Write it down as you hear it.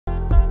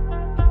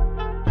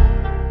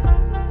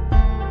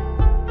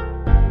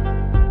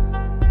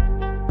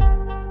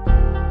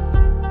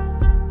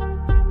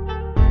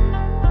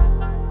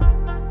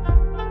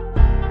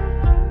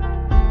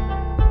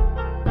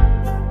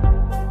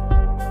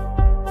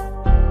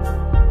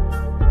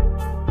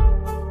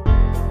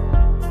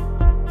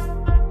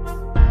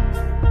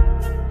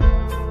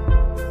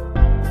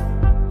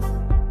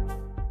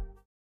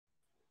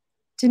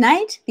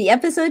Tonight, the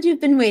episode you've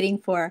been waiting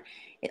for.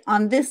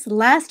 On this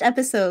last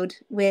episode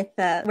with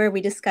where we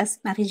discuss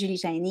Marie-Julie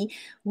Jahenny,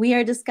 we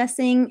are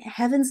discussing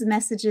heaven's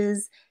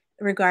messages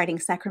regarding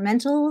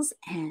sacramentals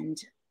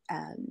and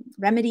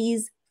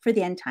remedies for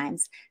the end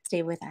times.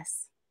 Stay with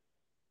us.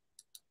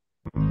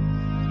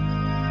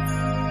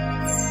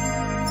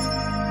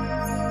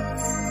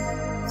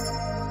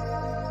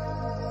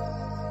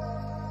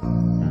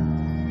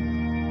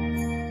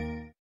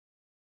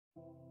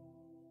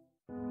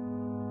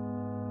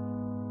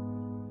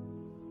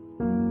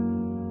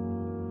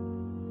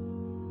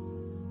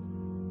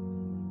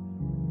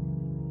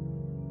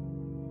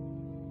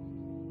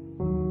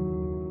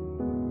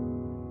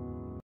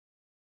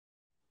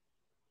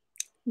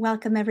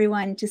 Welcome,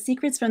 everyone, to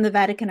Secrets from the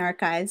Vatican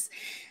Archives.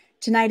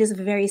 Tonight is a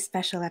very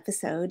special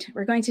episode.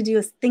 We're going to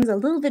do things a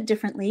little bit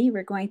differently.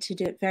 We're going to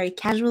do it very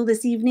casual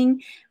this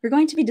evening. We're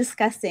going to be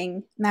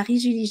discussing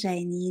Marie-Julie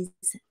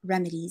Jahenny's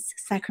remedies,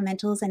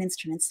 sacramentals, and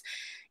instruments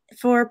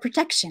for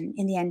protection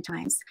in the end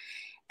times.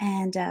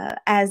 And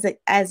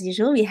as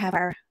usual, we have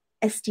our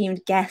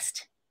esteemed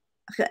guest,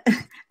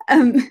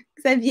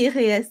 Xavier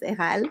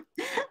Reyes-Heral.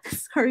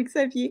 Sorry,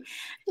 Xavier.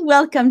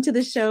 Welcome to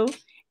the show.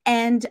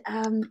 And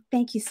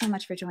thank you so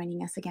much for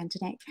joining us again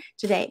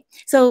today.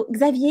 So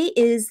Xavier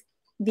is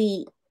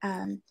the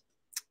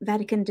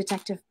Vatican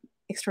detective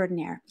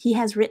extraordinaire. He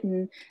has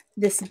written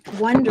this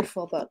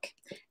wonderful book,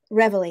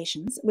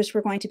 Revelations, which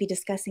we're going to be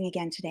discussing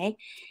again today.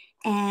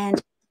 And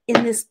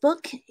in this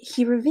book,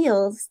 he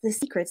reveals the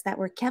secrets that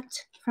were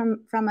kept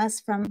from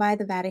us by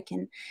the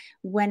Vatican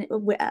where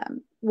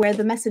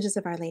the messages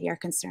of Our Lady are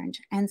concerned.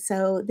 And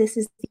so this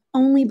is the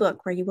only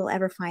book where you will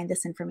ever find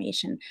this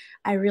information.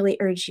 I really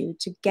urge you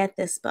to get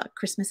this book.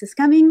 Christmas is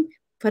coming.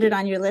 Put it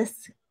on your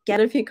list. Get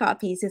a few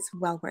copies. It's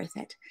well worth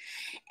it.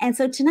 And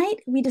so tonight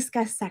we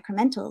discuss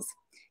sacramentals.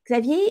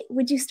 Xavier,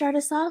 would you start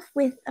us off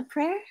with a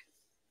prayer?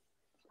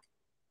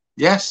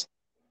 Yes.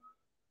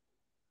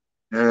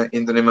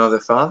 In the name of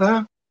the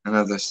Father, and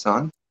of the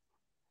Son,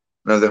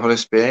 and of the Holy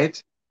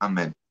Spirit.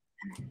 Amen.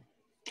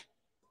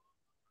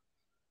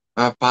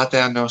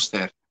 Pater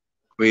noster,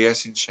 qui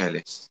es in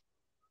celis,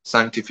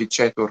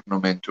 sanctificetur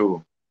nomen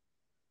tuum,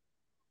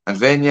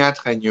 adveniat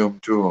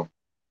regnum tuum,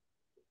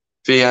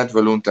 fiat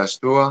voluntas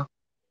tua,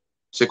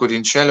 sicut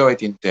in cielo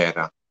et in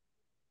terra.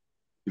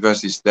 Give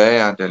us this day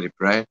our daily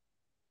bread,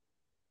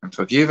 and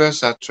forgive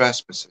us our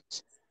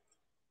trespasses,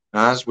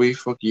 as we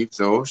forgive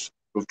those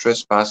who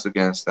trespass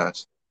against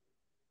us.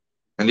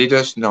 And lead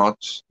us not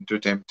into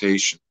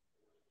temptation,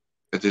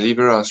 but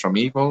deliver us from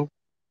evil.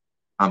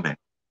 Amen.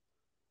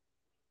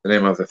 In the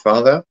name of the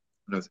Father,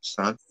 and of the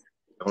Son, and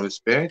the Holy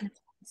Spirit.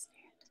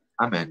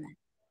 Amen.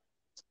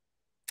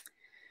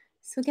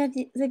 So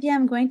Xavier,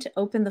 I'm going to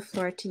open the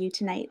floor to you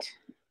tonight.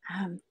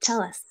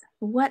 Tell us,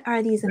 what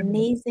are these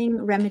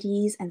amazing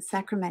remedies and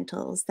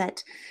sacramentals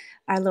that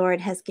our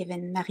Lord has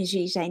given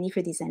Marie-Julie Jahenny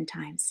for these end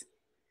times?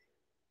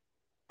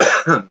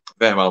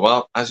 Very well.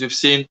 Well, as you've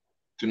seen,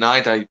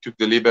 tonight I took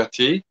the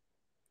liberty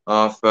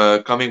of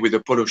coming with a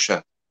polo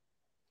shirt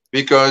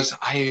because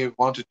I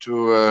wanted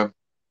to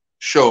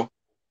show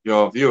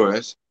your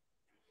viewers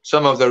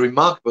some of the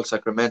remarkable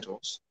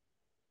sacramentals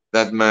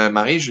that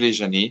Marie-Julie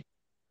Jahenny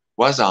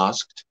was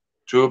asked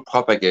to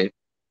propagate,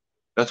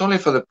 not only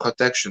for the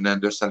protection and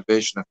the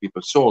salvation of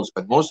people's souls,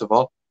 but most of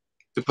all,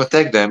 to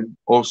protect them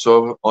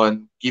also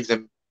and give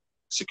them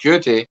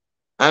security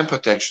and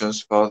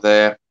protections for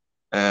their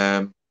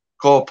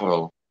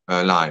corporal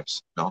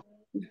lives. No?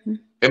 Mm-hmm.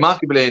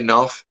 Remarkably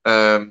enough,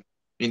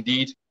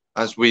 indeed,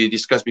 as we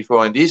discussed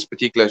before in this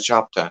particular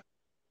chapter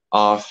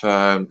of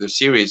the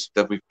series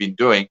that we've been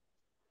doing,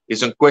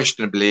 is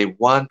unquestionably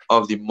one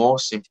of the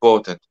most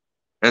important,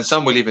 and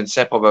some will even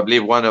say probably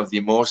one of the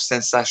most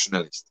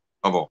sensationalist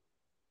of all.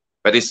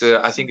 But it's,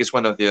 I think it's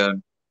one of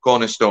the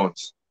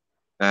cornerstones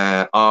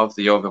of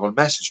the overall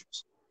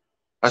messages.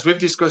 As we've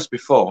discussed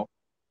before,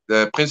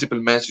 the principal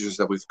messages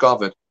that we've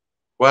covered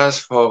was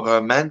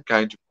for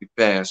mankind to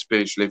prepare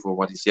spiritually for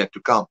what is yet to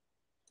come.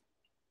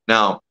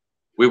 Now,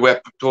 we were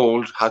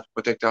told how to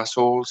protect our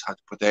souls, how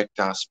to protect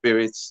our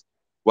spirits,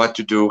 what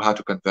to do, how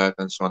to convert,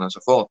 and so on and so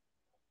forth.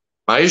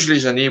 Marie-Julie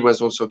Jahenny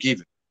was also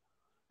given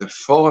the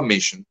foreign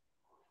mission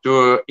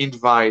to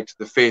invite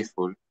the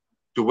faithful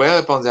to wear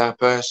upon their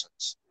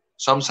persons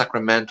some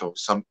sacramentals,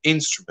 some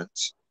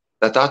instruments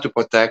that are to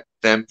protect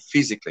them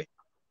physically,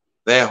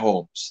 their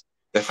homes,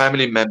 their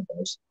family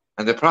members,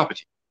 and their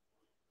property.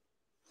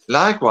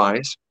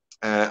 Likewise,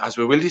 as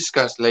we will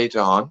discuss later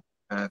on,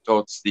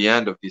 towards the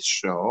end of this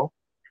show,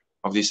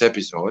 of this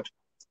episode,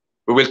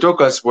 we will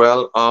talk as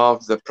well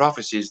of the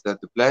prophecies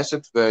that the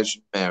Blessed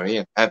Virgin Mary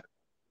in heaven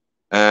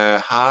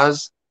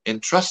has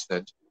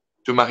entrusted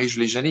to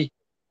Marie-Julie Jahenny,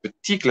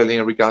 particularly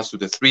in regards to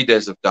the 3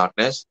 days of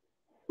darkness,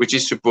 which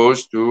is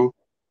supposed to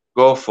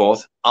go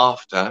forth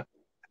after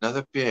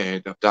another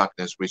period of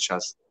darkness, which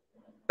has,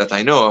 that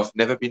I know of,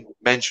 never been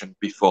mentioned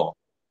before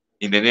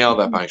in any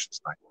other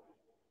apparitions line.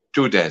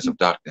 2 days of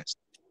darkness.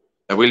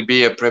 There will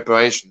be a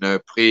preparation,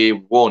 a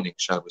pre-warning,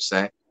 shall we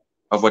say,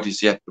 of what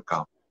is yet to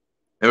come.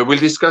 And we will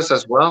discuss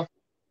as well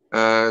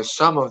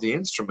some of the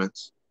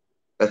instruments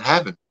that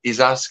heaven is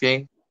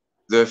asking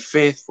the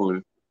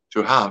faithful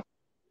to have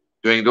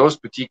during those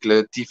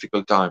particular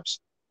difficult times.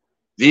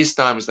 These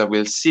times that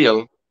will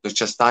seal the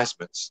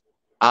chastisements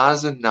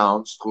as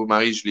announced through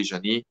Marie-Julie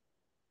Jahenny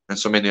and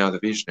so many other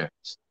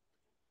visionaries.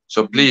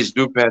 So please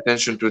do pay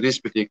attention to this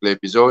particular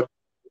episode.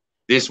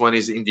 This one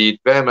is indeed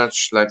very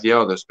much like the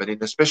others, but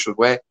in a special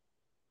way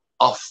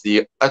of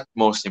the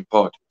utmost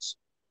importance.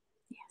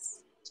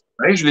 Yes.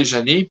 Marie-Julie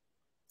Jahenny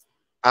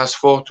has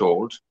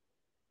foretold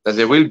that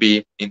there will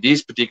be, in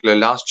this particular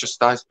last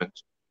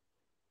chastisement,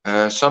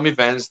 some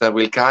events that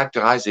will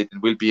characterize it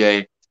and will be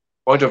a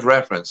point of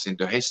reference in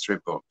the history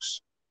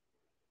books.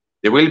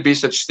 There will be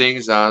such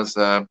things as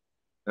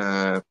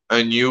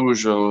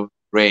unusual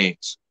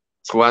rains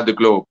throughout the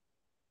globe.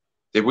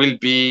 There will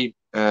be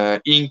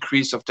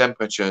increase of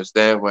temperatures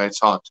there where it's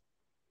hot,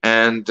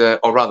 and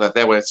or rather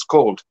there where it's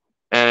cold,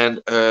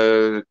 and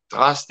a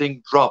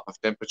drastic drop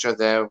of temperature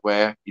there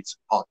where it's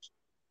hot.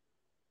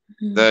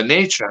 The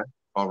nature,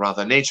 or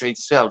rather nature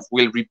itself,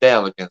 will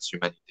rebel against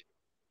humanity,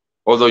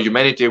 although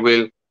humanity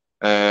will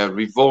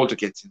revolt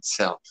against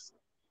itself.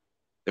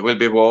 There will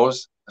be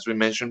wars, as we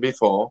mentioned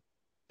before.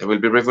 There will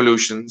be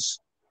revolutions.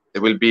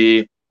 There will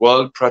be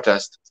world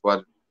protests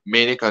throughout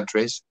many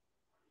countries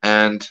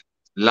and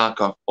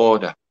lack of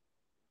order.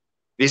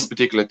 These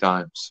particular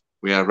times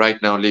we are right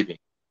now living,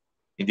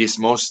 in these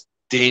most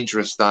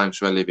dangerous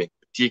times we are living,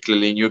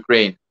 particularly in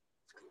Ukraine,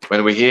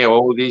 when we hear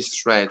all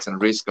these threats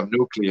and risk of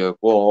nuclear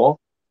war,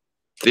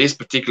 these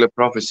particular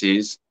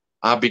prophecies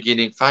are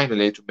beginning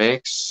finally to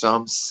make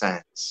some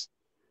sense.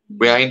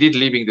 We are indeed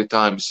living the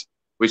times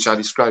which are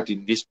described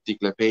in these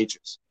particular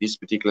pages, these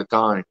particular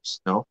times,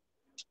 no?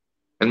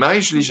 And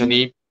Marie-Julie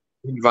Jahenny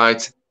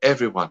invites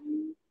everyone,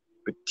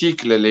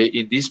 particularly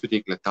in these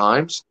particular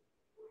times,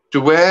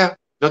 to wear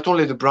not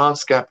only the brown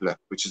scapular,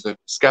 which is the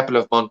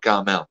scapular of Mount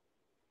Carmel,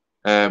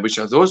 which,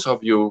 as those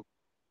of you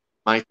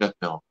might not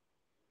know,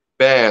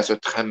 bears a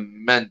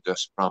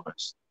tremendous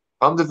promise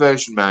from the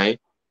Virgin Mary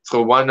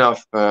through one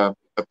of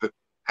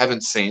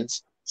heaven's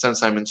saints, Saint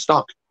Simon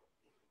Stock,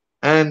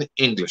 an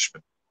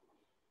Englishman.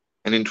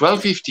 And in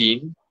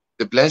 1215,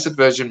 the Blessed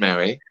Virgin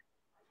Mary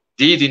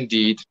did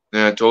indeed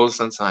told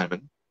Saint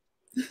Simon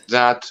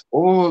that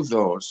all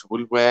those who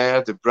will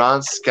wear the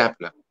brown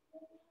scapular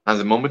at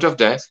the moment of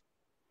death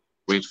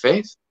with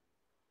faith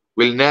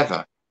will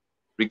never,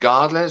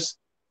 regardless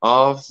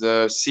of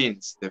the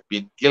sins they've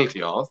been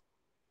guilty of,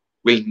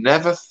 will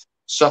never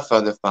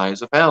suffer the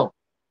fires of hell.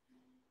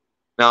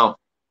 Now,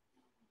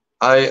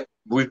 as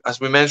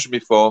we mentioned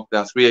before,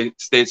 there are three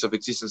states of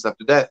existence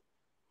after death.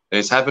 There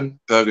is heaven,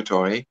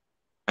 purgatory,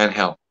 and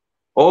hell.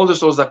 All the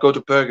souls that go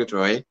to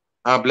purgatory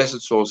are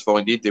blessed souls, for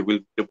indeed they will,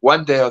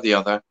 one day or the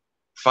other,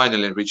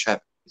 finally reach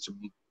heaven. It's a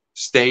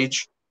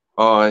stage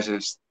or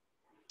a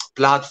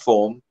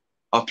platform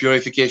of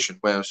purification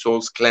where a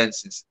soul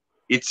cleanses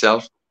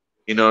itself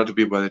in order to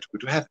be worthy to go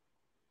to heaven.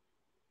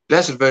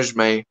 Blessed Virgin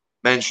Mary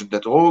mentioned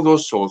that all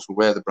those souls who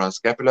wear the brown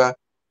scapular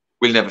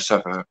will never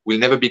suffer, will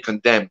never be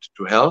condemned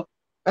to hell,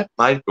 but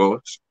might go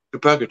to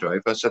purgatory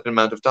for a certain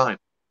amount of time.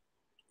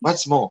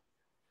 What's more,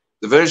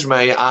 the Virgin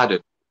Mary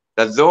added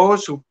that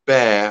those who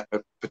bear a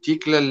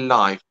particular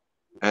life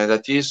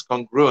that is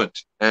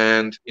congruent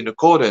and in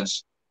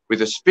accordance with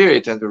the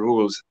spirit and the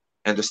rules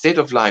and the state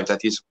of life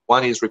that is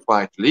one is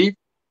required to live,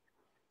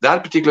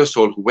 that particular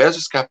soul who wears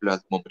a scapular at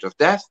the moment of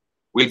death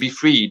will be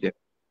freed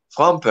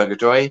from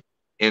purgatory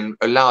and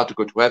allowed to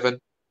go to heaven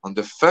on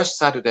the first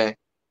Saturday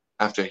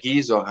after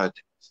his or her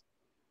death.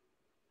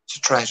 It's a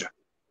treasure,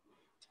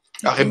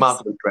 a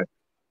remarkable treasure.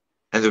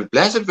 And the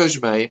Blessed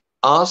Virgin Mary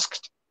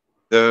asked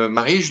the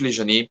Marie-Julie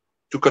Jahenny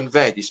to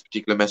convey this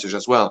particular message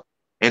as well,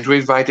 and to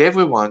invite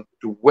everyone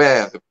to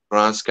wear the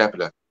brown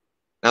scapular.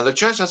 Now, the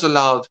Church has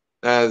allowed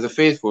the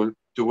faithful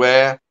to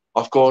wear,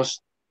 of course,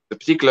 the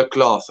particular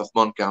cloth of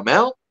Mount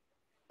Carmel,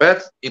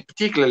 but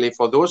particularly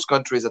for those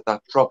countries that are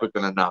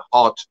tropical and are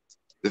hot,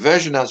 the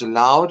Virgin has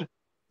allowed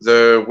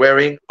the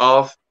wearing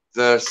of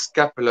the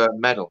scapular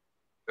medal.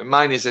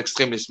 Mine is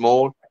extremely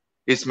small.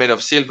 It's made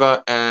of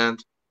silver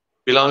and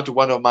belonged to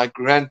one of my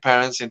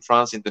grandparents in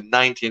France in the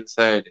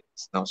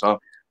 1930s. Now, so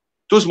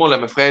too small,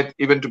 I'm afraid,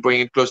 even to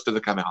bring it close to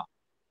the camera.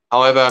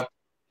 However,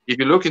 if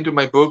you look into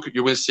my book,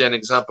 you will see an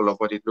example of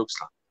what it looks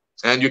like.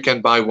 And you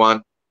can buy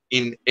one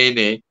in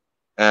any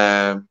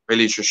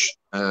religious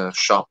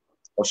shop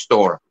or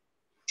store.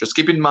 Just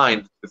keep in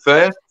mind,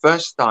 the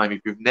first time,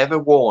 if you've never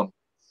worn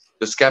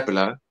the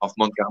scapular of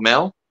Mount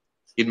Carmel,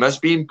 it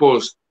must be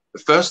imposed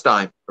the first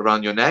time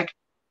around your neck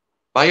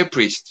by a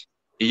priest.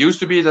 It used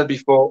to be that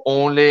before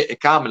only a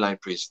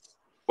Carmelite priest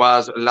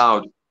was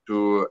allowed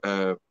to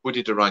put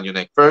it around your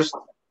neck first,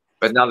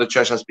 but now the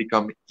Church has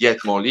become yet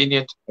more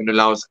lenient and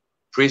allows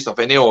priests of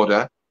any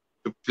order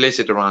to place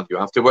it around you.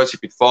 Afterwards,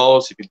 if it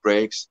falls, if it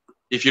breaks,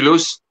 if you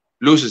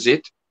loses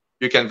it,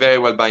 you can very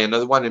well buy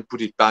another one and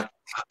put it back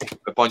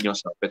upon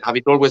yourself. But have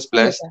it always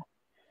blessed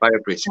by a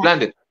priest.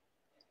 Splendid.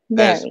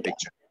 There's the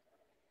picture.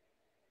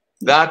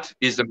 That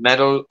is the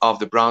medal of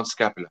the brown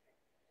scapular.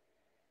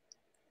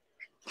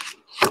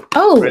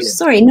 Oh, Brilliant.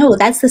 sorry. No,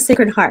 that's the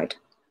Sacred Heart.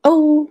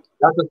 Oh.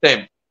 That's the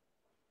same.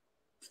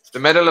 The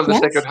medal of the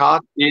Yes? Sacred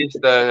Heart is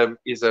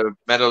a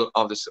medal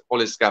of the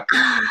Holy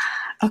Scapular.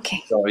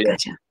 Okay, So, yeah.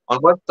 gotcha. On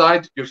one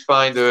side, you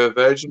find the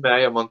Virgin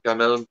Mary of Mount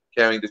Carmel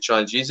carrying the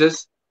child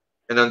Jesus.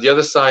 And on the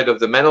other side of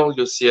the medal,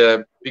 you'll see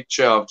a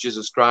picture of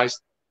Jesus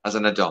Christ as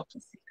an adult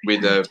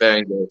with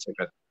bearing the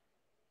sacred.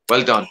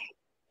 Well done. Okay.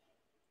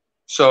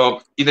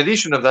 So, in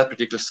addition of that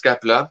particular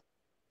scapular,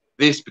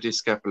 this particular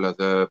scapular,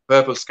 the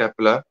purple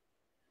scapular,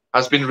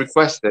 has been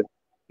requested,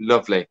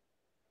 lovely,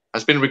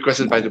 has been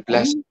requested by the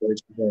Blessed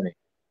Virgin Mary.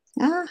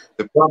 Ah.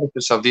 The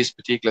promises of this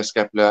particular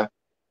scapular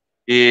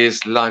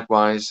is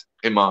likewise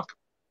remarkable.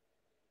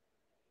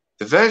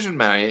 The Virgin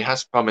Mary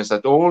has promised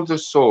that all the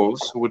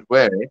souls who would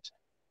wear it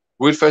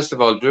would, first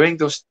of all, during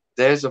those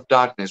days of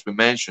darkness we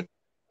mentioned,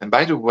 and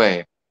by the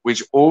way,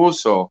 which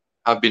also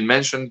have been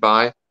mentioned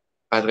by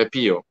Padre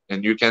Pio,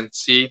 and you can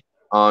see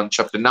on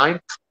chapter 9,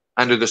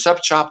 under the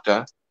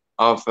subchapter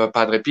of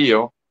Padre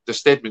Pio, the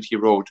statement he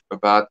wrote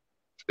about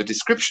the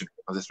description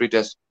of the 3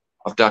 days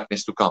of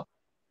darkness to come.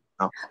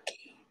 Okay.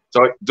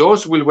 So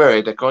those who will wear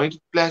it, according to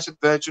the Blessed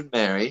Virgin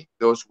Mary,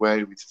 those who wear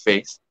it with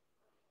faith,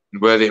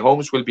 and where their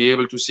homes will be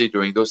able to see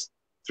during those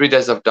 3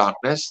 days of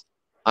darkness,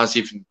 as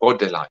if in broad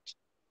daylight,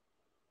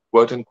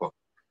 quote unquote.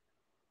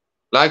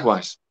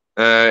 Likewise,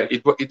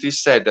 it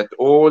is said that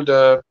all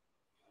the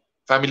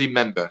family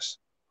members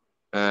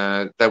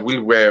that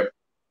will wear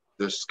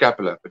the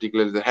scapular,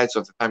 particularly the heads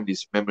of the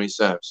families, memory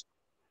serves,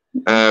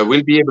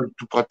 will be able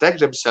to protect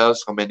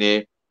themselves from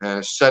any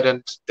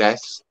sudden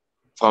deaths,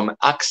 from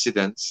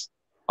accidents,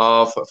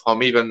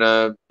 from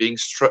even being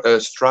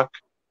struck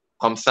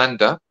from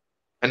thunder,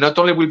 and not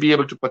only will be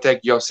able to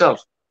protect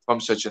yourself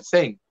from such a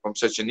thing, from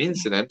such an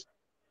incident,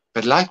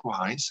 but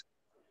likewise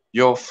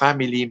your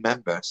family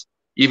members,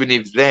 even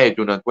if they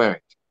do not wear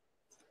it.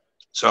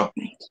 So,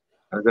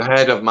 as the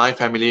head of my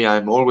family,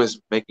 I'm always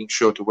making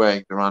sure to wear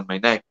it around my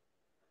neck.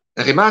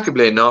 And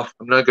remarkably enough,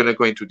 I'm not going to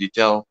go into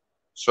detail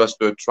so as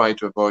to try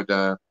to avoid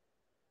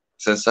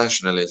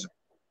sensationalism.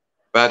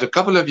 But a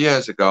couple of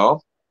years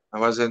ago, I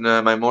was in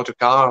my motor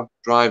car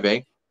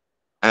driving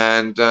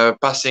and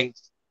passing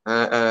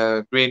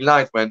a green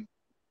light when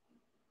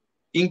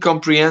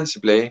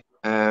incomprehensibly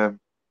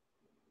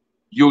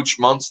huge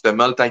monster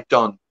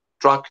multi-ton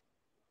truck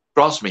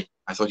crossed me.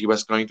 I thought he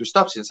was going to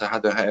stop since I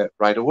had the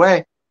right of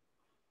way.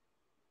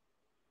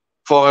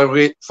 For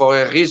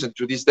a reason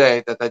to this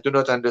day that I do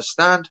not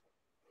understand,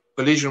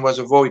 collision was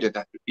avoided.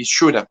 That it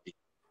should have been.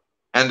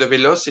 And the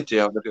velocity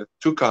of the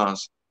 2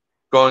 cars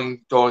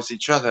going towards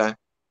each other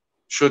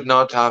should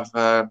not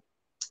have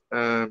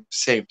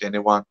saved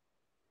anyone.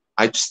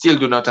 I still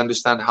do not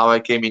understand how I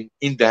came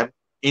in them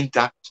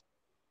intact,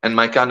 and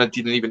my car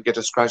didn't even get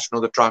a scratch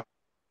on the truck.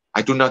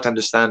 I do not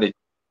understand it.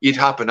 It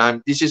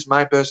happened. This is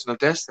my personal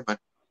testimony.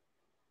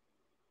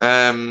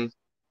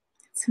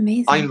 It's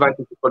amazing. I invite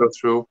you to follow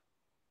through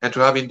and to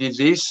have indeed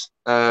this,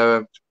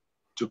 to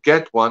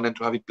get one and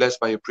to have it blessed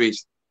by a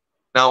priest.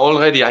 Now,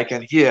 already I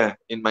can hear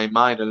in my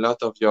mind a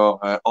lot of your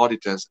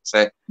auditors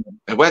say,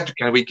 where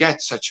can we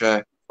get such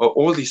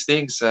all these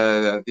things,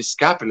 this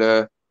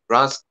scapular,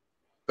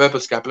 purple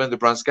scapular and the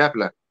brown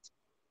scapular?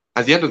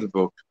 At the end of the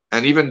book,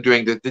 and even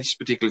during this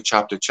particular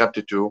chapter,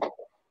 chapter 2,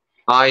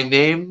 I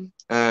name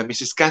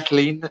Mrs.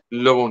 Kathleen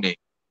Loney,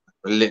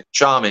 a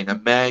charming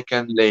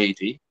American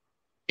lady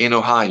in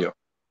Ohio,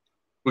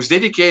 who's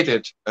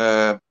dedicated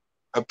her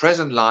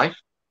present life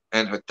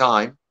and her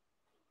time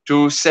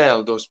to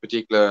sell those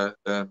particular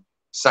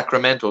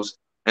sacramentals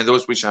and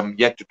those which I'm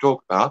yet to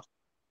talk about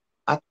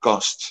at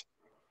cost.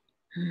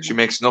 She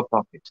makes no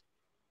profit.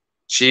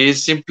 She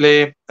is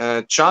simply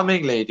a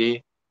charming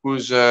lady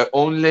whose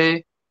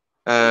only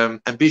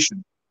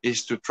ambition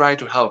is to try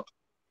to help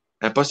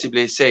and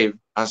possibly save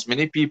as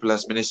many people,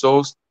 as many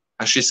souls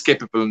as she's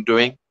capable of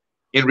doing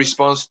in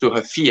response to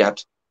her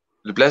fiat,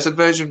 the Blessed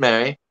Virgin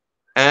Mary,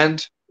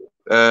 and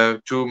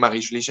to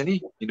Marie-Julie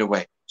Jahenny, in a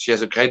way. She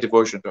has a great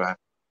devotion to her.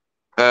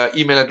 Her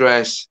email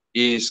address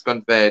is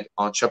conveyed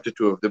on chapter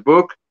 2 of the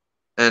book,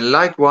 and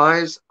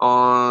likewise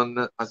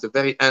at the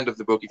very end of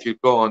the book, if you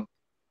go on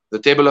the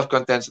table of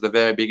contents at the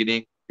very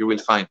beginning, you will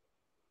find it.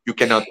 You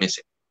cannot miss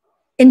it.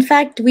 In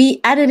fact, we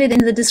added it in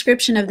the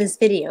description of this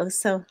video,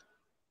 so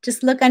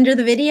just look under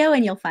the video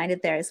and you'll find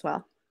it there as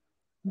well.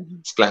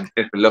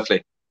 Splendid,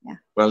 lovely. Yeah.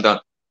 Well done.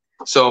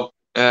 So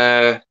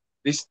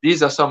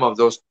these are some of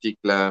those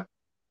particular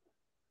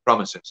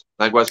promises.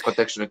 Likewise,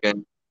 protection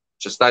against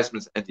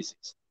chastisements and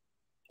disease.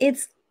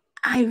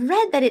 I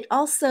read that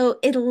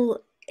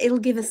it'll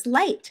give us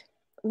light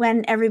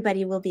when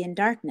everybody will be in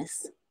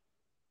darkness.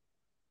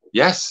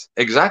 Yes,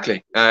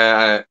 exactly.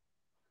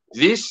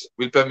 This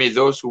will permit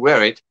those who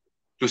wear it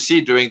to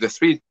see during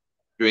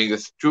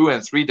the 2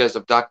 and 3 days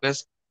of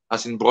darkness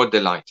as in broad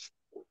daylight.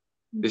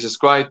 This is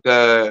quite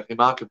a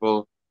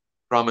remarkable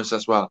promise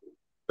as well.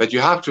 But you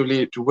have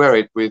to wear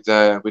it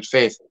with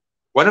faith.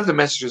 One of the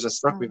messages that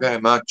struck me very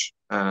much,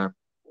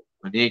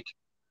 Monique,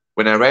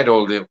 when I read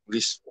all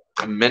this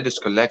tremendous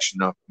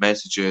collection of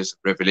messages,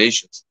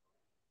 revelations,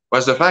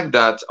 was the fact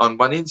that on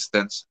one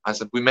instance,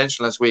 as we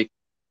mentioned last week,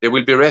 there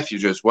will be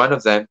refuges. One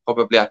of them,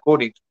 probably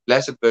according to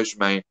Blessed Virgin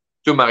Mary,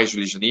 to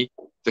Marie-Julie Jahenny,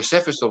 the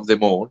safest of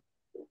them all,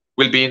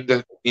 will be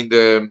in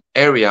the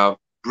area of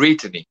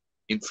Brittany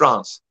in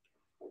France.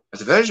 As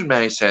the Virgin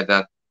Mary said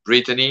that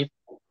Brittany,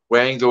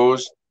 wearing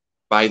those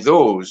by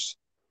those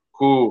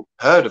who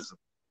heard of them,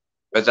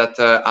 but that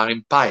are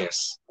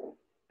impious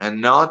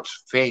and not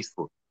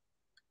faithful,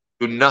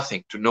 to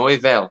nothing, to no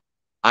avail,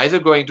 either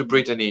going to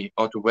Brittany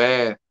or to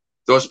wear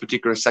those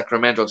particular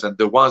sacramentals, and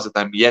the ones that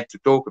I'm yet to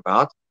talk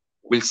about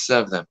will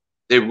serve them.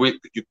 They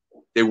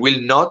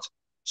will not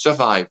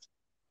survive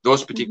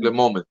those particular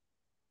moments,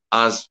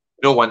 as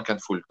no one can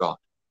fool God.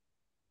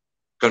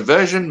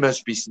 Conversion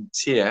must be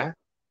sincere,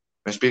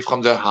 must be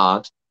from the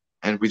heart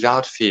and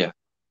without fear.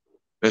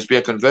 Must be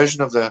a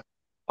conversion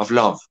of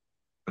love,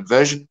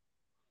 conversion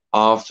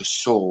of the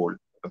soul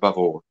above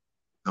all.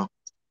 No?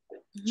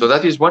 So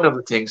that is one of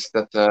the things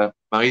that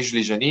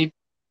Marie-Julie Jahenny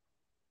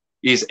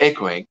is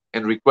echoing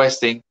and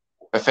requesting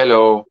a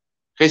fellow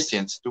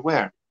Christians to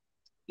wear.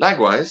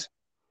 Likewise,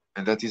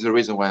 and that is the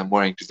reason why I'm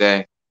wearing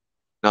today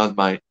not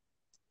my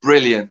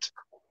brilliant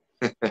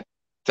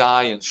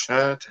tie and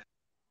shirt,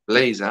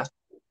 blazer,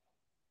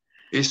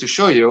 is to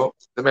show you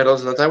the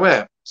medals that I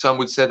wear. Some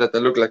would say that I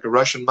look like a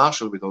Russian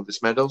marshal with all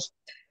these medals,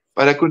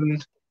 but I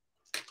couldn't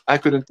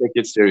take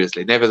it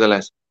seriously.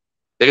 Nevertheless,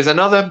 there is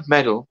another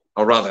medal,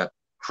 or rather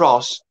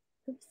cross,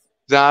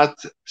 that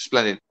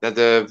splendid, that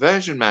the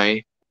Virgin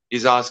Mary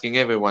is asking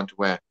everyone to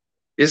wear.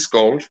 It's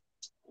called,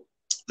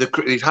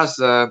 it has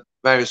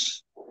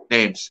various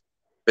names,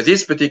 but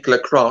this particular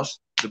cross,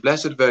 the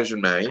Blessed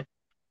Virgin Mary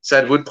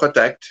said would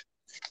protect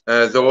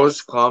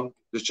those from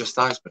the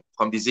chastisement,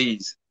 from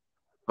disease,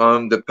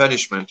 from the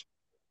punishment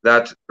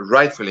that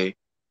rightfully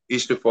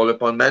is to fall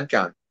upon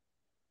mankind.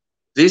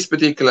 This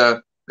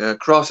particular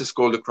cross is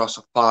called the cross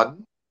of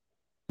pardon,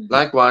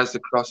 likewise the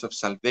cross of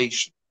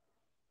salvation,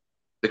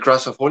 the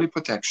cross of holy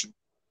protection,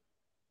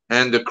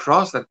 and the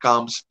cross that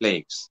calms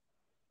plagues.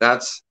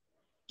 That's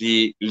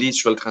the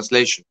literal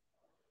translation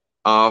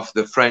of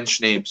the French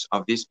names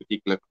of this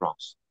particular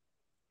cross.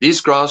 This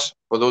cross,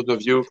 for those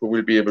of you who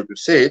will be able to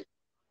see it,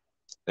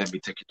 let me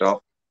take it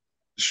off,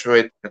 show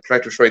it, and try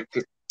to show it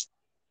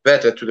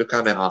better to the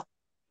camera.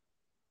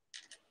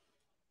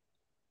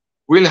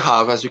 We'll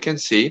have, as you can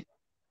see,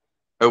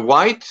 a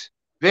white,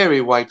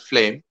 very white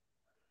flame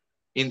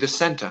in the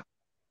center.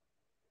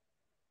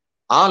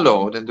 Our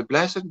Lord and the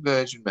Blessed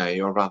Virgin Mary,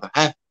 or rather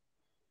heaven,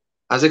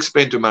 has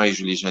explained to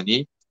Marie-Julie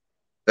Jahenny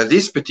that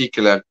this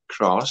particular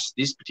cross,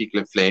 this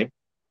particular flame,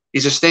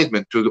 is a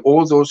statement to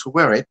all those who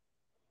wear it,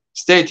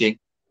 stating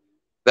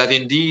that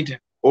indeed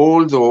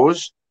all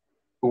those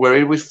who wear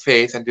it with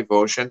faith and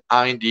devotion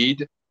are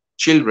indeed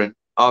children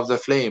of the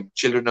flame,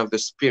 children of the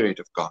Spirit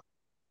of God.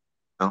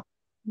 No?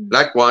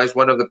 Likewise,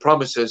 one of the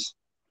promises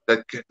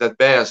that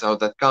bears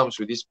out, that comes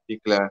with this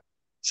particular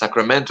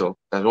sacramental,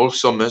 that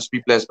also must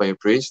be blessed by a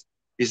priest,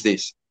 is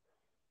this: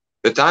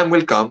 the time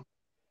will come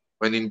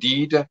when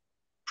indeed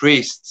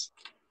priests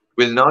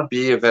will not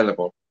be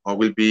available or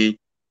will be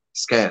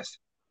scarce.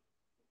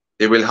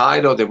 They will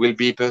hide or they will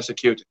be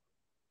persecuted.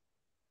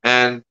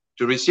 And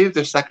to receive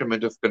the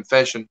sacrament of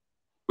confession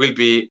will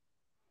be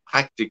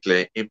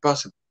practically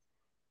impossible.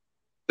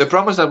 The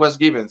promise that was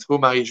given through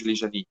Marie-Julie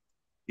Jahenny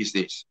is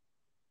this: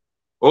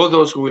 all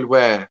those who will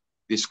wear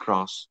this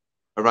cross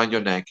around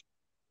your neck,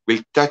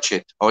 will touch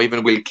it or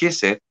even will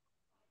kiss it,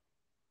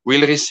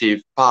 will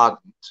receive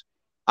pardon,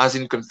 as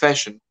in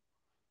confession,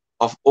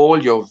 of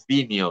all your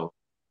venial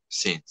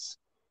sins,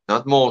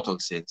 not mortal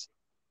sins,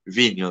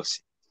 venial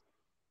sins.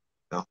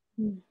 No?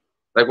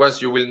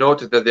 Likewise, you will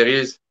note that there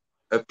is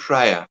a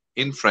prayer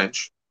in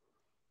French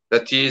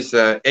that is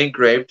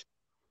engraved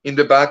in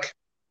the back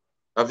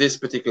of this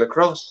particular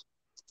cross.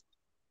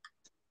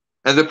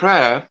 And the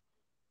prayer,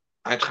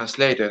 I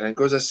translated, and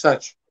goes as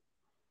such.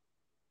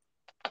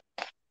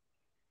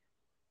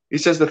 It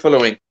says the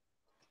following: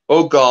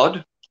 O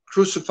God,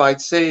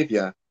 crucified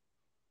Savior,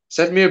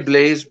 set me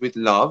ablaze with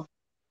love,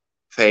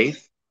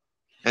 faith,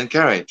 and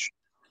courage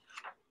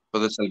for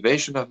the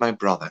salvation of my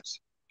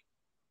brothers.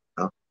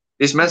 Now,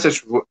 this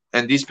message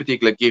and this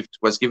particular gift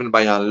was given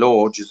by our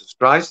Lord Jesus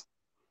Christ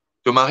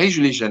to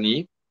Marie-Julie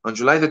Jahenny on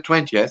July the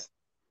 20th,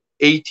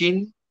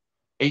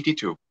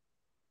 1882.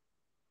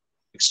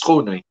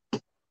 Extraordinary.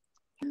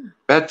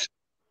 But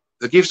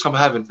the gifts from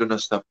heaven do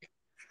not stop here.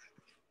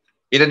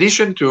 In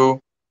addition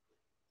to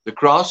the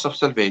cross of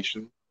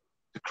salvation,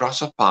 the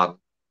cross of pardon,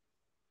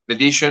 in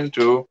addition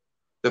to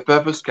the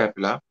purple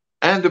scapular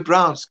and the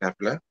brown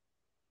scapular,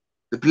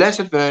 the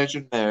Blessed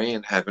Virgin Mary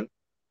in heaven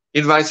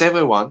invites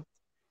everyone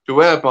to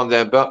wear upon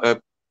their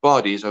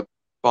bodies,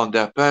 upon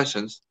their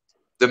persons,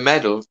 the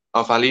medal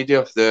of Our Lady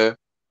of the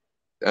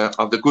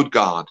Good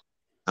Guard.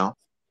 No?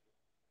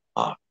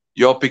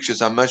 Your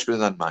pictures are much better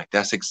than mine.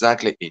 That's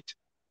exactly it.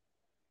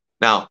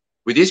 Now,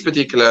 with this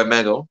particular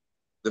medal,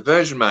 the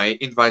Virgin Mary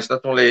invites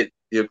not only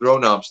the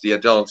grown-ups, the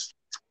adults,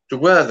 to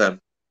wear them,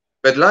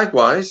 but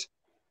likewise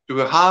to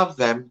have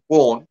them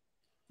worn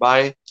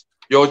by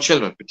your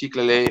children,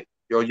 particularly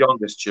your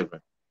youngest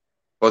children.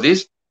 For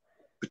this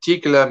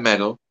particular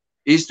medal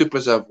is to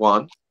preserve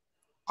one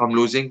from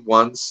losing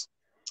one's,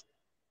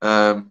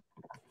 how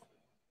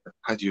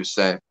do you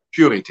say,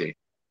 purity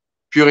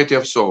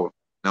of soul.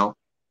 No?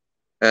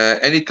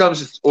 And it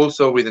comes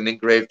also with an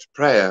engraved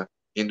prayer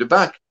in the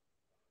back.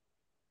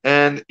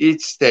 And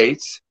it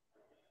states,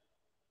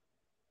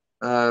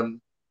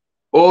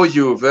 O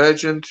you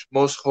virgin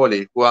most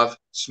holy, who have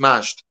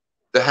smashed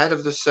the head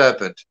of the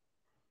serpent,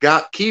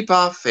 God, keep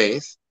our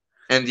faith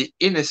and the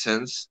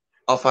innocence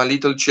of our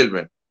little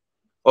children.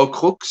 O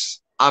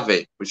crux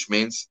ave, which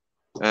means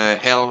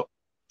hell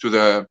to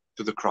the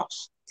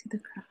cross. To the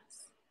cross.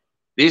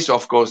 This,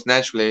 of course,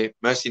 naturally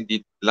must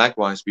indeed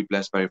likewise be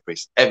blessed by a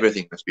priest.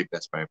 Everything must be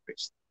blessed by a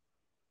priest.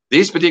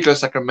 These particular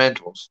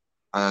sacramentals,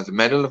 the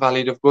medal of Our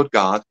Lady of Good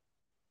God,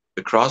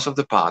 the cross of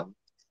the pardon,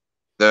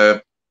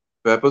 the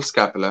purple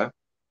scapular,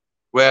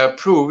 were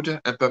approved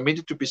and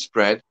permitted to be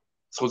spread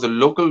through the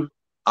local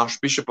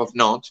Archbishop of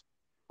Nantes,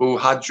 who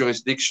had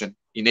jurisdiction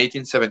in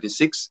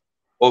 1876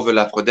 over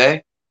La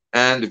Frodais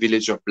and the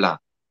village of Blain,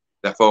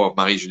 therefore of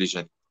Marie-Julie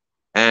Jahenny.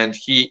 And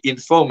he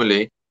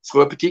informally,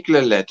 through a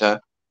particular letter,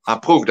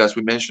 approved, as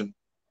we mentioned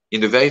in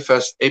the very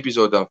first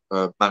episode of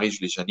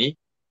Marie-Julie Jahenny,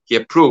 he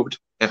approved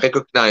and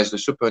recognized the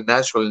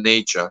supernatural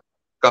nature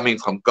coming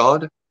from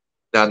God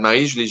that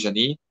Marie-Julie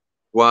Jahenny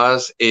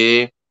was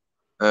a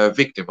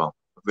victim of,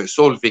 the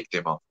sole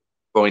victim of.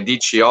 For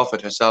indeed, she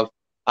offered herself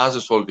as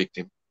a sole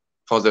victim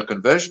for the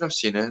conversion of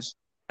sinners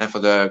and for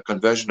the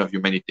conversion of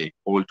humanity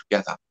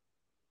altogether.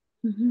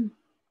 Mm-hmm.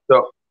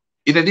 So,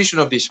 in addition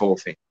of this whole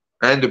thing,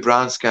 and the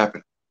brown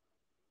scapular,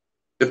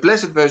 the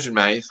Blessed Virgin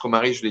Mary, through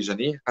Marie-Julie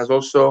Jahenny, has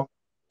also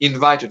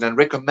invited and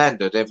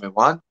recommended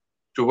everyone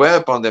to wear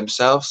upon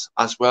themselves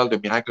as well the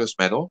miraculous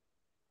medal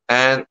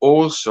and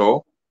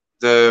also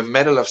the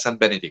medal of Saint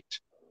Benedict,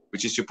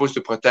 which is supposed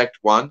to protect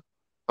one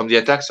from the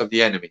attacks of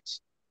the enemies.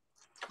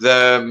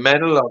 The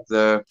medal of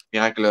the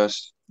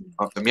miraculous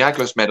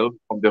medal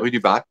from the Rue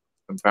du Bac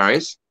from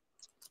Paris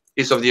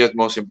is of the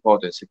utmost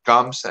importance. It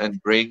comes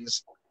and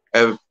brings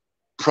a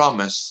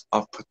promise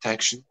of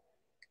protection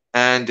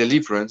and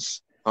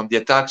deliverance from the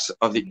attacks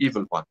of the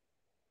evil one.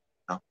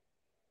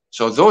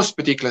 So those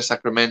particular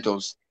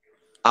sacramentals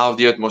are of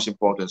the utmost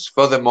importance.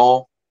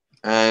 Furthermore,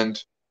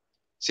 and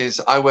since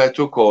I wear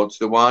two cords,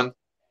 the one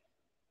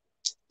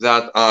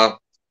that are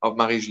of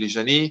Marie-Julie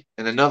Jahenny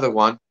and another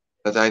one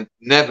that I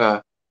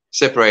never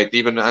separate,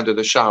 even under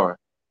the shower.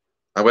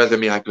 I wear the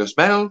miraculous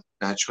medal,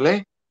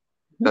 naturally,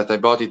 that I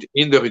bought it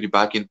in the Rue du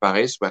Bac in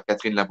Paris, where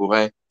Catherine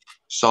Labouret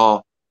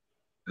saw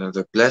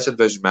the Blessed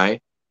Virgin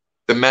Mary,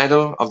 the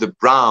medal of the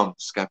brown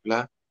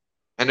scapular,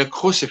 and a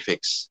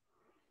crucifix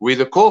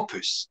with a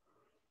corpus,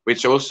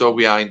 which also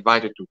we are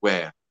invited to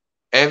wear.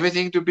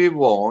 Everything to be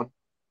worn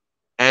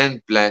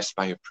and blessed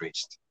by a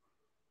priest.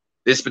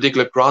 This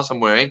particular cross I'm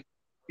wearing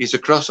is a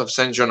cross of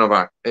Saint Joan of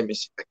Arc. Let me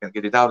see if I can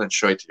get it out and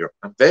show it to you.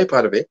 I'm very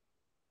proud of it.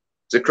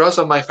 It's a cross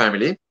of my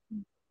family.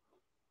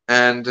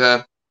 And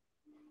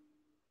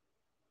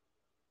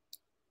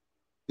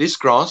this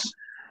cross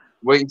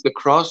is the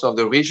cross of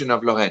the region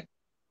of Lorraine.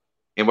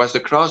 It was the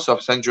cross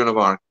of Saint Joan of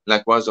Arc,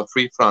 likewise of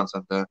Free France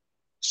at the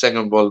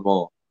Second World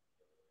War.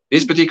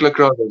 This particular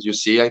cross, as you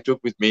see, I took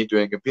with me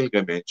during a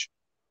pilgrimage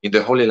in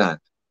the Holy Land.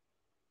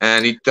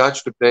 And it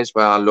touched the place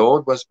where our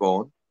Lord was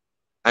born.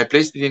 I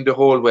placed it in the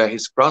hole where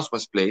his cross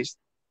was placed.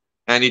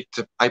 And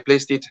I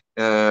placed it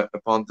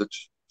upon the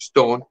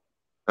stone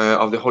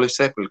of the Holy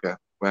Sepulchre,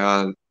 where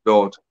our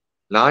Lord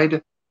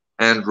lied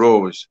and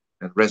rose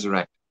and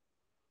resurrected.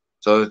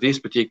 So this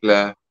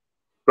particular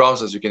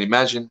cross, as you can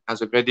imagine,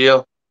 has a great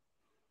deal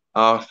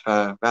of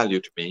value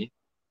to me.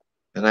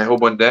 And I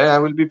hope one day I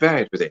will be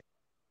buried with it.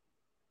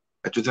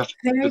 To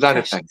that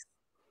effect.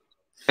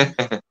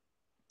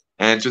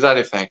 And to that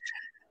effect,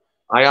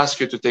 I ask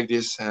you to take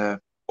this,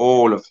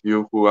 all of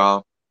you who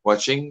are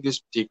watching this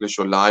particular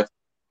show live,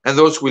 and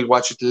those who will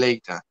watch it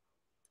later,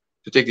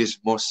 to take this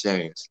more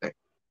seriously.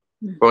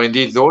 For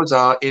indeed, those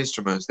are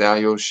instruments, they are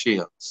your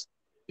shields,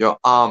 your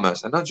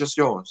armors, and not just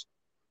yours.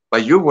 By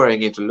you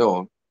wearing it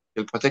alone,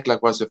 you'll protect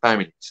likewise the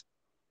families.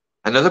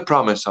 Another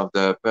promise of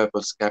the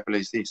purple scapular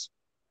is this: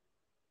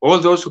 all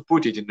those who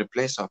put it in the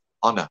place of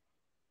honor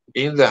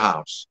in the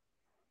house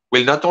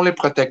will not only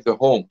protect the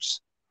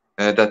homes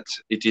that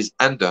it is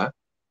under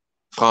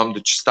from the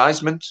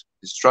chastisement,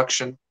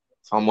 destruction,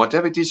 from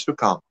whatever it is to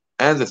come,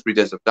 and the 3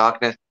 days of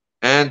darkness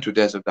and 2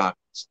 days of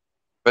darkness,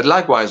 but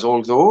likewise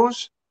all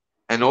those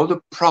and all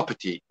the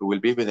property who will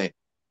be within.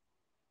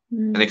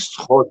 An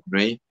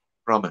extraordinary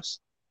promise.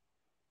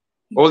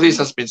 All this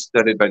has been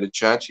studied by the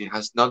Church. It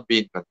has not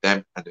been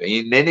condemned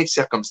in any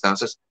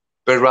circumstances,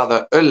 but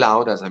rather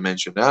allowed, as I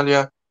mentioned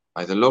earlier,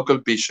 by the local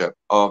bishop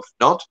of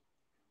Nantes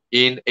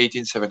in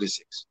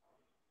 1876.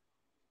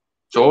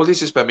 So all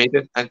this is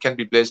permitted and can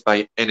be blessed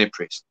by any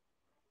priest.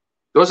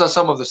 Those are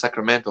some of the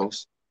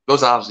sacramentals.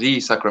 Those are the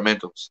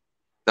sacramentals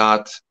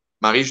that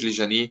Marie-Julie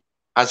Jahenny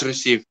has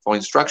received for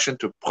instruction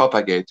to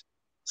propagate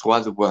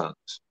throughout the world.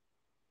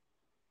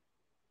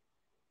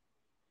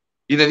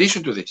 In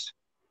addition to this,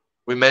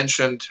 we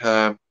mentioned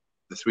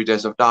the 3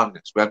 days of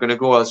darkness. We are going to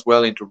go as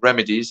well into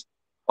remedies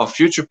of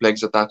future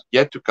plagues that are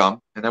yet to come,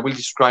 and I will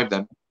describe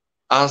them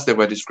as they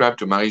were described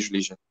to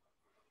Marie-Julie Jahenny.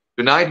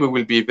 Tonight we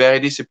will be very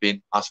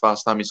disciplined as far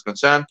as time is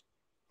concerned,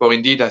 for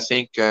indeed I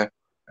think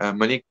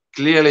Monique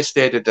clearly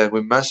stated that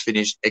we must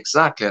finish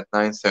exactly at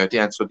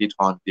 9:30, and so did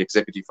Ron, the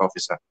executive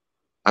officer,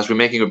 as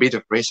we're making a bit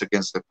of race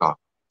against the clock.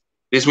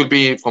 This will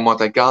be, from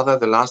what I gather,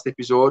 the last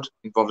episode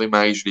involving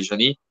Marie-Julie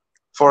Jahenny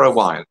for a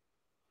while.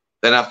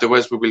 Then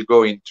afterwards we will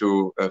go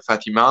into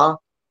Fatima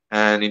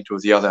and into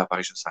the other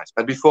apparition sites.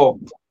 But before,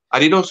 I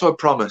did also a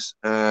promise,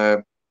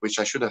 which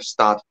I should have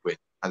started with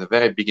at the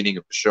very beginning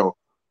of the show.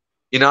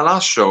 In our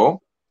last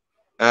show,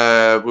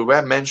 we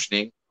were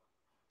mentioning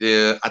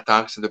the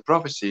attacks and the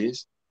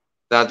prophecies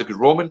that the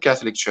Roman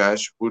Catholic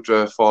Church would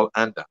fall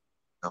under.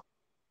 No?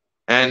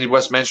 And it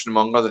was mentioned,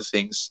 among other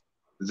things,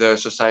 the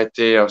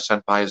Society of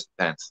St. Pius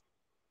X.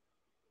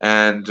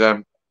 And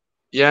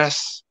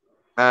yes,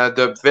 at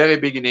the very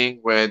beginning,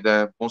 when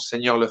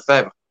Monseigneur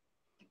Lefebvre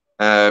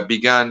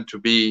began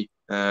to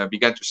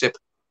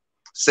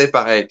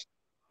separate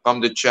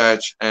from the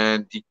Church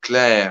and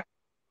declare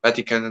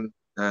Vatican,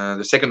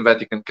 the Second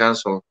Vatican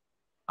Council,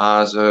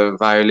 as a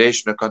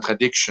violation or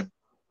contradiction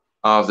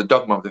of the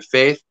dogma of the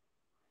faith,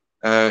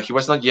 he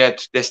was not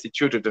yet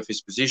destituted of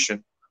his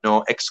position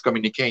nor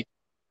excommunicated.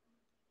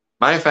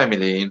 My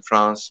family in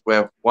France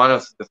were one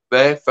of the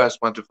very first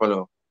one to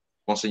follow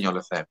Monseigneur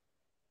Lefebvre.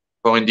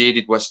 For indeed,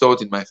 it was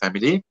taught in my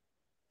family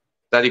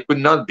that we could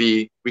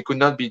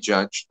not be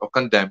judged or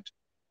condemned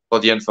for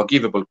the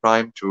unforgivable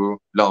crime to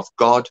love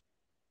God,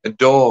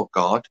 adore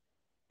God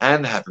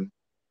and heaven,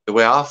 the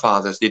way our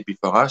fathers did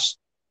before us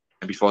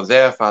and before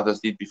their fathers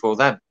did before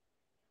them.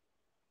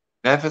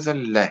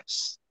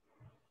 Nevertheless,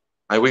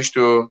 I wish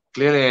to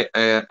clearly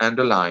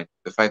underline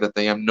the fact that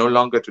I am no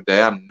longer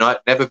today,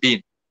 never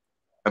been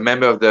a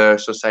member of the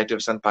Society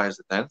of St. Pius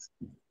X,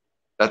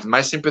 that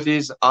my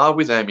sympathies are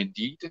with them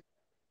indeed,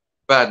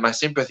 but my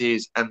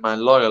sympathies and my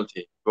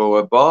loyalty go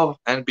above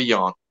and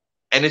beyond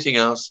anything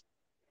else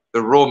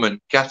the Roman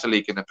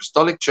Catholic and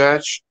Apostolic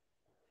Church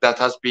that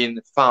has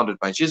been founded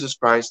by Jesus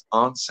Christ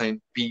on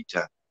St.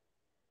 Peter,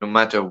 no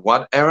matter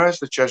what errors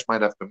the Church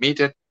might have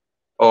committed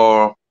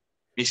or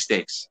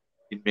mistakes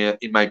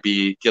it might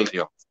be guilty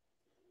of.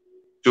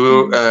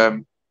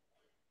 To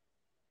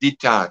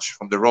detach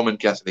from the Roman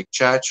Catholic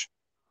Church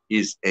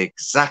is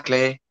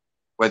exactly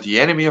what the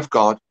enemy of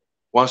God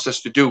wants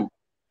us to do.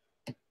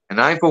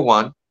 And I, for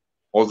one,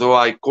 although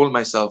I call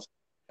myself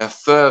a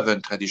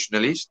fervent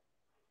traditionalist,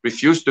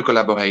 refuse to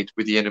collaborate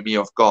with the enemy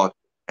of God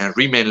and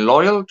remain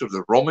loyal to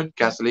the Roman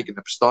Catholic and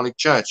Apostolic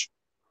Church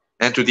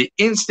and to the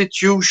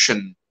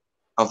institution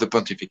of the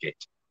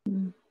pontificate.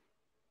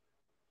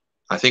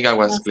 I think I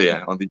was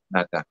clear on this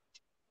matter.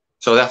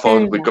 So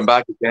therefore, we come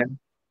back again.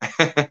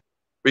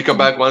 We come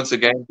back once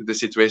again to the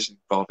situation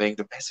involving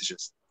the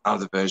messages of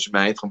the Virgin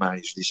Mary through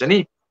Marie-Julie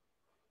Jahenny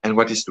and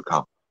what is to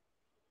come.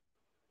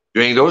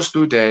 During those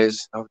 2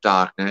 days of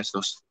darkness,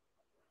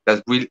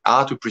 that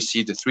are to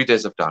precede the 3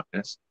 days of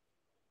darkness,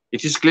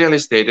 it is clearly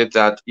stated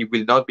that it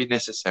will not be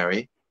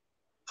necessary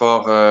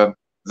for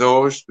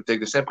those to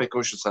take the same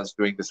precautions as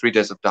during the 3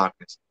 days of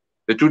darkness.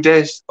 The 2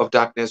 days of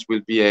darkness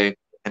will be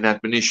an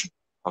admonition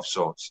of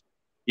sorts.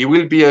 It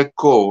will be a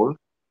call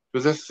to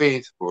the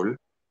faithful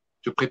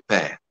to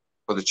prepare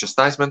for the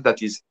chastisement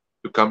that is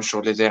to come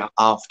shortly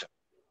thereafter.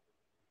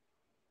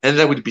 And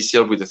that will be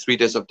sealed with the 3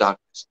 days of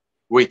darkness,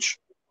 which,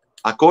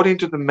 according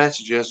to the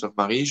messages of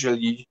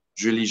Marie-Julie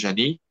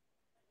Jahenny,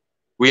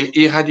 will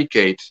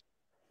eradicate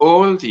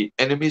all the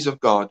enemies of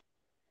God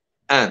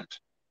and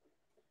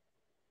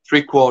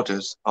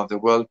 3/4 of the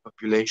world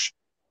population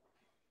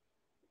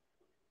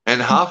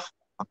and half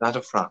of that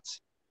of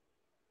France.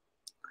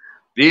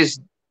 These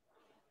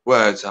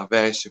words are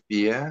very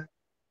severe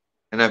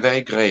and are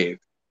very grave,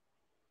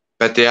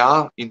 but they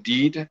are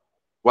indeed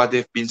what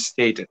they've been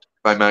stated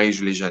by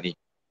Marie-Julie Jahenny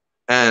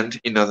and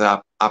in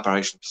other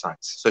apparition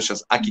sites, such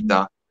as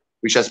Akita,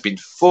 which has been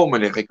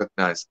formally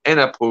recognized and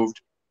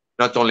approved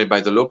not only by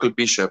the local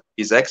bishop,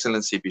 His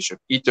Excellency Bishop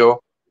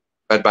Ito,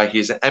 but by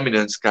His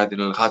Eminence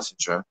Cardinal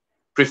Ratzinger,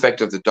 Prefect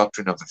of the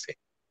Doctrine of the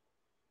Faith.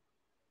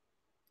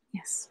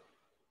 Yes.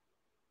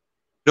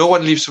 No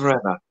one lives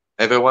forever.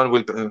 Everyone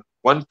will,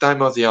 one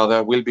time or the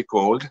other, will be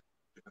called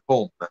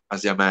home,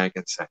 as the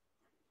Americans say.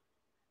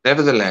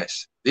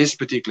 Nevertheless, these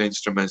particular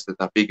instruments that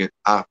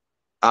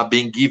are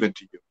being given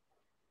to you,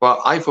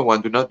 well, I, for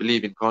one, do not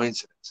believe in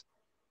coincidence.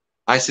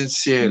 I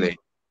sincerely,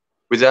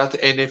 without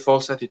any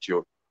false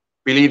attitude,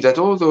 believe that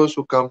all those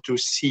who come to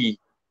see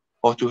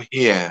or to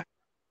hear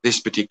this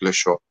particular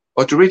show,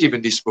 or to read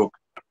even this book,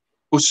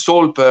 whose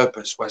sole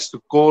purpose was to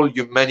call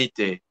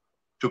humanity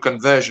to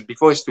conversion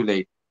before it's too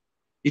late,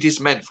 it is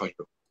meant for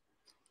you.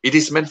 It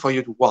is meant for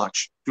you to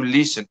watch, to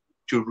listen,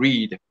 to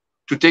read,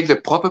 to take the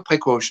proper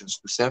precautions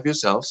to serve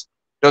yourselves,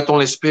 not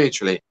only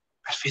spiritually,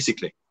 but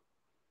physically.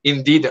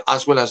 Indeed,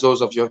 as well as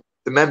those of the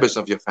members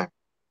of your family.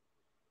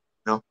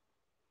 No?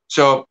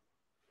 So,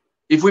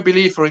 if we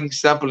believe, for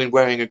example, in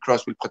wearing a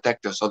cross will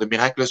protect us, or the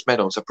miraculous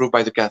medals approved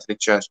by the Catholic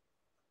Church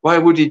Why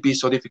would it be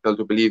so difficult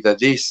to believe that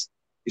this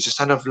is a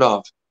sign of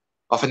love,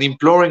 of an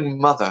imploring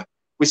mother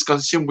who is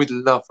consumed with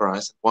love for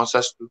us and wants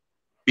us to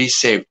be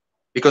saved?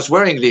 Because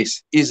wearing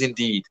this is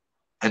indeed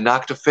an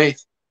act of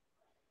faith.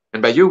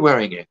 And by you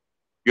wearing it,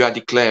 you are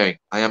declaring,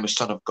 I am a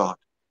son of God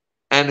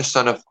and a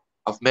son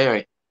of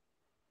Mary.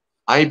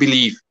 I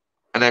believe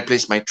and I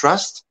place my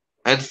trust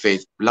and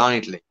faith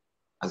blindly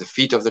at the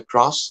feet of the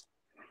cross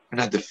and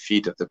at the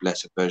feet of the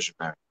Blessed Virgin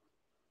Mary.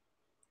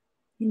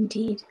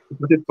 Indeed.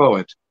 Put it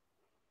forward.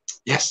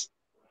 Yes.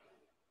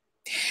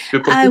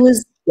 I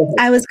was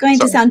going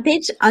to say on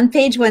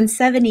page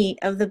 170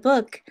 of the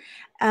book,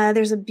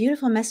 there's a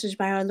beautiful message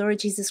by our Lord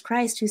Jesus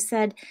Christ, who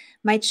said,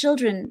 "My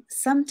children,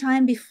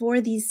 sometime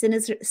before these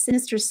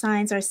sinister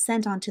signs are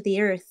sent onto the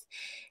earth,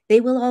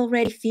 they will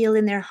already feel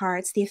in their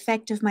hearts the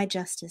effect of my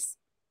justice."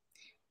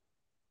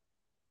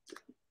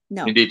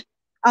 No. Indeed.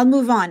 I'll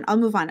move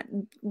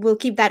on. We'll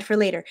keep that for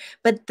later.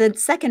 But the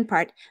second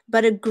part,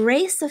 but a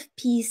grace of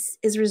peace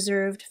is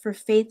reserved for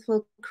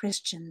faithful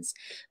Christians,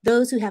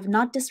 those who have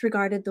not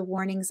disregarded the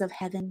warnings of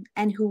heaven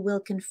and who will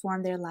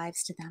conform their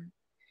lives to them.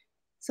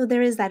 So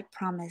there is that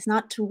promise,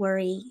 not to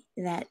worry,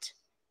 that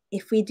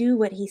if we do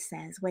what he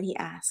says, what he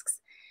asks,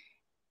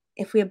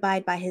 if we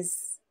abide by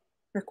his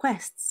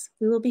requests,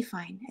 we will be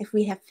fine if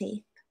we have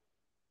faith.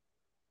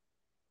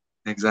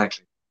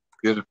 Exactly.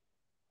 Beautiful.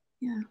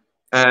 Yeah.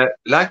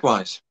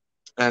 Likewise,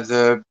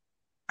 the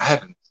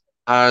heaven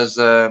has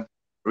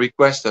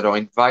requested or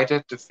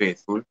invited the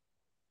faithful,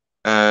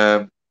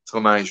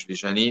 through Marie-Julie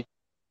Jahenny,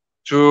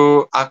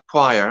 to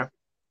acquire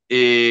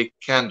a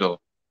candle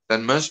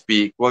that must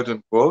be, quote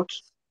unquote,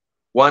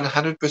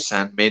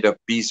 100% made of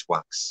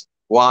beeswax.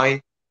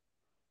 Why?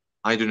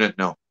 I do not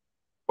know.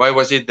 Why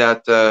was it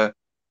that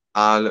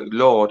our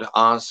Lord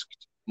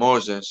asked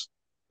Moses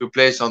to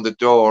place on the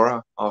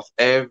door of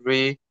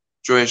every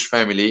Jewish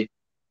family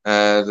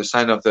the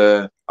sign of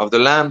the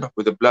lamb,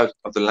 with the blood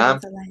of the lamb,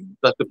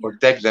 just to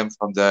protect them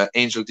from the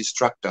angel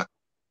destructor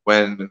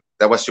when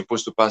that was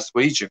supposed to pass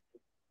through Egypt?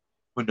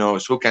 Who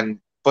knows? Who can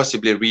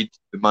possibly read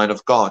the mind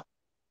of God?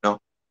 No.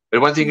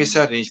 But one thing is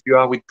certain: if you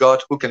are with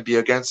God, who can be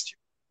against you?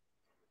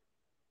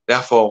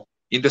 Therefore,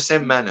 in the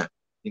same manner,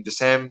 in the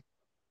same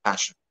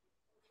passion,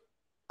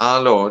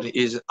 our Lord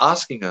is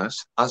asking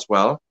us as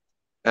well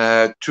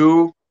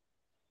to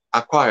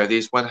acquire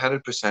this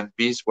 100%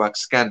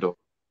 beeswax candle,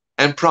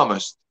 and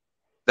promised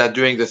that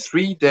during the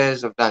 3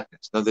 days of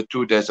darkness, not the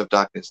 2 days of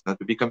darkness, not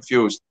to be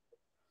confused,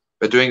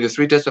 but during the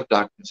 3 days of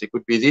darkness, it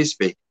could be this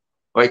big,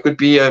 or it could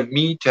be a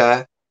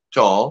meter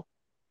tall,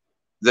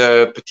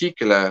 the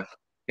particular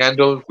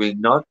candle will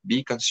not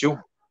be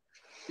consumed.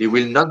 It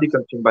will not be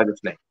consumed by the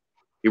flame.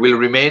 It will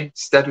remain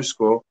status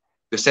quo,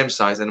 the same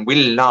size, and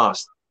will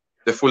last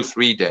the full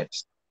 3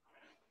 days.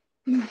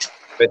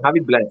 But have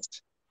it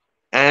blessed,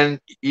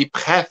 and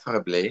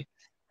preferably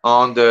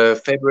on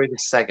the February the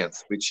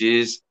 2nd, which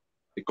is,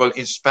 they call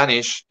in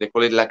Spanish, they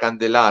call it la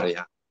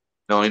Candelaria.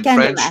 No, in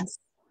Candle French, mass.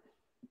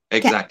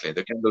 exactly.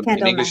 The candle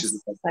in English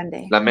is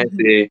Sunday. la messe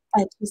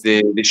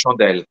des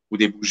chandelles ou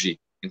des bougies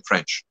in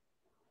French.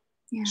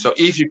 Yeah. So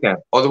if you can,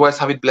 otherwise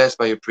have it blessed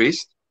by a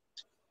priest,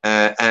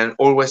 and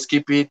always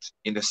keep it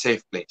in a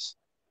safe place.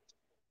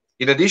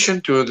 In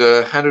addition to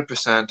the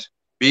 100%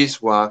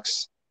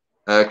 beeswax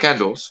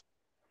candles,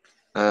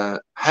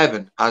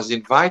 heaven has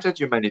invited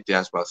humanity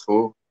as well,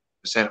 through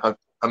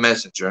a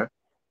messenger,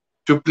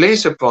 to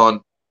place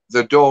upon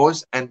the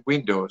doors and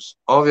windows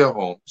of your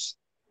homes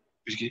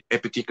a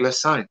particular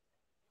sign.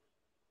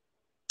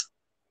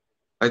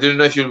 I don't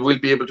know if you will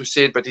be able to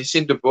see it, but it's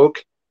in the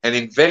book, and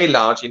in very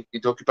large,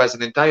 it occupies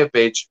an entire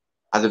page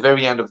at the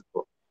very end of the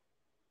book.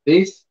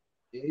 This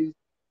is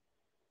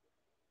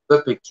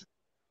the picture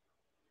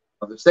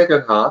of the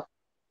Sacred Heart,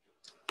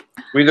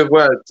 with the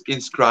words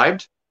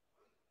inscribed: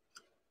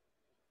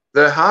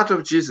 "The heart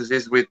of Jesus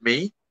is with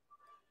me.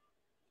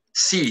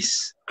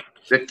 Cease.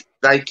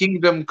 Thy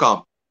kingdom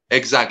come."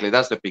 Exactly,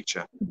 that's the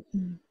picture.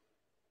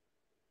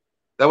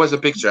 That was the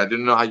picture. I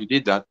didn't know how you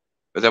did that,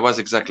 but that was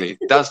exactly.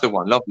 That's the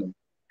one. Lovely.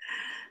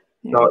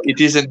 So it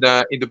is in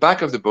the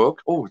back of the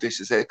book. Oh, this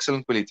is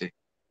excellent quality.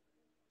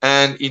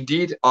 And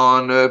indeed,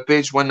 on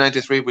page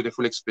 193 with the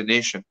full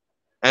explanation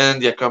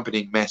and the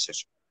accompanying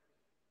message.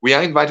 We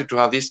are invited to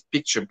have this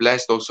picture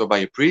blessed also by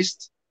a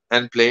priest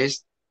and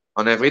placed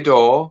on every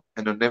door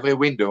and on every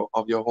window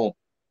of your home.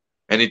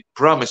 And it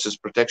promises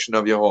protection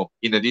of your home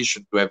in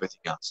addition to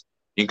everything else,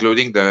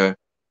 including the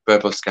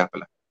purple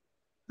scapular.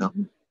 No?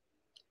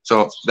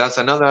 So that's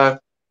another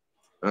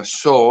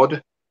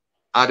sword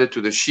added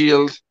to the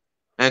shield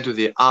and to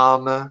the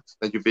armor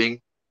that you're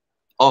being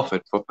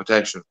offered for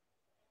protection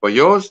for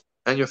yours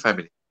and your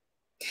family.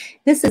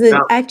 This is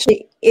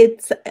actually,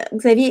 it's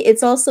Xavier,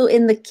 it's also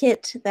in the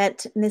kit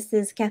that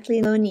Mrs.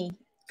 Kathleen Loney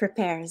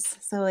prepares.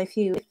 So if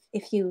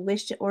you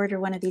wish to order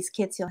one of these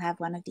kits, you'll have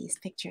one of these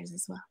pictures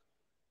as well.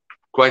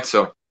 Quite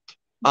so.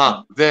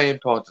 Very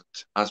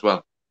important as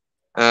well.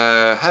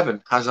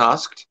 Heaven has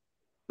asked,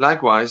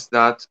 likewise,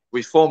 that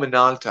we form an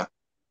altar.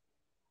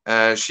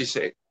 She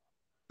said,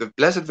 the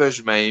Blessed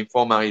Virgin Mary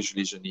informed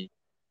Marie-Julie Jahenny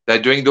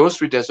that during those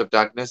 3 days of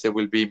darkness, there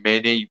will be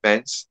many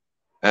events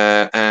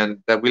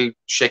and that will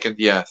shake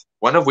the earth,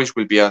 one of which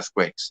will be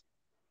earthquakes,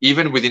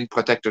 even within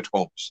protected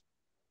homes.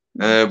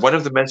 One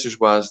of the messages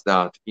was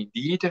that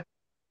indeed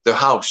the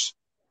house,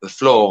 the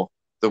floor,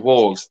 the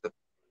walls,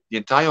 the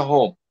entire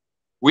home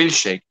will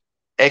shake,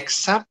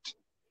 except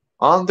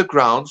on the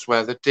grounds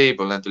where the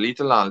table and the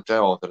little altar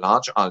or the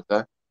large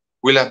altar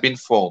will have been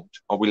formed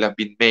or will have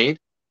been made,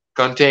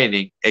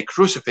 containing a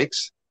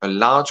crucifix, a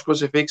large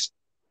crucifix,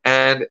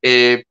 and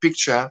a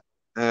picture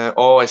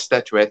or a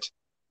statuette,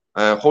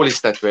 holy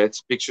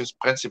statuettes, pictures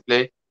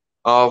principally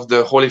of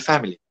the Holy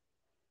Family.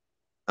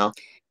 No?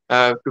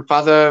 To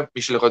Father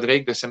Michel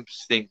Rodrigue, the same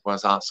thing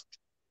was asked.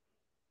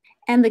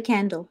 And the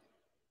candle.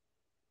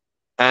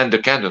 And the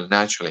candle,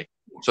 naturally.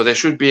 So there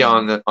should be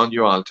on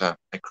your altar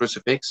a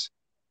crucifix,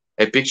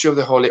 a picture of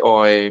the Holy,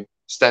 or a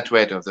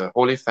statuette of the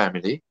Holy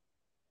Family,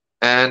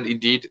 and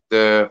indeed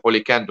the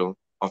holy candle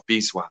of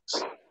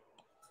beeswax.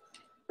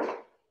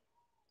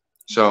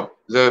 So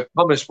the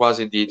promise was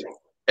indeed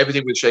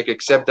everything will shake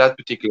except that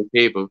particular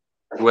table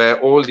where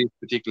all these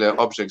particular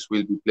objects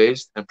will be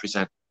placed and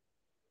presented.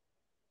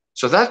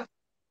 So that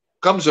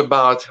comes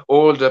about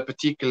all the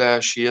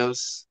particular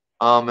shields,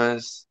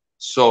 armors,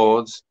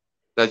 swords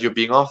that you're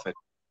being offered.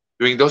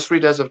 During those 3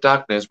 days of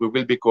darkness, we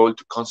will be called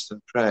to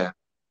constant prayer,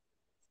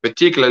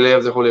 particularly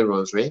of the Holy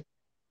Rosary,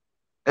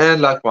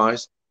 and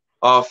likewise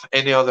of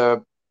any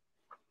other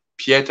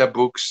Pieta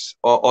books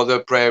or other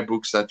prayer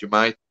books that you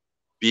might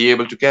be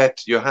able to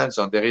get your hands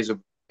on. There is a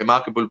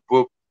remarkable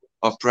book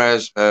of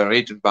prayers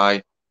written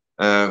by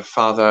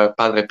Father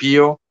Padre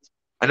Pio.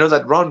 I know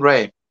that Ron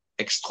Ray,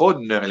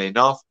 extraordinarily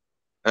enough,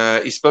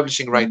 is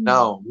publishing right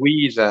now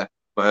with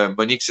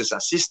Monique's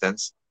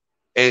assistance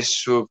a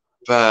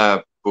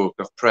superb book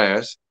of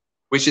prayers,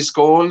 which is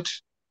called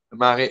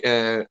Monique.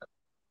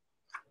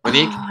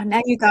 Oh,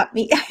 now you got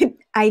me.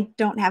 I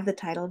don't have the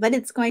title, but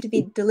it's going to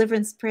be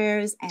Deliverance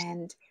Prayers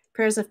and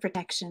Prayers of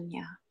Protection.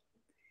 Yeah.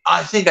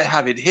 I think I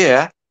have it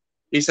here.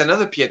 It's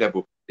another Pieta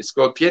book. It's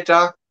called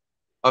Pieta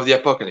of the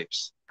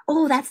Apocalypse.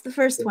 Oh, that's the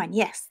first one.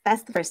 Yes,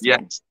 that's the first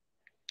one. Yes.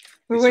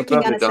 We're working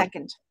on a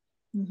second.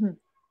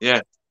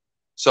 Yeah.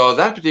 So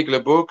that particular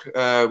book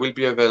will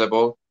be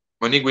available.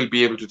 Monique will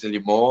be able to tell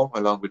you more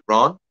along with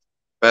Ron,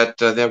 but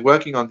they're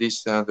working on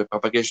this, the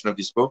propagation of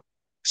this book.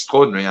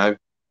 Extraordinary.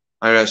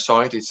 I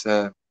saw it. It's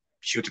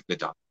beautifully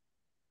done.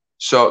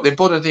 So the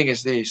important thing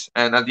is this,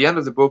 and at the end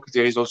of the book,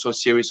 there is also a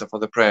series of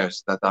other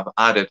prayers that I've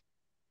added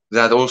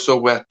that also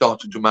were taught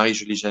to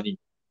Marie-Julie Jahenny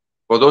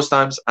for those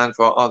times and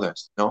for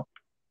others. No,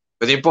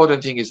 but the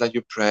important thing is that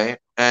you pray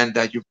and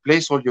that you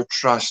place all your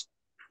trust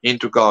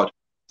into God.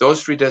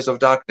 Those 3 days of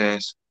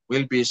darkness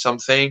will be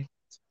something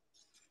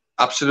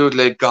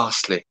absolutely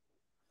ghastly,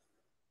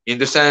 in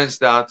the sense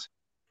that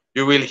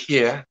you will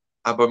hear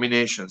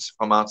abominations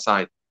from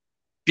outside,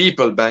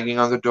 people banging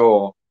on the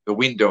door, the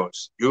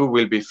windows. You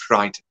will be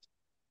frightened.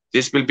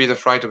 This will be the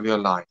fright of your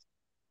life.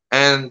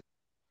 And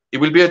it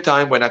will be a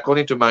time when,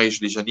 according to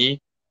Marie-Julie Jahenny,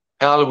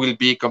 hell will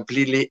be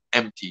completely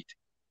emptied.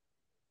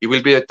 It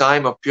will be a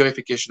time of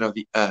purification of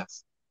the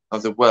earth,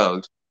 of the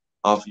world,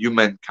 of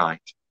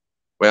humankind.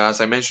 Where, as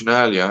I mentioned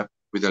earlier,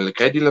 with a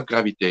great deal of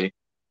gravity,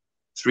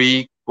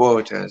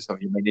 3/4 of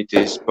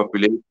humanity's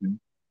population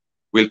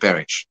will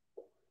perish.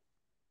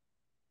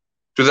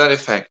 To that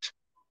effect,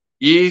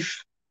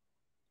 if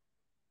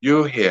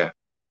you hear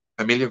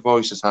familiar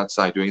voices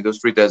outside during those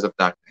 3 days of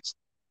darkness,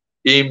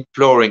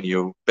 imploring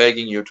you,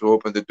 begging you to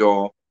open the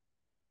door,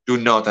 do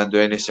not under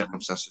any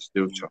circumstances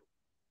do so.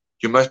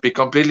 You must be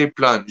completely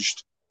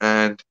plunged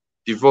and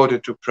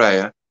devoted to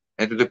prayer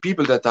and to the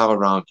people that are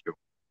around you.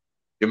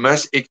 You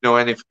must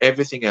ignore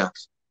everything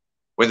else.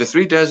 When the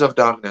 3 days of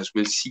darkness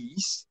will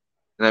cease,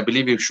 and I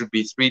believe it should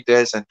be 3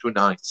 days and 2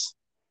 nights,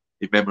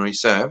 if memory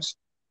serves,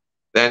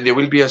 then there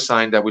will be a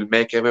sign that will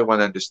make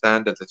everyone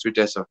understand that the 3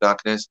 days of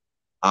darkness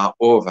are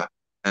over.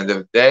 And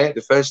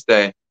the first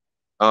day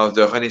of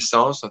the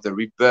renaissance, of the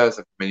rebirth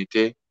of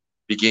humanity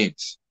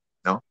begins.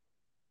 No?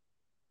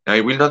 Now,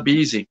 it will not be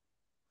easy.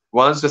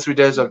 Once the 3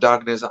 days of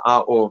darkness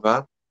are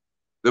over,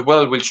 the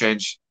world will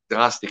change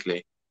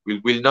drastically.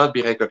 It will not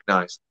be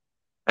recognized.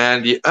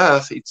 And the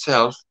earth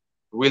itself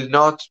will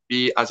not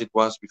be as it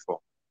was before.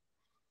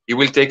 It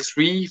will take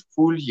 3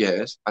 full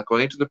years,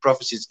 according to the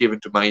prophecies given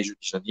to Marie-Julie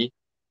Jahenny,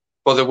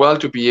 for the world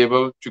to be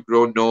able to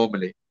grow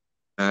normally.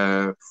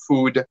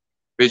 Food,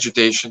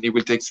 vegetation, it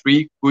will take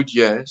 3 good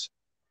years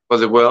for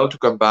the world to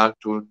come back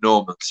to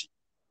normalcy,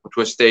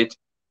 to a state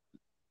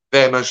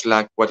very much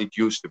like what it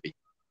used to be.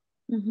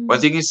 One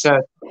thing is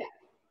certain,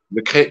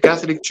 the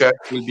Catholic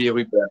Church will be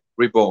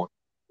reborn.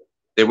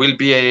 There will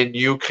be a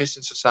new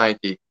Christian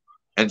society,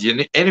 and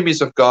the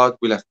enemies of God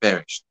will have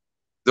perished.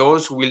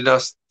 Those who will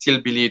not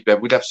still believe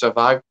but will have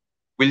survived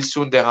will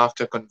soon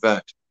thereafter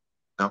convert.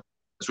 No?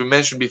 As we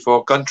mentioned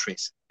before,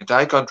 countries,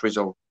 entire countries,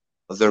 or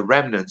the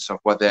remnants of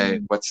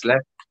what's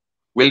left,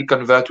 will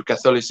convert to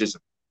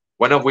Catholicism,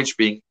 one of which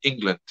being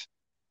England,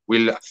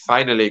 will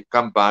finally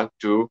come back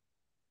to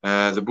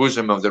the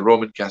bosom of the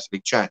Roman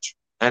Catholic Church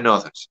and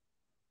others.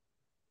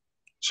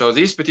 So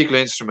these particular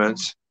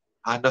instruments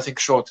are nothing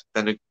short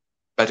than a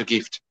better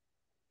gift.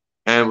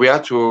 And we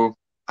are to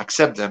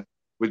accept them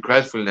with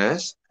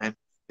gratefulness and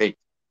faith.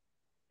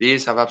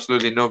 These have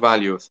absolutely no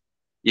value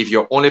if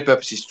your only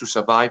purpose is to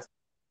survive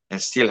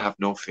and still have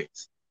no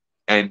faith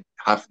and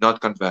have not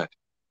converted.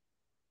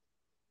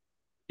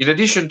 In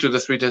addition to the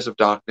 3 days of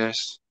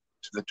darkness,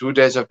 to the 2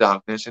 days of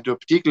darkness, and to a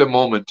particular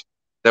moment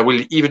that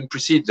will even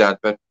precede that,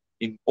 but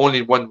in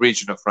only one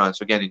region of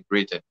France, again in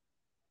Britain,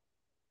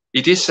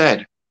 it is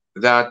said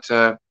that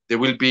there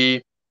will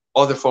be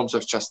other forms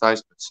of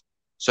chastisements,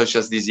 such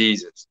as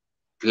diseases,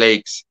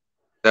 plagues,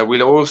 that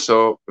will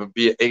also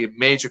be a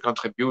major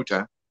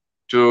contributor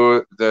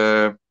to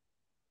the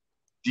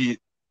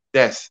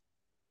death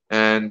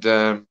and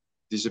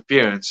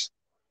disappearance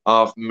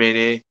of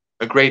a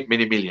great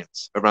many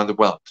millions around the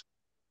world.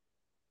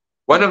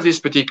 One of these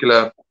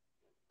particular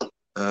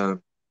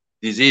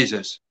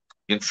diseases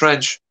in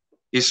French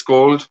is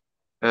called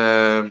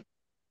the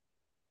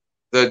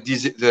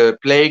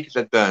plague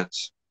that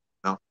burns.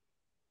 No?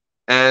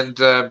 And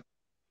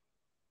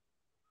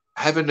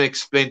heaven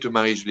explained to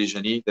Marie-Julie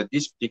Jahenny that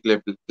this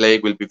particular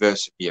plague will be very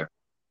severe.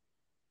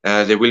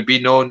 There will be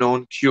no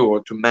known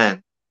cure to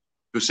man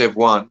to save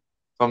one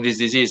from this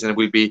disease, and it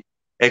will be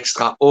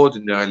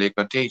extraordinarily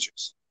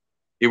contagious.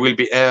 It will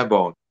be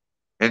airborne,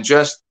 and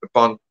just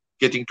upon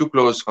getting too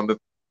close from the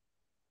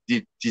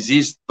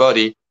diseased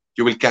body,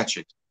 you will catch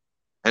it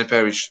and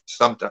perish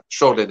sometime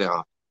shortly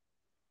thereafter.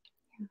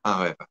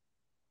 However,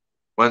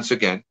 once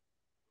again,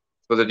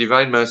 for the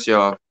divine mercy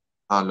of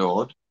our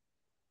Lord,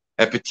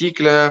 a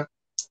particular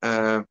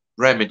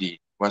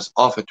remedy was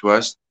offered to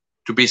us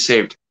to be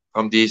saved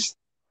from this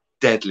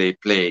deadly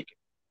plague.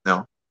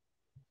 No?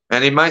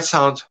 And it might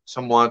sound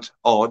somewhat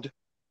odd,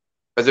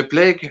 but the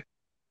plague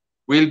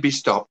will be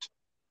stopped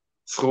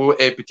through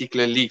a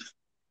particular leaf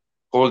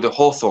called the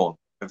hawthorn,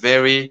 a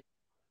very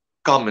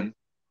common,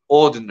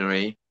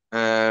 ordinary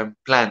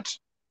plant.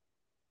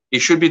 It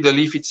should be the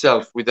leaf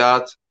itself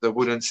without the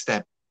wooden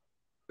stem.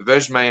 The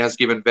Virgin Mary has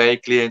given very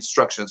clear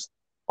instructions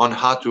on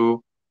how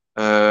to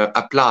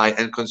apply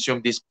and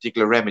consume this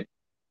particular remedy.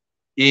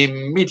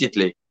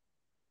 Immediately,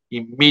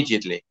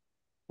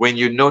 when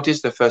you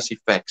notice the first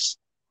effects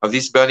of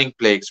these burning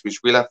plagues, which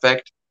will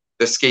affect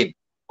the skin,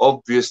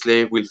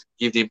 obviously will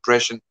give the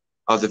impression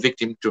of the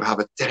victim to have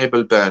a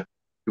terrible burn.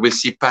 You will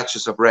see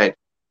patches of red.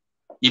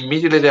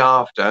 Immediately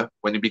thereafter,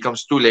 when it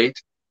becomes too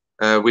late,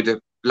 with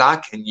a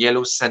black and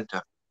yellow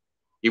center,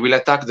 it will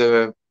attack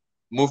the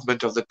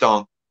movement of the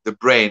tongue, the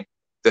brain,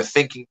 the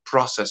thinking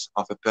process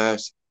of a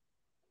person.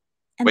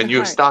 And when you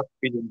heart. start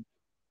feeling,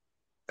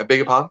 a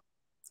bigger pardon?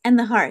 And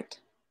the heart.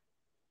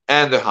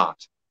 And the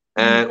heart.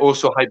 And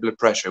also high blood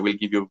pressure will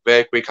give you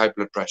very quick high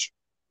blood pressure.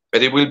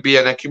 But it will be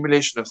an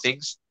accumulation of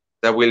things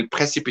that will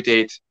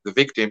precipitate the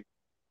victim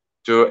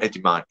to a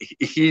demise,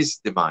 his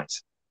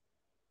demise.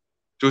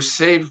 To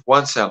save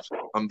oneself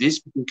from this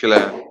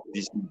particular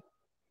disease,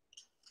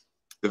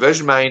 the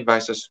Virgin Mary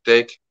invites us to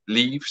take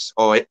leaves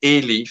or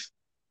a leaf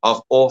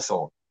of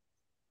hawthorn,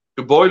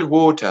 to boil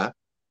water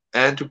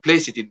and to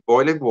place it in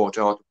boiling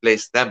water, or to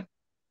place them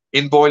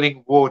in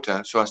boiling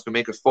water so as to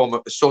make a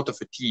sort of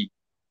a tea,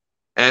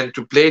 and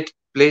to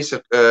place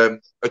a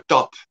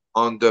top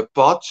on the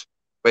pot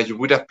where you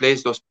would have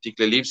placed those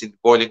particular leaves in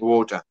boiling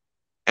water,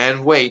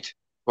 and wait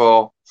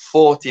for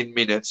 14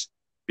 minutes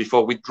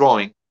before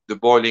withdrawing the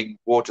boiling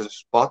water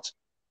pot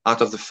out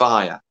of the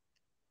fire.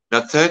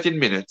 Not 13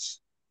 minutes,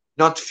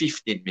 not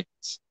 15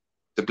 minutes.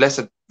 The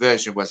Blessed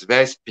Virgin was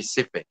very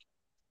specific.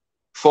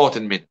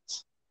 14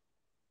 minutes.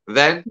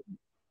 Then,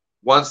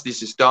 once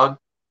this is done,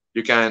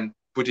 you can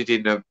put it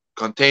in a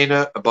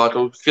container, a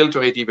bottle,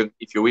 filter it even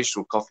if you wish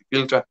through a coffee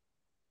filter.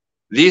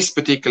 This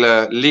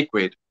particular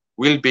liquid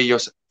will be your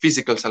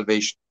physical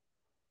salvation.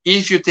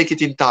 If you take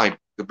it in time,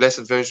 the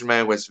Blessed Virgin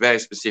Mary was very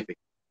specific.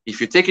 If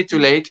you take it too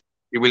late,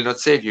 it will not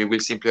save you, it will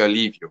simply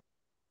leave you.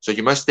 So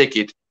you must take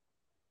it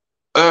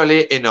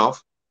early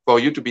enough for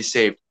you to be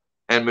saved,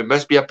 and it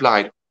must be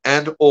applied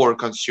and or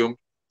consumed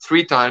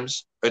 3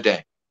 times a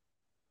day.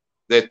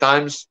 The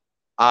times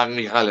are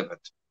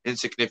irrelevant,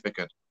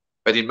 insignificant,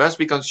 but it must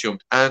be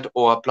consumed and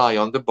or applied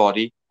on the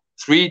body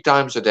 3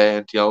 times a day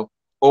until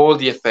all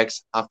the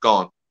effects have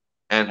gone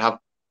and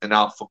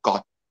are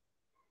forgotten.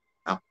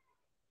 Now,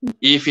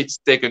 if it's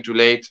taken too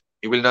late,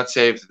 it will not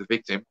save the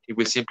victim. It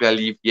will simply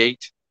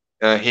alleviate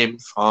him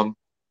from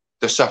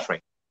the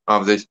suffering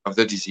of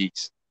the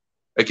disease.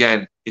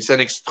 Again, it's an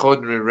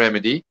extraordinary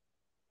remedy.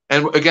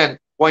 And again,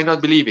 why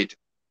not believe it?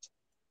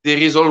 There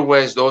is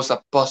always those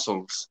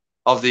apostles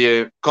of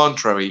the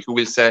contrary who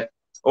will say,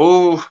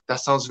 oh, that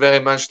sounds very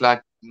much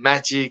like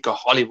magic or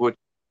Hollywood.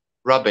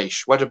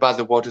 Rubbish. What about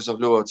the waters of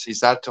Lourdes? Is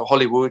that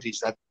Hollywood? Is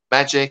that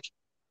magic?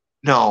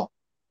 No.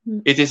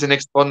 It is an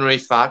extraordinary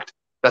fact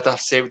that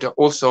have saved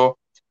also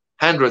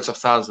hundreds of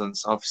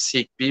thousands of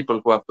sick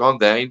people who have gone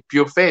there in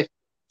pure faith.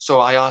 So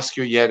I ask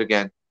you yet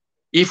again,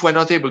 if we're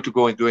not able to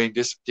go in during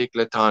this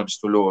particular times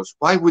to Lourdes,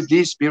 why would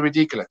this be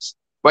ridiculous?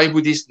 Why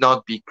would this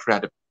not be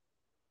credible?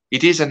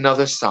 It is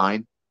another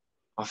sign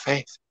of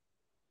faith.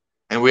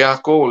 And we are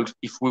called,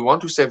 if we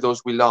want to save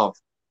those we love,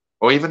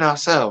 or even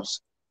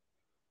ourselves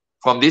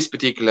from this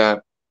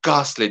particular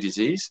ghastly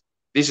disease,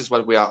 this is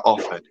what we are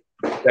offered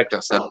to protect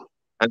ourselves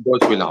and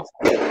those we love.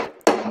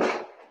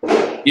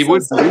 It So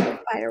would sorry be, for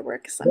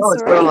fireworks. I'm no,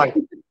 it's all sorry. right.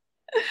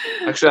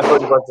 Actually, I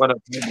thought it was one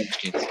of my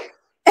munchkins.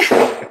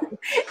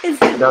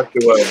 It's Not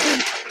to worry.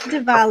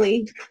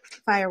 Diwali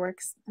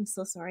fireworks. I'm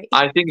so sorry.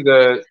 I think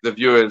the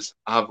viewers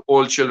have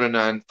all children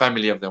and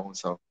family of their own,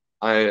 so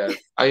I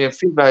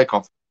feel very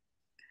comfortable.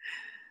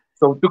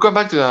 So to come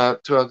back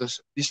to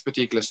this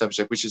particular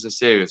subject, which is a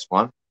serious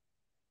one,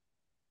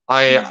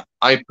 I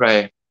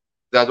pray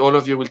that all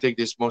of you will take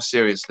this more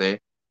seriously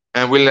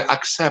and will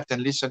accept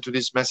and listen to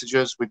these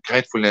messages with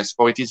gratefulness,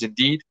 for it is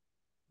indeed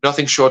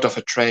nothing short of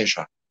a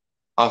treasure,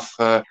 of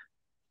a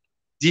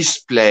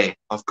display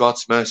of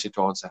God's mercy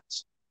towards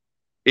us.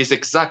 It's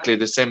exactly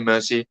the same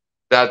mercy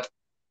that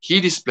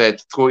he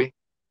displayed through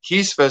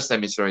his first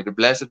emissary, the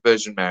Blessed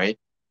Virgin Mary,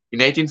 in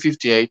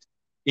 1858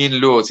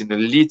 in Lourdes, in a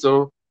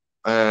little,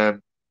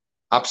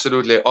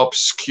 absolutely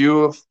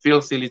obscure,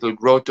 filthy little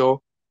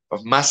grotto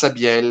of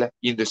Massabielle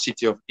in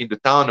the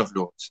town of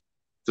Lourdes,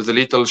 to the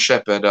little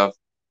shepherd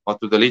or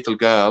to the little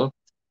girl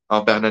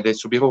of Bernadette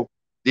Soubirous.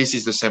 This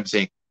is the same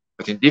thing,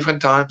 but in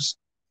different times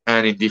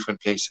and in different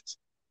places.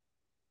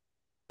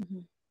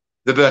 Mhm.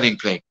 The burning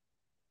plague.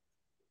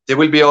 There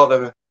will be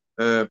other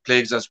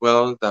plagues as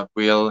well that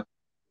will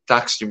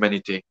tax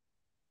humanity.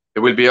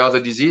 There will be other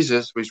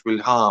diseases which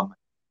will harm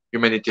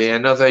humanity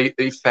and other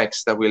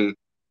effects that will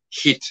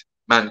hit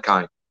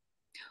mankind.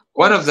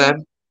 One of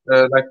them,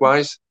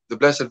 likewise, the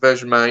Blessed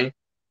Virgin Mary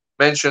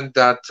mentioned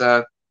that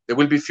there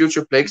will be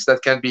future plagues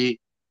that can be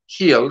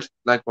healed,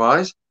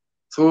 likewise,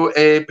 through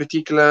a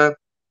particular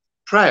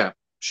prayer.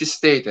 She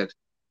stated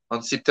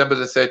on September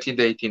the 13th,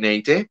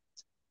 1880,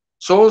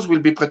 souls will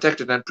be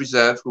protected and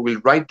preserved who will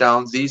write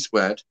down these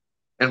words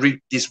and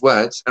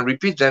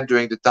repeat them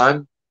during the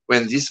time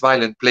when these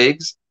violent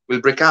plagues will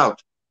break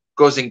out,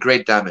 causing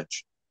great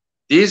damage.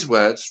 These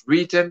words,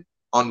 written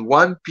on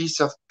one piece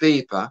of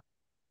paper,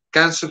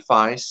 can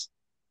suffice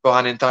for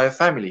an entire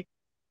family.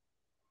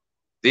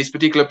 This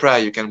particular prayer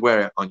you can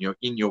wear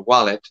in your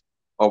wallet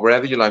or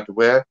wherever you like to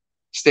wear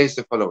states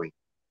the following.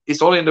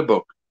 It's all in the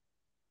book.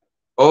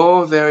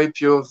 O very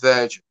pure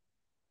Virgin,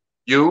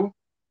 you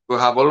who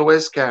have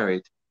always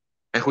carried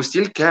and who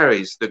still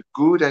carries the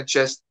good and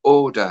chaste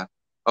odor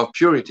of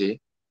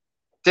purity,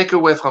 take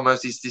away from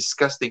us this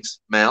disgusting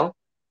smell,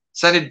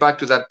 send it back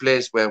to that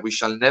place where we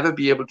shall never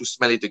be able to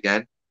smell it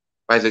again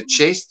by the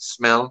chaste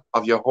smell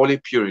of your holy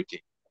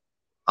purity.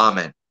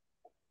 Amen.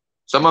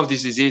 Some of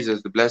these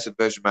diseases, the Blessed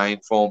Virgin Mary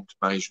informed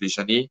Marie-Julie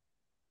Jahenny,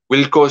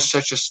 will cause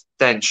such a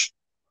stench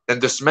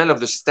that the smell of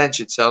the stench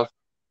itself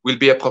will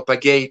be a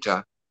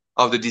propagator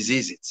of the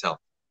disease itself.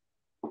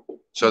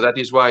 So that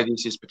is why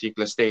this is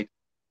particular state.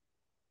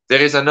 There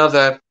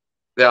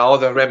are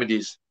other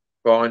remedies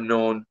for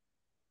unknown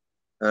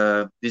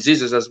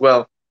diseases as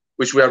well,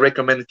 which we are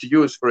recommended to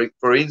use.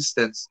 For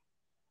instance,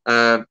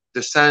 the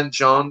St.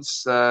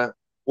 John's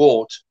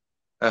wort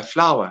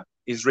flower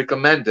is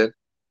recommended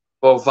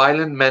for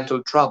violent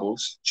mental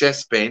troubles,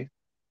 chest pain,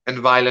 and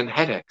violent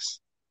headaches.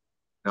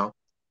 No?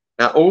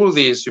 Now, all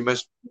these you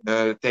must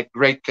take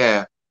great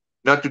care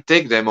not to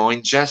take them or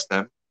ingest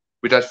them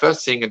without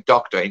first seeing a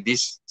doctor in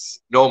these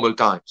normal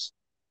times.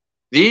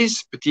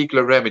 These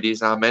particular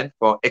remedies are meant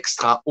for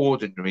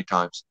extraordinary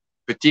times,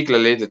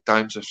 particularly the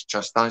times of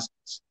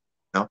chastisements.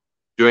 No?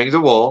 During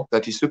the war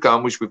that is to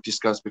come, which we've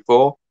discussed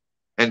before,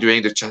 and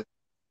during the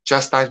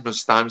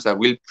chastisement times that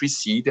will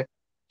precede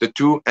the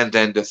 2 and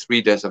then the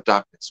 3 days of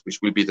darkness, which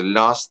will be the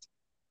last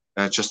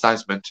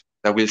chastisement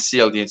that will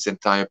seal this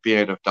entire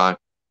period of time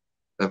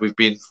that we've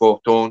been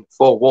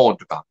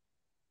forewarned about.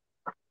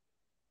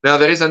 Now,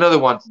 there is another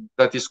one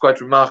that is quite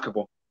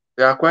remarkable.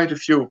 There are quite a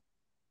few.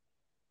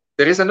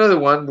 There is another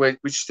one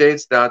which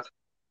states that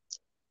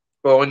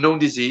for a known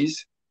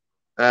disease,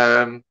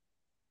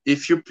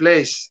 if you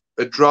place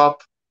a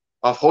drop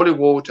of holy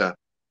water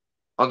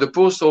on the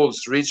poor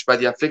souls reached by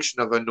the affliction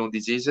of unknown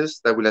diseases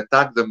that will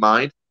attack the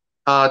mind,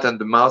 heart, and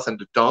the mouth and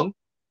the tongue,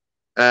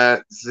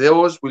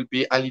 those will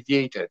be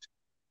alleviated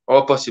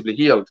or possibly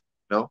healed.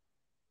 No?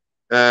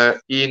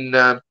 In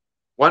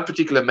one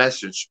particular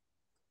message,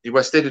 it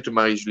was stated to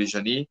Marie-Julie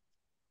Jahenny,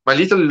 my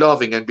little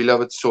loving and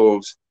beloved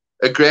souls,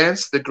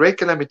 against the great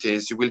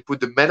calamities you will put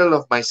the medal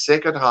of my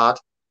sacred heart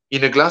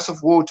in a glass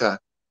of water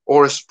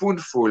or a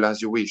spoonful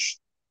as you wish.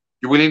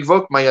 You will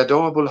invoke my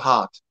adorable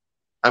heart.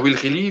 I will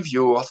relieve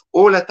you of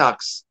all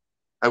attacks.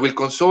 I will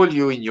console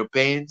you in your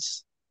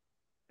pains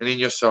and in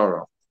your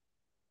sorrow.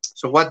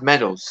 So what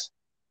medals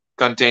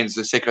contains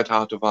the Sacred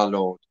Heart of our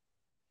Lord,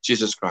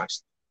 Jesus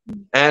Christ,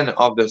 and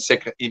of the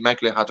Sacred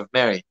Immaculate Heart of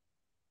Mary?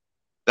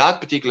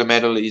 That particular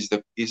medal is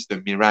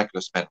the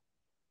miraculous medal,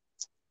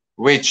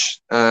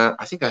 which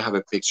I think I have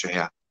a picture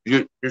here.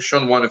 You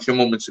shown one a few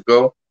moments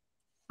ago,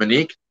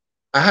 Monique.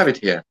 I have it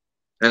here,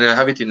 and I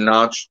have it in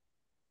large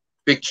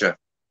picture.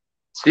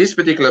 This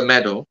particular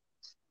medal,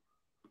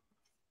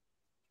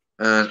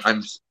 and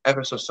I'm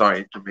ever so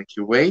sorry to make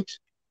you wait.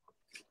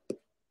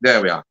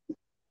 There we are.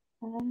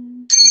 No.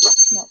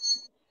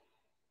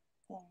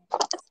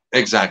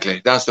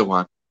 Exactly, that's the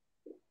one.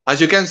 As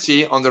you can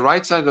see on the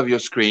right side of your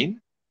screen,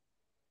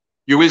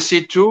 you will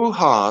see two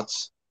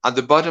hearts at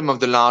the bottom of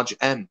the large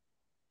M.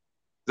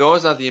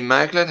 Those are the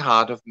Immaculate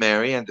Heart of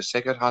Mary and the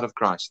Sacred Heart of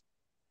Christ.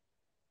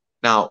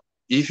 Now,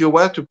 if you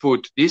were to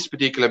put this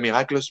particular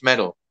miraculous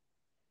medal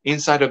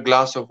inside a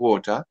glass of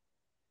water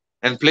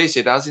and place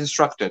it as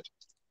instructed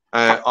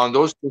on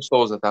those two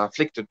souls that are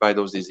afflicted by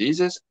those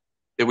diseases,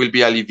 they will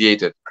be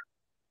alleviated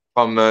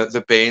from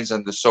the pains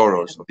and the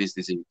sorrows of this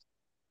disease.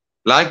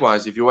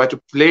 Likewise, if you were to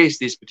place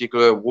this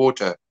particular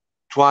water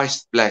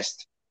twice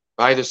blessed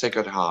by the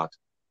Sacred Heart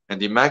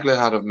and the Immaculate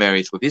Heart of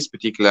Mary through this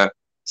particular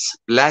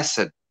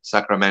blessed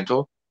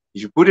sacramental,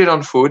 if you put it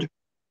on food,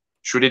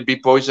 should it be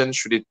poisoned,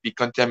 should it be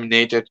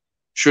contaminated,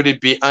 should it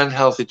be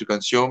unhealthy to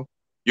consume,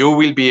 you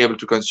will be able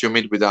to consume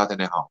it without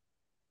any harm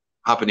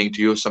happening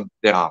to you some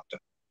thereafter.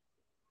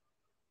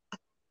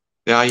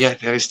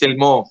 There is still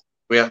more.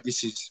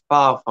 This is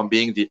far from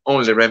being the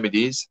only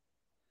remedies,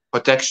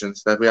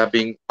 protections that we are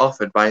being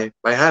offered by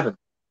heaven.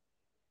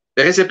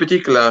 There is a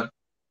particular,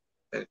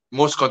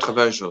 most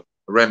controversial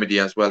remedy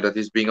as well that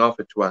is being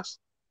offered to us.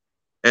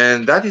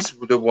 And that is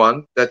the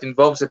one that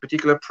involves a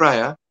particular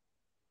prayer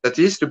that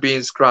is to be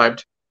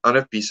inscribed on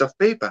a piece of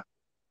paper.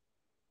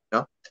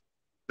 Yeah?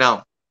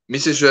 Now,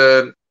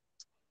 Mrs.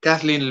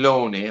 Kathleen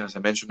Loney, as I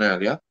mentioned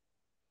earlier,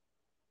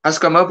 has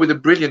come up with a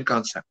brilliant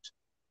concept.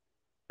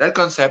 That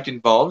concept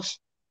involves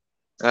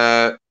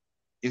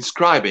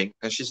inscribing,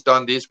 and she's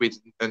done this with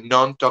a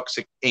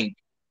non-toxic ink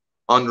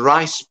on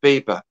rice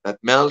paper that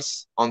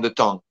melts on the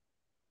tongue.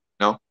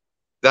 No,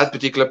 that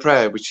particular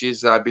prayer, which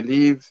is, I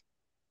believe,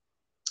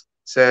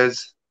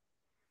 says,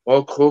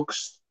 "O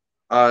crux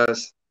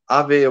as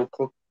ave o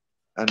crux,"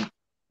 and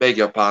beg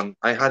your pardon,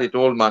 I had it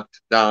all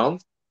marked down,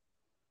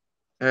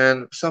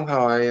 and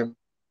somehow I am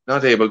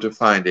not able to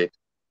find it.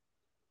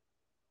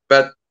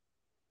 But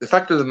the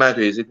fact of the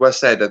matter is, it was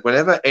said that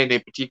whenever any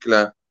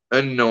particular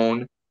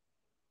unknown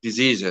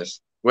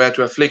diseases were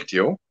to afflict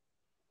you,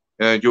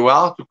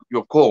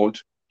 you're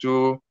called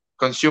to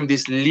consume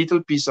this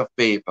little piece of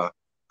paper.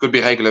 Could be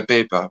regular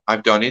paper.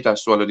 I've done it. I've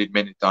swallowed it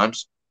many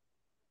times,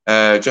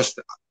 just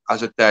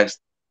as a test.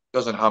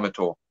 Doesn't harm at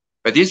all.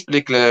 But this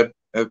particular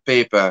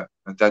paper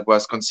that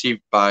was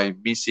conceived by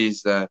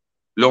Mrs.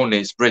 Loney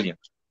is brilliant.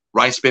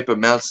 Rice paper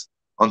melts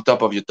on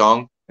top of your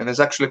tongue, and it's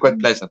actually quite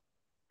pleasant.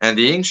 And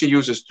the ink she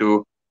uses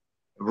to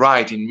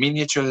write in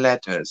miniature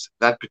letters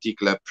that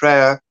particular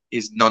prayer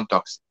is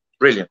non-toxic.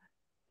 Brilliant.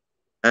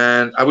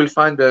 And I will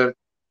find the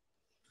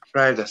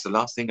prayer. That's the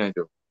last thing I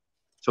do.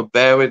 So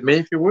bear with me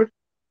if you would.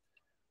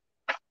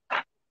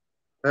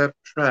 A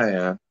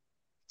prayer.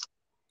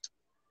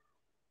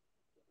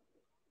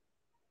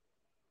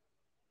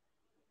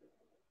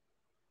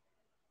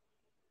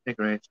 Okay,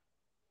 great.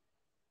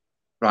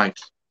 Right.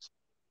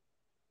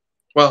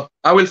 Well,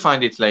 I will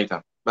find it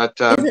later. But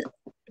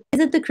is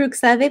it the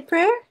Crux Ave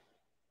prayer?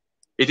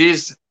 It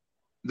is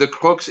the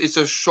crux. It's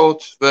a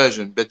short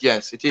version, but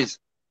yes, it is.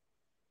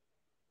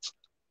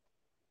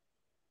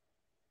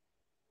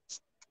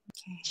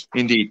 Okay.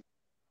 Indeed.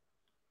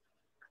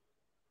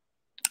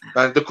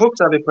 The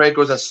Crux Ave prayer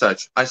goes as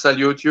such: I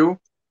salute you,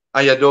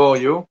 I adore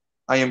you,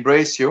 I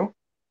embrace you,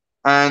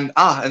 and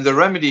the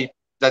remedy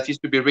that is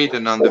to be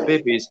written on the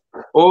paper is,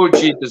 "O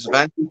Jesus,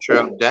 vanquisher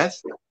of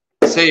death,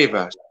 save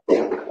us.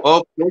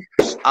 O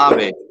Crux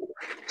Ave,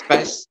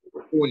 spes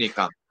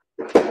unica."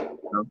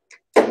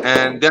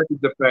 And that is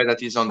the prayer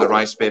that is on the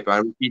rice paper. I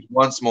repeat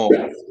once more: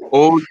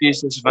 "O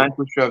Jesus,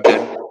 vanquisher of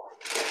death,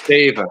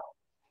 save us.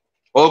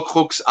 O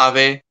Crux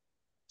Ave,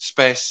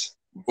 spes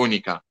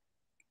unica."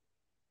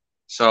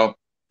 So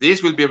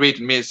this will be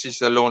written.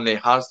 Mrs. Loney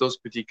has those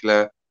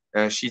particular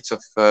sheets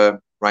of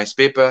rice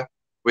paper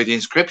with the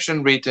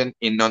inscription written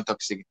in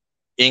non-toxic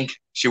ink.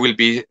 She will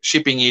be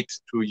shipping it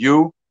to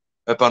you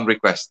upon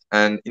request.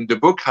 And in the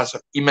book has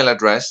her email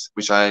address,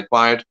 which I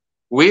acquired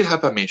with her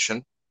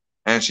permission,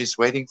 and she's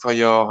waiting for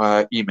your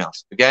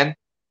emails. Again,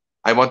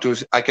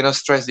 I cannot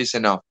stress this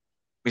enough.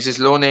 Mrs.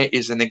 Loney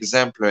is an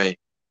exemplary,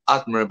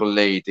 admirable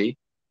lady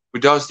who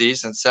does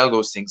this and sell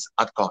those things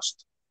at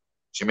cost.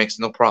 She makes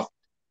no profit.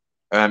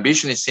 Her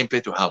ambition is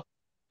simply to help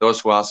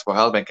those who ask for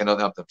help and cannot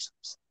help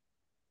themselves.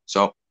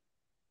 So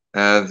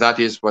that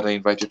is what I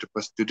invite you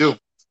to do.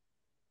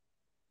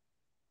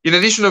 In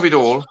addition of it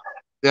all,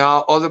 there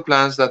are other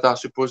plans that are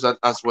supposed that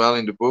as well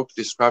in the book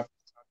described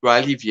to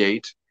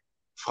alleviate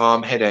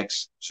from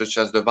headaches, such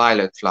as the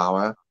violet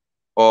flower,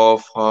 or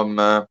from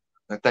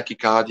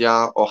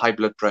tachycardia or high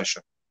blood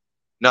pressure.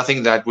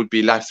 Nothing that would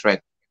be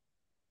life-threatening.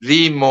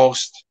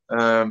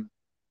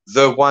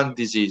 The one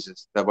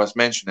diseases that was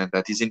mentioned and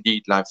that is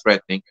indeed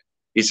life-threatening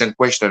is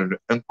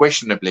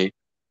unquestionably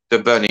the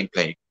burning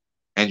plague.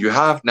 And you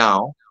have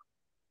now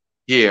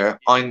here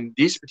on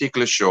this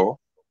particular show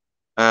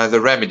the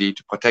remedy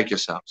to protect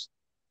yourselves.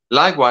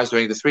 Likewise,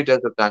 during the 3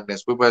 days of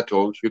darkness, we were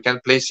told you can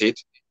place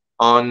it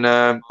on,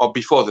 or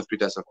before the 3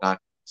 days of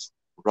darkness,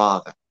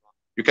 rather.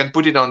 You can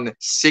put it on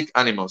sick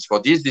animals,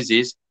 for this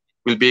disease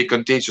will be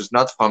contagious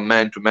not from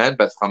man to man,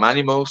 but from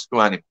animals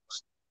to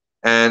animals.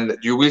 And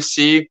you will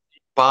see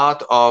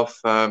part of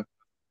the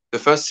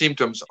first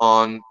symptoms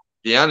on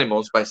the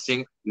animals by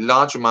seeing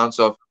large amounts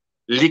of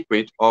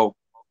liquid or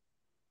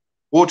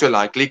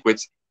water-like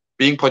liquids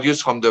being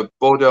produced from the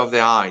border of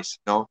their eyes,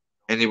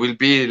 and it will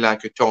be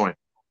like a torrent.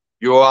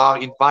 You are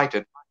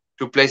invited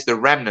to place the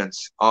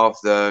remnants of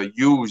the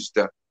used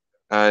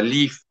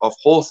leaf of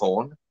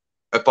hawthorn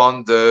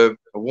upon the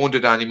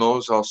wounded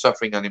animals or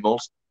suffering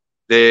animals.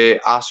 They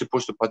are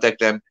supposed to protect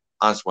them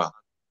as well.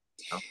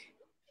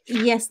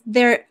 Yes,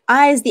 their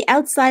eyes, the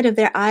outside of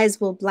their eyes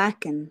will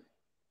blacken,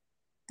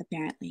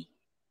 apparently.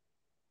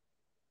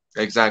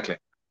 Exactly.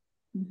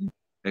 Mm-hmm.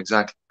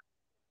 Exactly.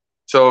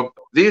 So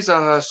these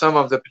are some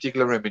of the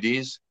particular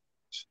remedies.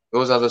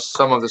 Those are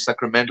some of the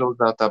sacramentals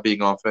that are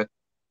being offered.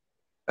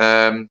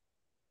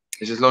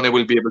 Mrs. Loney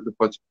will be able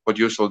to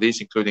produce all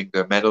these, including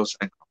the medals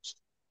and crosses.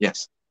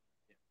 Yes.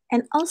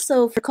 And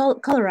also for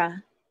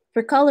cholera,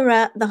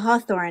 the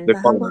hawthorn, the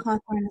humble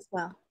hawthorn as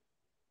well.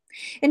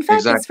 In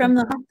fact, It's from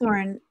the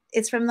hawthorn.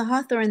 It's from the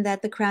hawthorn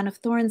that the crown of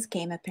thorns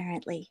came,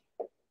 apparently.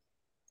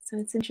 So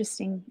it's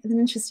interesting. It's an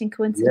interesting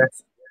coincidence.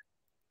 Yes.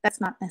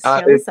 That's not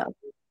necessarily so.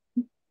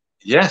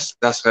 Yes,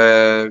 that's.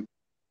 I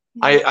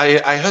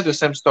heard the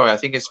same story. I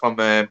think it's from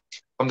the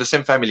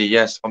same family.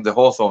 Yes, from the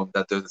hawthorn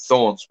that the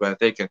thorns were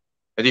taken.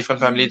 A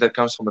different family that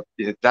comes from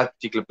that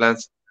particular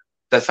plant,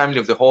 that family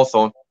of the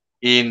hawthorn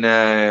in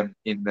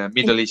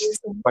Middle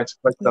East. Quite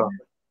so.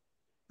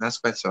 That's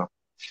quite so.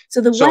 So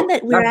the one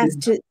that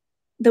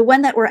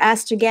we're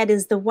asked to get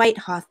is the white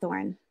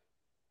hawthorn.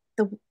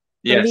 The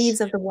leaves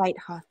of the white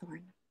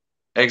hawthorn.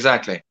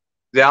 Exactly.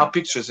 There are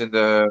pictures in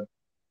the.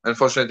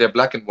 Unfortunately, they're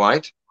black and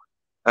white.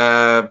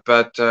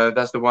 But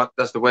that's the one.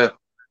 That's the way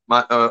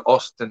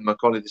Austin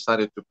Macaulay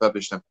decided to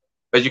publish them.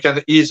 But you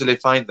can easily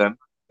find them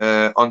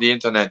on the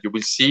internet. You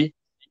will see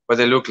what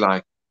they look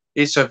like.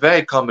 It's a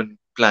very common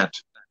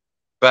plant,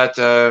 but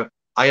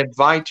I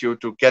invite you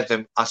to get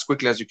them as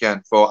quickly as you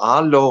can. For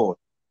our Lord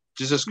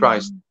Jesus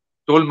Christ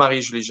told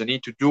Marie-Julie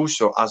Jahenny to do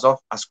so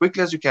as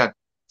quickly as you can.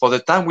 For the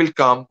time will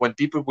come when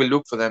people will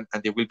look for them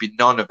and there will be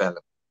none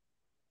available.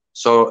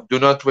 So do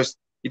not waste.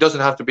 It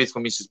doesn't have to be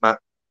for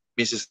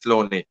Mrs.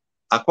 Lonely.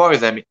 Acquire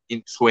them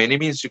through any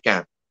means you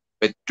can,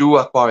 but do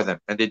acquire them,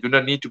 and they do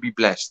not need to be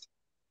blessed.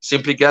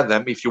 Simply get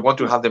them. If you want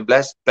to have them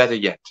blessed, better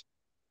yet.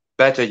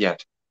 Better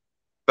yet.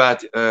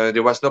 But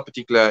there was no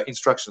particular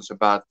instructions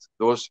about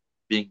those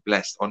being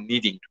blessed or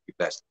needing to be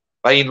blessed.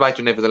 But I invite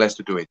you nevertheless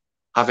to do it.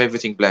 Have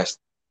everything blessed.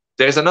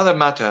 There is another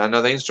matter,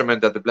 another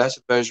instrument that the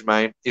Blessed Virgin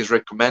Mary is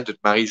recommended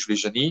Marie-Julie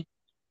Jahenny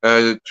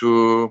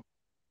to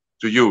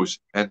use,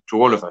 and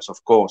to all of us,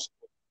 of course.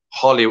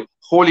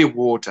 Holy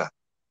water.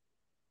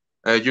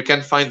 You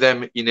can find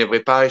them in every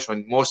parish or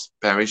in most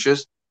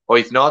parishes, or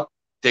if not,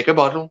 take a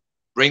bottle,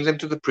 bring them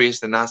to the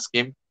priest and ask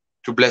him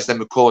to bless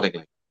them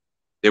accordingly.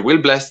 They will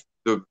bless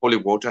the holy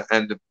water,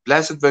 and the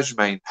Blessed Virgin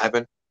Mary in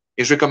heaven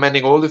is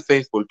recommending all the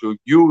faithful to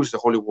use the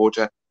holy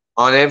water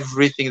on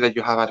everything that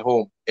you have at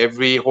home,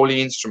 every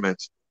holy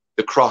instrument,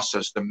 the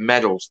crosses, the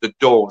medals, the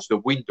doors, the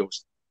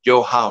windows,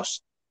 your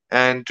house,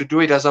 and to do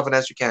it as often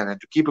as you can,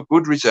 and to keep a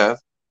good reserve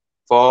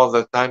for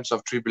the times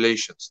of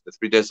tribulations, the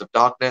 3 days of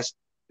darkness,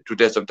 2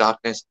 days of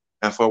darkness,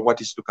 and for what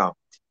is to come.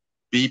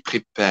 Be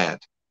prepared.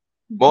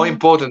 More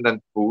important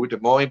than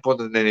food, more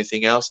important than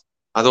anything else,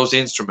 are those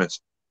instruments.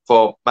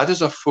 For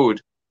matters of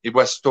food,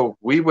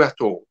 we were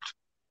told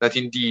that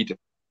indeed,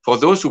 for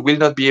those who will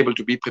not be able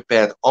to be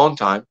prepared on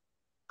time,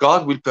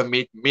 God will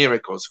permit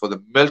miracles for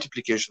the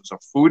multiplications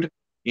of food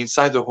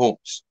inside the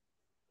homes.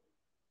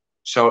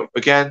 So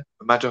again,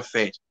 a matter of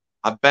faith.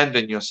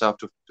 Abandon yourself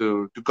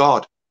to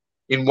God.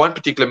 In one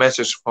particular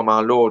message from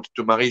our Lord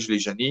to Marie-Julie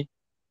Jahenny,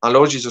 our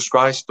Lord Jesus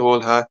Christ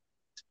told her,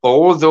 for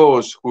all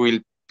those who will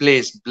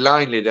place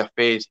blindly their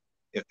faith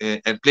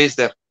and place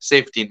their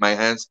safety in my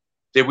hands,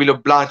 they will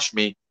oblige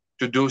me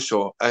to do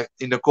so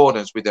in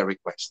accordance with their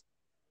request.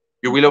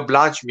 You will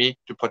oblige me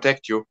to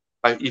protect you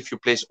if you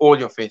place all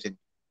your faith in me.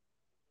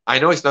 I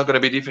know it's not going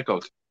to be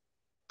difficult,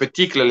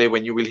 particularly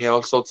when you will hear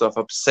all sorts of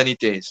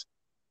obscenities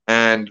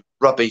and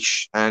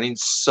rubbish and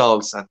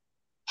insults and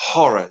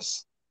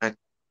horrors and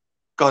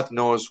God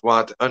knows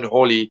what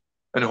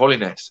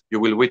unholiness you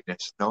will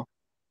witness, no?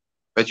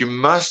 But you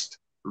must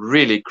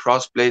really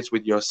cross blades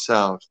with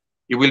yourself.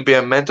 It will be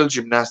a mental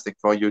gymnastic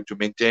for you to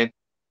maintain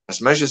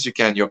as much as you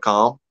can your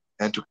calm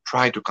and to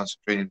try to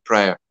concentrate in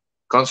prayer.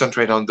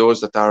 Concentrate on those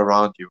that are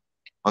around you,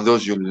 on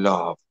those you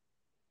love.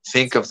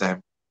 Think of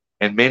them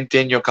and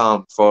maintain your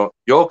calm. From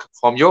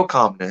your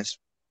calmness,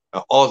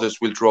 others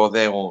will draw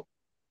their own.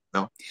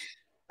 No.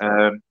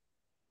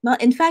 Well,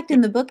 in fact,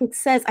 in the book it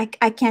says, I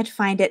can't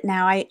find it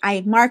now.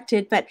 I marked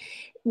it, but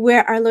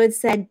where our Lord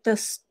said, the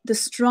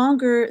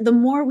stronger, the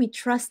more we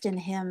trust in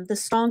Him, the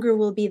stronger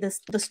will be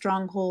the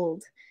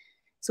stronghold.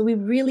 So we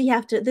really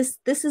have to. This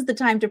is the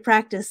time to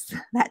practice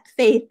that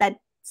faith, that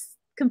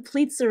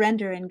complete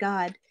surrender in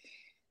God.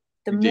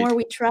 The Indeed. more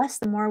we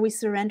trust, the more we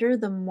surrender,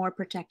 the more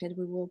protected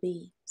we will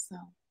be. So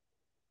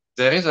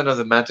there is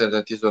another matter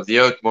that is of the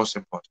utmost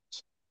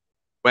importance.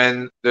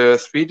 When the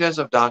 3 days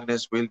of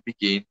darkness will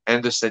begin,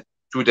 and the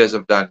 2 days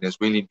of darkness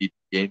will indeed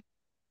begin,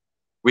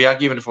 We are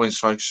given for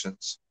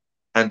instructions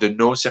under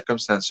no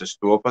circumstances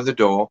to open the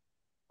door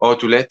or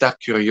to let our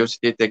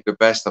curiosity take the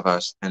best of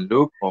us and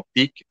look or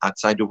peek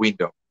outside the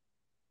window.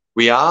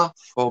 We are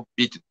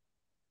forbidden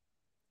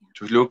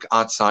to look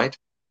outside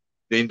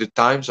in the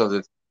times of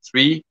the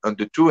 2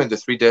 and the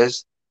 3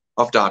 days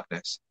of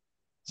darkness.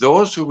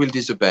 Those who will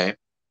disobey,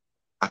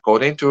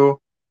 according to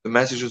the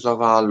messages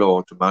of our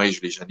Lord to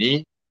Marie-Julie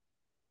Jahenny,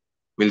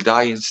 will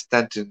die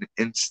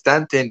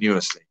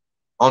instantaneously,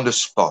 on the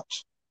spot.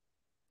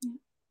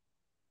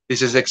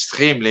 This is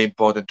extremely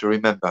important to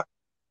remember.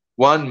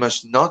 One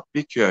must not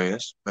be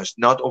curious, must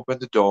not open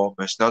the door,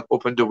 must not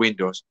open the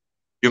windows.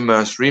 You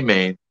must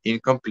remain in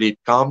complete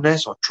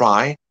calmness or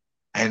try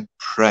and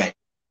pray.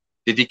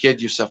 Dedicate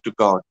yourself to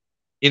God.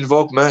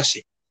 Invoke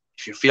mercy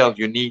if you feel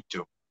you need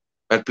to,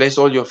 but place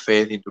all your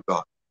faith into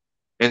God.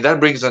 And that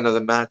brings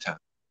another matter,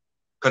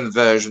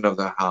 conversion of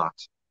the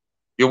heart.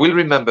 You will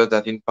remember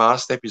that in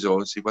past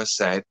episodes it was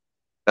said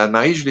that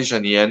Marie-Julie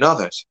Jahenny and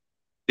others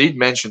did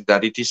mention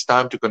that it is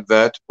time to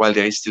convert while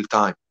there is still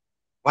time.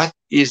 What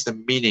is the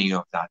meaning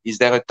of that? Is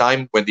there a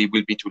time when it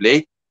will be too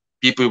late?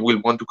 People will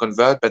want to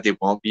convert, but they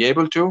won't be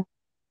able to?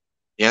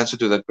 The answer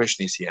to that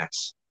question is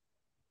yes.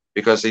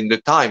 Because in the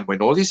time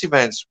when all these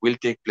events will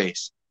take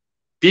place,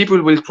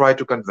 people will try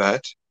to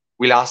convert,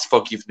 will ask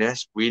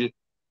forgiveness, will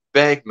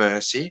beg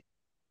mercy,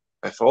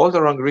 but for all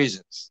the wrong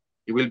reasons.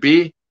 It will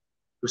be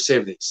to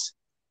save this,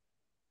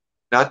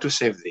 not to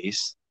save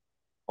this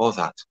or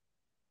that.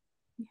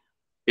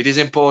 It is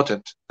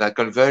important that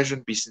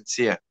conversion be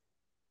sincere.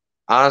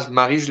 As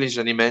Marie-Julie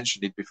Jahenny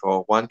mentioned it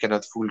before, one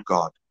cannot fool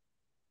God.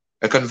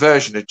 A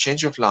conversion, a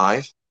change of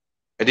life,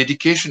 a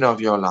dedication of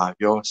your life,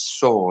 your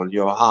soul,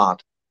 your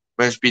heart,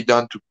 must be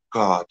done to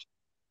God,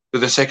 to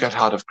the Sacred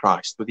Heart of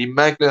Christ, to the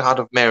Immaculate Heart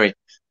of Mary.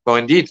 For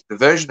indeed, the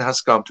Virgin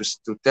has come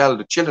to tell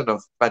the children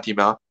of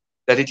Fatima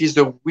that it is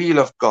the will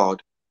of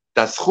God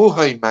that through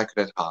her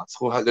Immaculate Heart,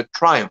 through the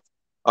triumph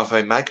of her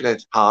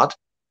Immaculate Heart,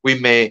 we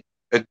may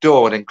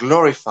adore and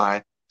glorify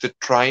the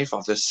triumph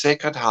of the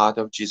Sacred Heart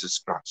of Jesus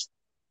Christ.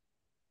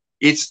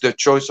 It's the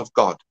choice of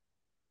God.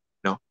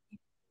 No?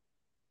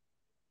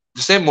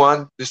 The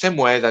same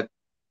way that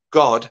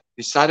God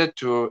decided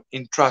to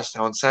entrust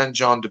on Saint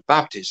John the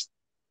Baptist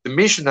the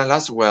mission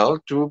as well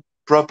to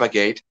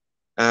propagate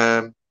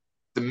the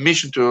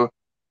mission to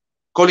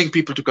calling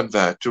people to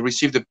convert, to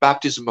receive the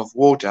baptism of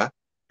water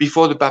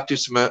before the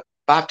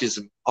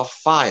baptism of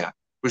fire,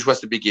 which was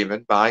to be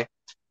given by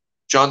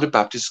John the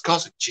Baptist's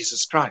cousin,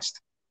 Jesus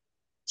Christ.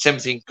 Same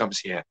thing comes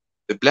here.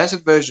 The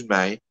Blessed Virgin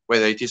Mary,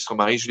 whether it is from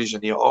Marie-Julie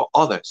Jahenny or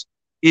others,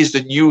 is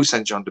the new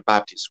Saint John the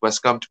Baptist, who has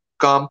come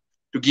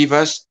to give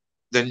us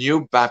the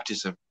new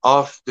baptism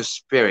of the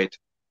Spirit,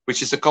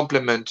 which is a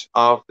complement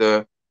of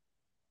the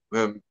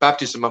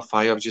baptism of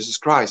fire of Jesus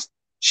Christ.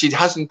 She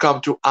hasn't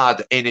come to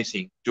add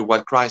anything to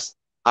what Christ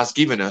has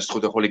given us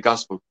through the Holy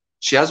Gospel.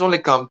 She has only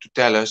come to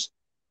tell us,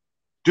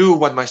 do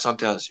what my son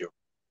tells you.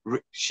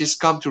 She's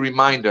come to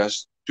remind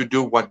us to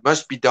do what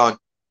must be done,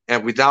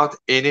 and without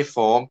any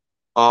form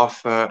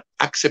of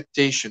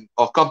acceptation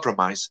or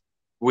compromise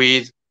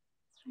with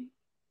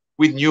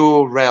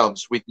new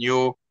realms, with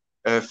new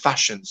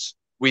fashions,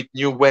 with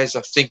new ways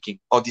of thinking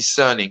or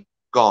discerning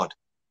God.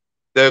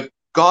 The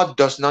God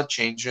does not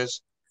change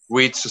us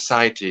with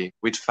society,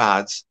 with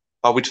fads,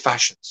 or with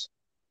fashions.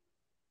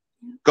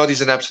 God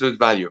is an absolute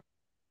value.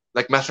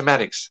 Like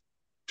mathematics,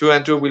 2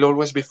 and 2 will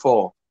always be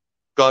 4.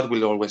 God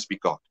will always be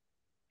God.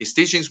 His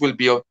teachings will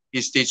be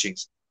his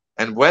teachings.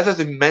 And whether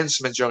the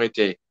immense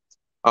majority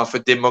of a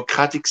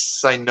democratic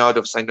synod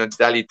of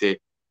synodality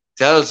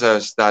tells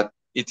us that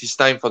it is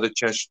time for the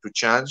church to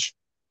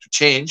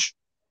change,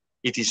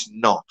 it is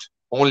not.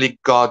 Only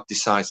God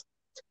decides.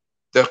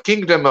 The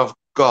kingdom of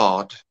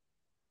God,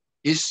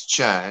 his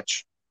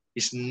church,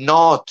 is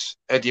not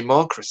a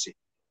democracy.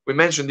 We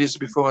mentioned this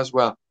before as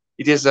well.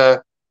 It is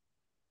a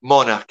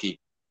monarchy.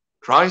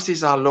 Christ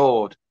is our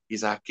Lord,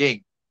 is our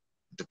King.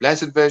 The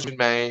Blessed Virgin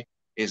Mary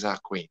is our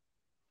Queen.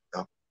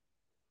 No?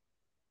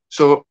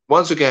 So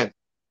once again,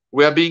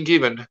 we are being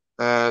given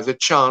the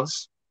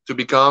chance to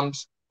become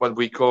what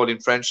we call in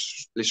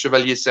French, les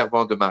chevaliers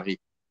servants de Marie,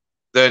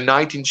 the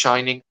knight in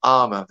shining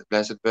armor of the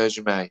Blessed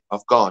Virgin Mary,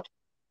 of God,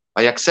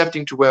 by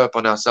accepting to wear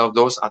upon ourselves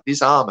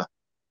this armor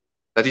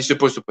that is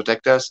supposed to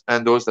protect us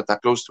and those that are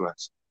close to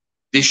us.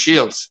 These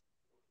shields,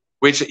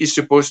 which is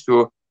supposed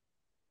to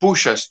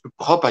push us to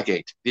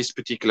propagate these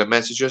particular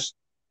messages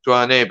to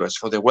our neighbors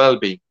for their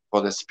well-being,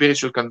 for their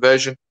spiritual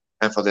conversion,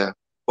 and for their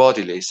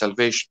bodily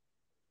salvation.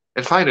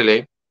 And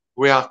finally,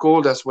 we are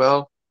called as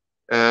well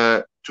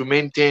to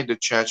maintain the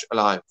church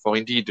alive. For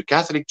indeed, the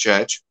Catholic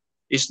Church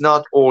is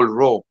not all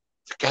Rome.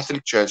 The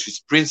Catholic Church is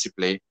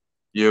principally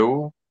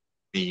you,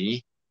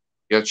 me,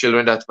 your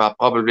children that are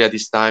probably at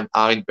this time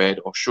are in bed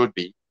or should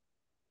be.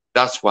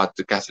 That's what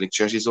the Catholic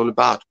Church is all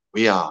about.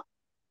 We are.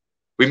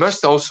 We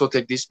must also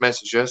take these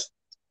messages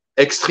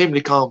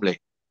extremely calmly,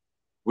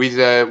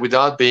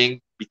 without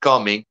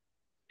becoming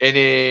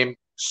any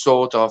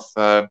sort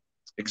of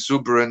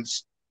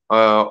exuberance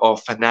or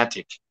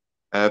fanatic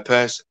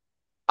person.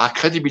 Our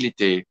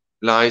credibility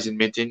lies in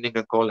maintaining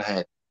a cold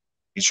head,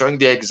 in showing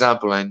the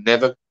example and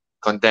never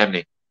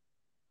condemning.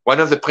 One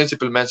of the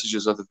principal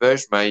messages of the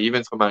Virgin Mary,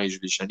 even from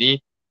Marie-Julie Jahenny,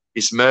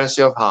 is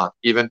mercy of heart,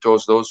 even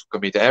towards those who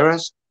commit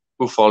errors,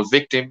 who fall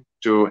victim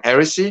to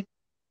heresy,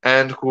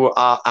 and who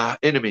are our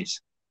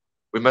enemies.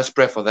 We must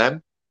pray for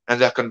them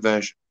and their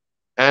conversion.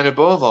 And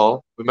above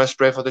all, we must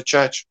pray for the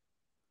Church.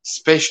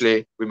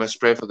 Especially, we must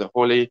pray for the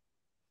Holy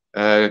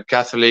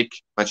Catholic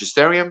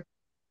Magisterium,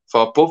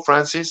 for Pope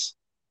Francis,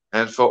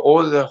 and for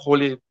all the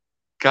holy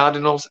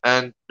cardinals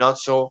and not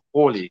so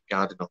holy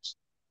cardinals.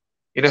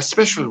 In a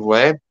special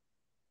way,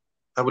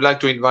 I would like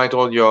to invite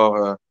all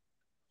your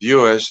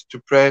viewers to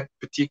pray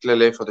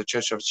particularly for the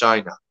Church of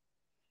China,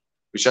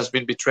 which has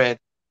been betrayed,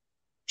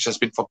 which has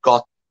been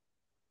forgotten,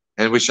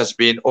 and which has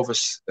been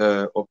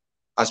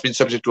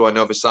subject to an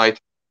oversight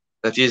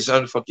that is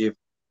unforgivable.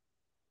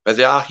 But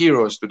there are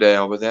heroes today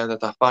over there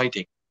that are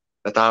fighting,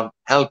 that are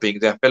helping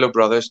their fellow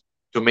brothers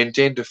to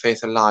maintain the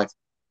faith alive.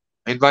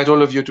 I invite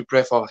all of you to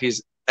pray for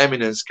His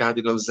Eminence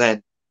Cardinal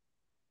Zen,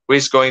 who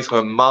is going through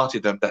a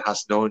martyrdom that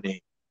has no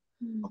name.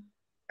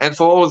 And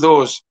for all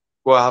those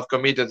who have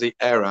committed the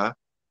error,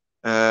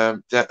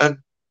 the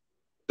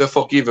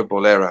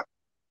forgivable error,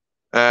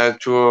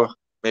 to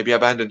maybe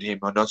abandon Him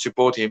or not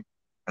support Him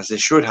as they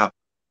should have.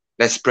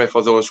 Let's pray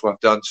for those who have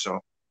done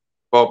so.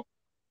 For,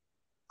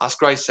 as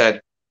Christ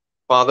said,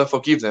 Father,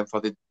 forgive them,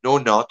 for they know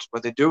not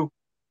what they do.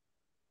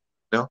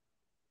 No?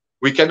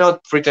 We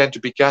cannot pretend to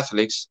be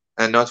Catholics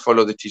and not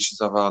follow the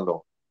teachings of our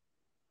Lord.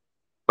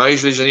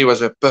 Marie-Julie Jahenny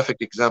was a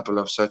perfect example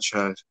of such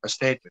a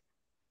statement.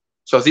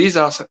 So these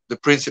are the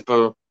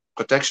principal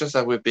protections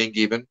that we're being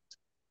given.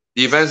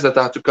 The events that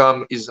are to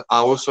come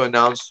are also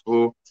announced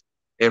through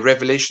a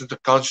revelation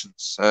of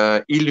conscience,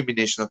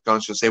 illumination of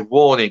conscience, a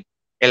warning,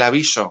 el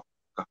aviso,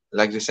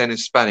 like they say in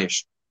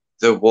Spanish,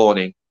 the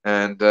warning,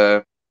 and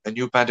a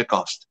new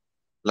Pentecost,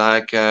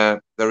 like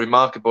the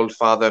remarkable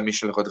Father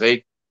Michel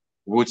Rodrigue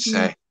would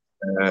say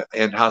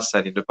and has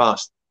said in the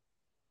past.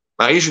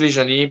 Marie-Julie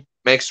Jahenny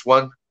makes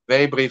one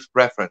very brief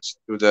reference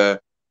to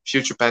the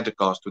future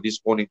Pentecost, to this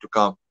warning to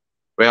come,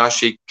 where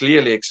she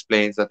clearly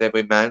explains that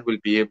every man will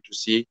be able to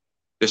see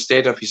the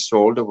state of his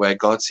soul the way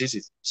God sees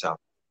it himself.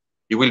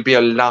 It will be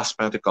a last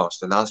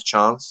Pentecost, a last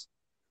chance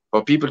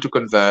for people to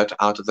convert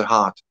out of the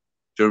heart,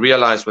 to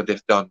realize what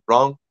they've done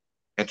wrong,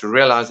 and to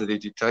realize that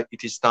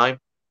it is time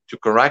to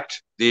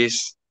correct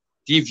this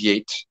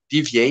deviate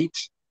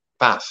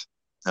path,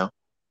 no?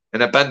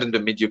 And abandon the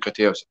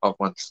mediocrity of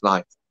one's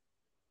life.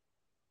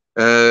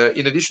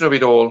 In addition of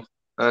it all,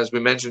 as we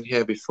mentioned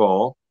here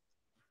before,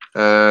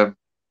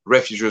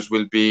 refuges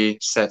will be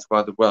set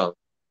throughout the world.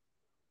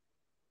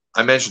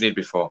 I mentioned it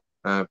before.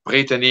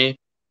 Brittany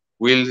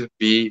will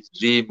be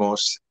the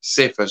most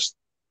safest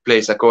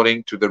place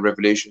according to the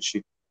revelation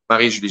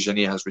Marie-Julie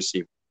Jahenny has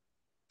received.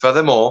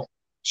 Furthermore,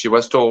 she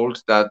was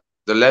told that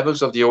the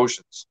levels of the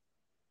oceans,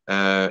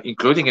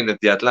 including in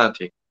the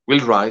Atlantic, will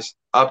rise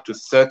up to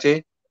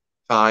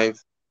 35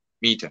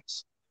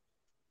 meters.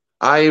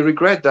 I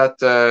regret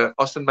that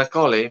Austin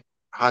Macaulay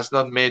has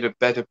not made a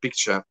better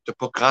picture,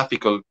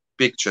 topographical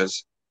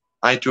pictures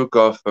I took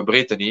of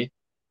Brittany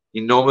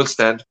in normal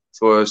stand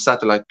for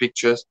satellite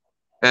pictures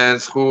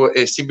and through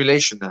a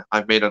simulation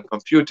I've made on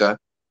computer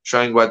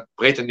showing what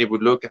Brittany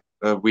would look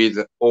with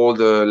all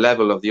the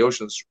level of the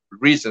oceans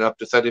risen up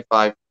to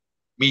 35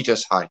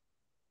 meters high.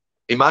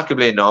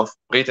 Remarkably enough,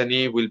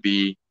 Brittany will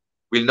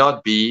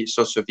not be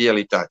so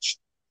severely touched.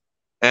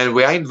 And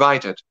we are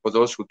invited, for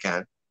those who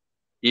can,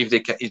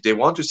 if they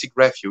want to seek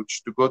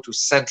refuge, to go to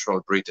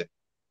central Britain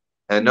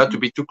and not to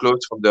be too close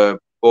from the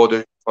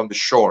border, from the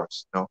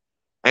shores, no?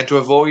 And to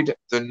avoid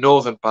the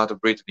northern part of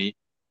Brittany,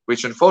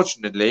 which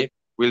unfortunately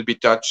will be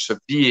touched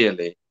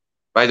severely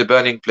by the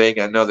burning plague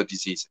and other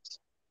diseases.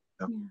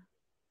 No?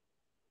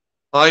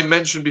 I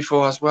mentioned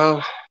before as well,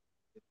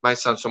 it might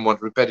sound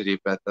somewhat repetitive,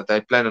 but that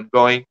I plan on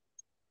going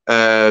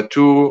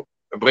to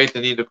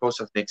Brittany in the course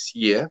of next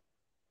year.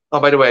 Oh,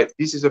 by the way,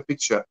 this is a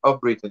picture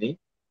of Brittany,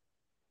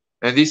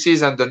 and this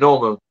is under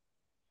normal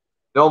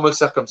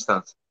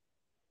circumstance.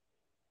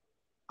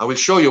 I will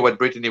show you what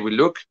Brittany will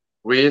look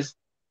with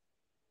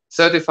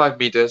 35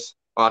 meters,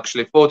 or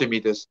actually 40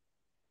 meters,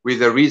 with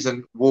the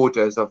recent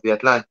waters of the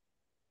Atlantic.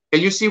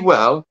 Can you see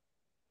well?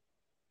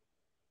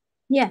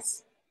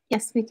 Yes,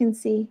 we can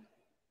see.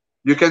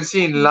 You can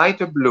see in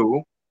lighter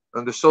blue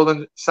on the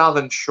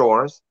southern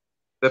shores,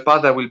 the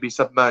part that will be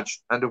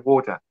submerged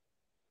underwater.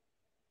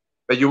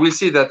 But you will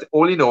see that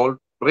all in all,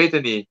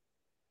 Brittany,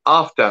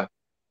 after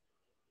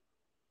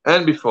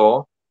and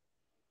before,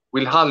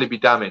 will hardly be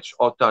damaged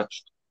or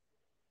touched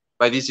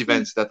by these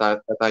events that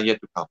are yet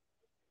to come.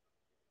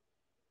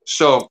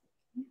 So,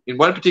 in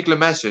one particular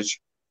message,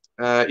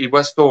 it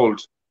was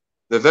told,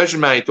 the Virgin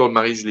Mary told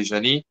Marie-Julie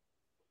Jahenny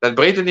that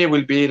Brittany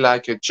will be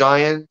like a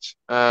giant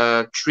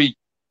tree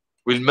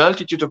with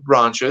multitude of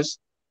branches,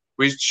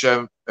 which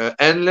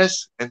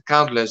endless and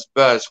countless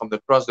birds from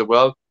across the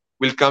world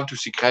will come to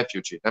seek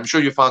refuge. I'm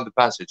sure you found the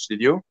passage,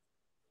 did you?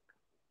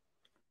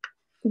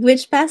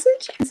 Which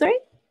passage? I'm sorry?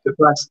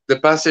 The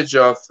passage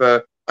of,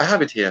 I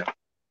have it here.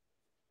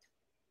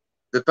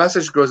 the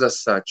passage goes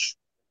as such.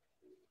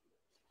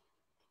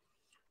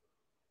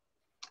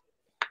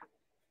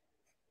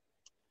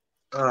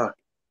 There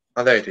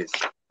it is.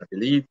 I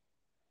believe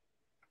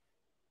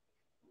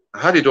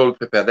I had it all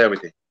prepared,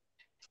 everything.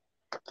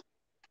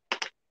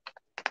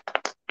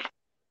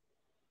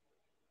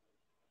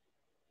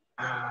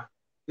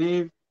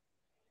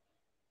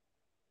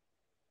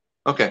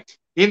 Okay.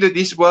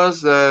 This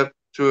was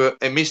to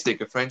a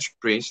mystic, a French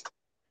priest,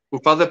 who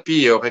Father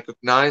Pio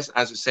recognized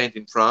as a saint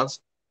in France,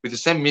 with the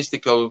same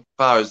mystical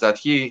powers that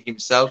he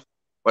himself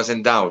was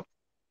endowed.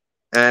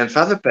 And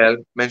Father Pell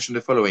mentioned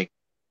the following: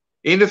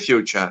 in the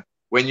future,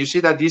 when you see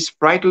that this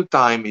frightful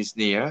time is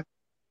near,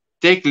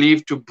 take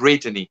leave to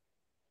Brittany,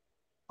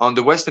 on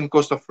the western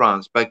coast of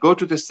France, but go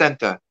to the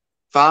center,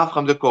 far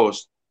from the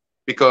coast,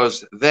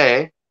 because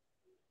there,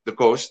 the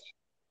coast,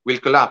 will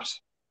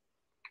collapse.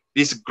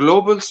 This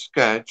global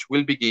scourge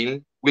will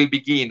begin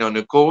on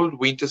a cold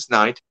winter's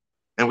night,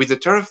 and with a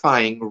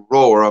terrifying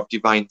roar of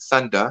divine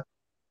thunder,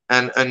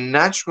 an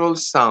unnatural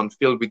sound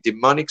filled with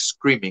demonic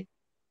screaming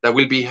that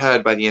will be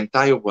heard by the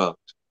entire world.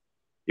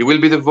 It will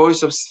be the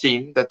voice of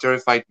sin that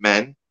terrified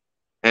men,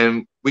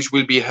 and which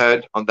will be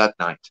heard on that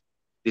night.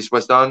 This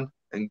was done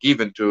and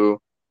given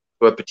to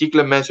a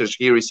particular message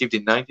he received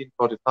in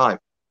 1945,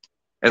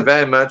 and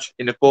very much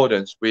in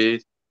accordance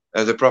with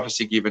the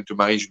prophecy given to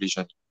Marie-Julie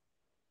Jahenny.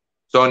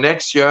 So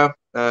next year,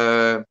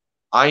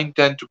 I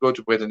intend to go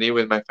to Brittany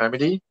with my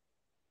family,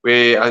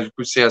 where I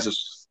could say as a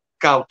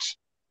scout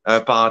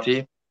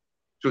party,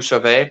 to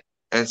survey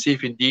and see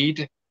if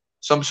indeed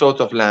some sort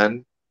of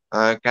land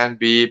can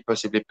be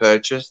possibly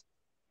purchased.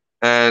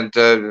 And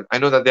I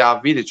know that there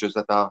are villages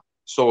that are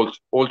sold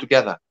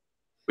altogether,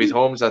 with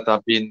homes that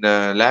have been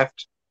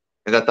left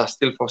and that are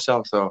still for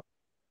sale. So,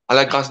 à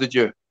la grâce de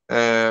Dieu,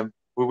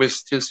 we will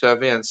still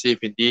survey and see if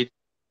indeed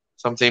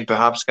something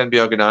perhaps can be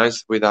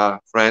organized with our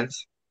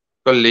friends,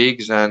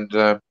 colleagues, and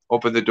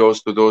open the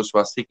doors to those who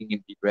are seeking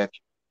indeed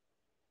refuge.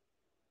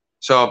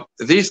 So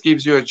this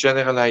gives you a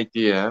general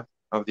idea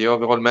of the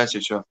overall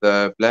message of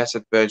the Blessed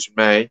Virgin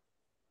Mary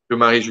to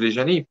Marie-Julie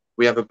Jahenny.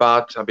 We have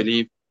about, I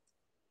believe,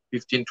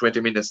 15,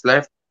 20 minutes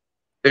left.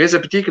 There is a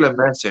particular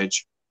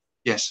message.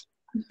 Yes,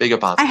 beg your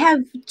pardon. I have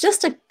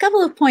just a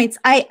couple of points.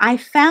 I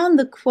found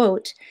the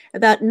quote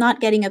about not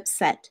getting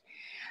upset.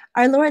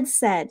 Our Lord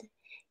said,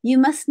 "You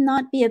must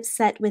not be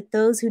upset with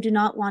those who do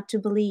not want to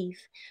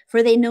believe,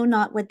 for they know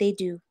not what they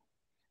do.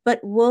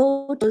 But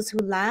woe to those who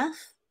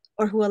laugh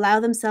or who allow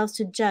themselves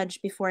to judge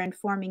before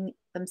informing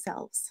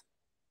themselves."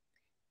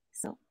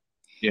 So,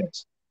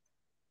 yes,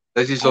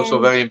 that is also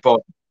very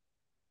important.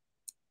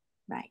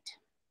 Right,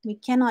 we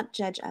cannot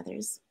judge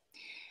others.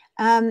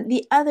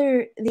 The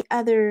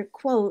other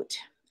quote,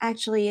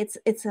 actually,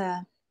 it's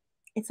a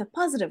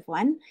positive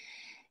one.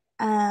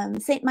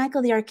 Saint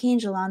Michael the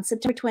Archangel on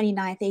September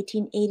 29th,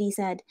 1880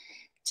 said,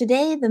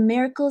 "Today the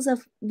miracles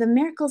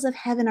of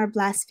heaven are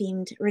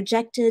blasphemed,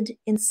 rejected,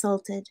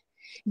 insulted.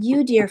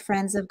 You, dear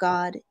friends of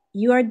God,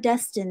 you are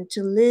destined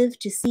to live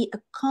to see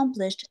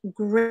accomplished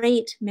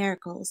great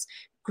miracles,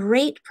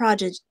 great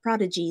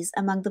prodigies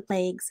among the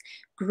plagues,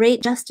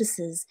 great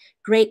justices,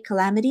 great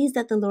calamities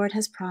that the Lord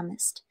has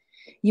promised.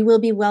 You will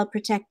be well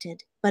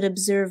protected, but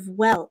observe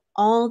well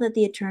all that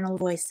the eternal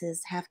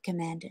voices have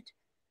commanded."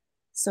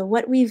 So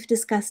what we've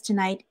discussed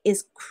tonight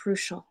is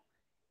crucial.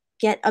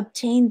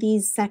 Obtain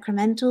these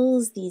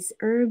sacramentals, these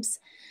herbs.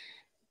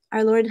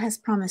 Our Lord has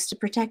promised to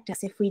protect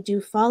us if we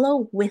do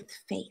follow with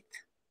faith.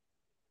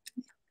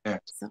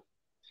 Yes. So,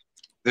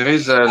 there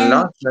is a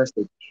last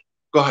message.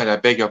 Go ahead, I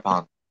beg your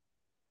pardon.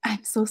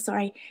 I'm so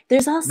sorry.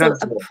 There's also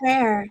a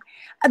prayer.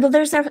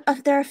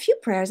 There are a few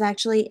prayers,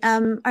 actually.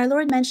 Our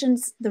Lord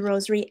mentions the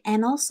rosary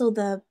and also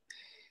the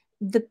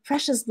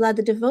precious blood,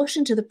 the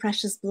devotion to the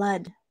precious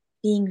blood,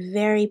 being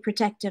very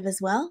protective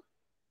as well.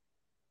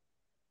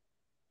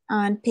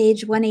 On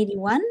page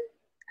 181,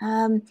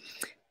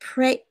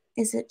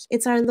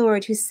 it's our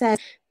Lord who says,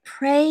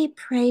 "Pray,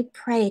 pray,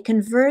 pray,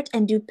 convert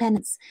and do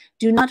penance.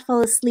 Do not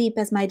fall asleep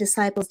as my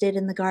disciples did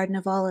in the Garden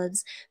of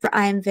Olives, for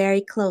I am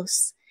very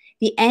close.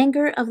 The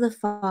anger of the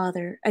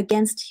Father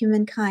against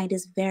humankind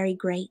is very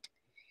great.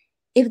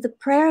 If the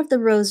prayer of the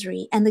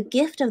rosary and the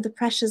gift of the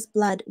precious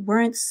blood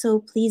weren't so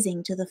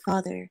pleasing to the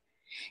Father,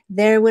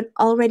 there would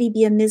already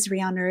be a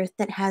misery on earth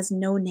that has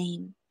no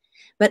name.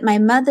 But my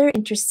mother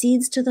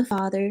intercedes to the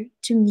Father,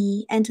 to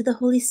me, and to the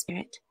Holy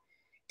Spirit.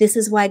 This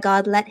is why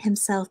God let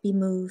himself be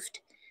moved.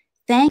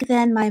 Thank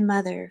then my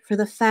mother for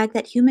the fact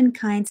that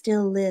humankind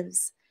still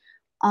lives.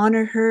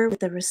 Honor her with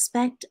the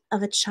respect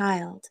of a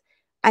child.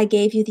 I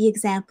gave you the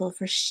example,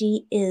 for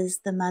she is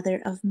the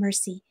mother of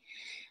mercy."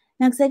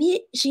 Now, Xavier,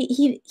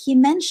 he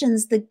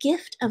mentions the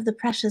gift of the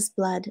precious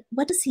blood.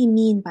 What does he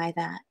mean by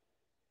that?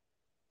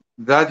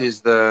 That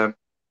is the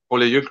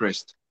Holy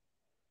Eucharist.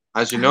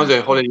 As you know,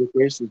 the Holy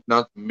Eucharist is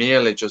not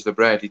merely just the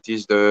bread. It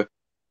is the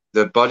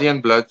body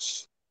and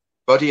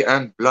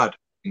blood,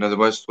 in other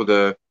words, through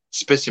the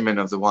specimen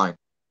of the wine.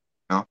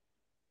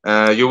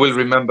 You will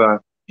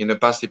remember in the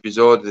past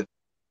episode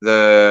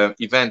the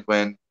event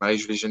when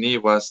Marie-Julie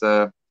Jahenny was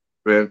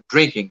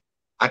drinking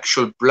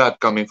actual blood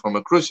coming from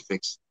a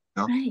crucifix.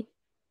 You know? Right.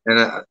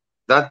 And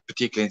that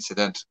particular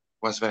incident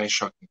was very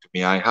shocking to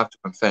me, I have to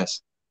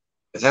confess.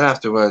 But then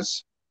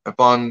afterwards,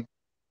 upon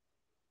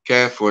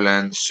careful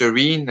and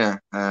serene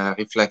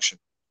reflection,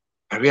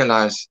 I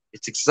realized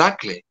it's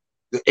exactly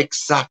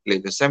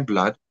the same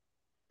blood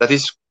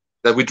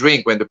that we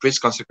drink when the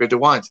priest consecrates the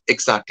wines.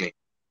 Exactly,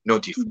 no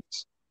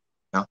difference.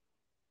 No?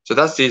 So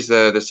that is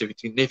the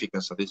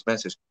significance of this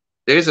message.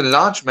 There is a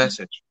large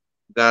message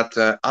that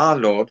our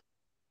Lord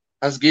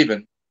has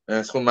given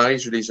through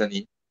Marie-Julie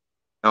Jahenny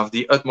of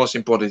the utmost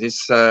importance.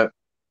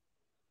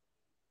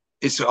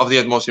 It's of the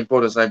utmost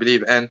importance, I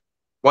believe. And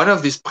one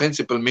of these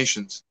principal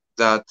missions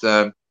that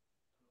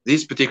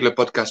these particular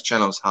podcast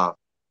channels have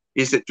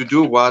is that to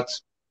do what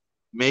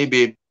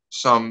maybe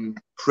some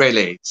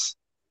prelates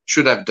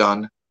should have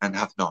done and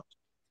have not.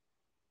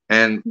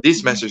 And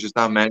these messages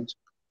are meant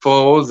for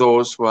all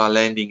those who are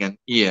lending an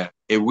ear,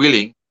 a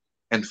willing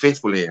and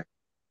faithful ear.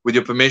 With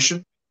your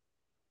permission,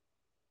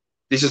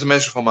 this is a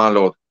message from our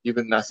Lord,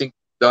 given, I think,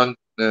 given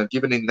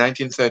in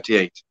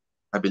 1938,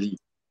 I believe.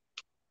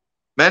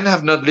 Men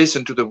have not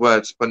listened to the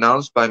words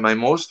pronounced by my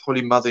most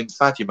holy mother in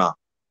Fatima.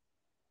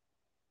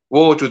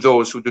 Woe to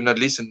those who do not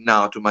listen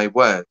now to my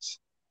words.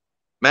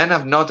 Men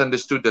have not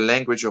understood the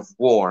language of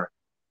war.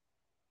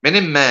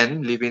 Many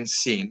men live in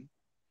sin,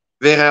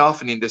 very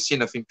often in the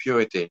sin of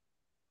impurity.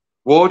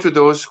 Woe to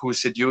those who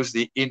seduce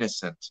the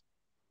innocent.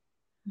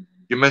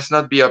 You must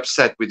not be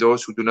upset with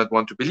those who do not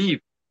want to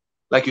believe,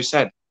 like you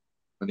said,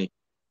 Monique.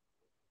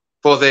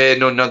 For they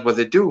know not what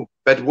they do,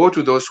 but woe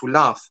to those who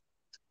laugh,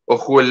 or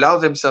who allow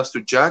themselves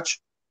to judge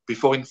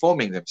before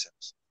informing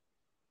themselves.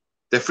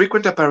 The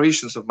frequent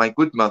apparitions of my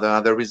good mother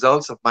are the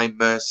results of my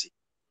mercy.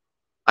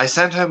 I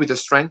sent her with the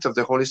strength of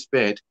the Holy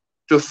Spirit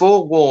to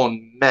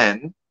forewarn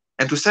men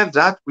and to save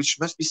that which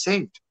must be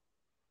saved.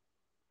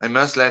 I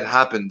must let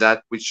happen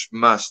that which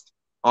must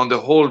on the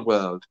whole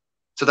world,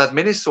 so that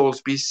many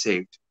souls be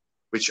saved,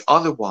 which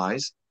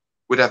otherwise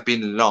would have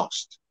been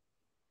lost.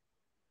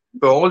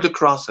 For all the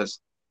crosses,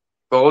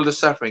 for all the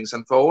sufferings,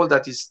 and for all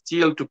that is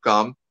still to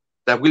come,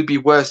 that will be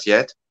worse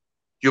yet,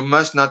 you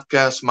must not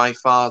curse my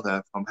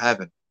Father from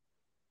heaven,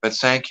 but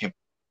thank him.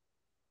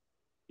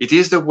 It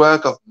is the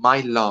work of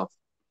my love.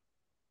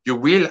 You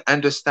will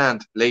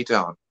understand later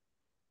on.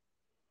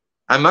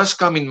 I must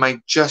come in my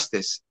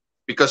justice,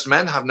 because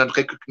men have not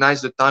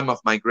recognized the time of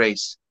my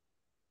grace.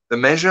 The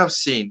measure of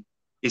sin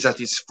is at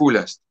its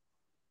fullest,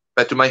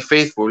 but to my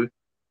faithful,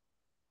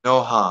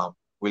 no harm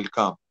will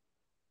come.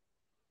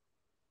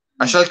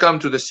 I shall come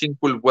to the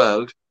sinful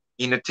world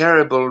in a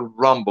terrible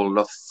rumble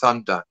of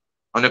thunder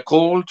on a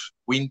cold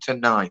winter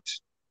night.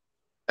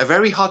 A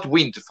very hot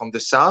wind from the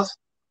south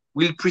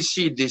will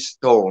precede this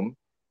storm,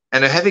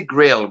 and a heavy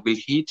gale will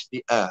hit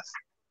the earth.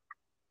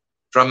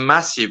 From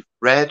massive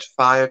red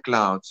fire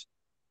clouds,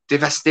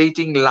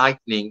 devastating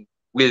lightning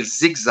will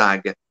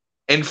zigzag,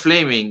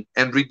 inflaming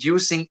and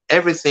reducing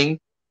everything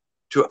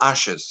to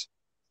ashes.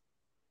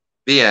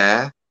 The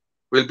air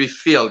will be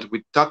filled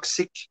with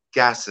toxic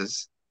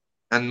gases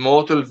and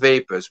mortal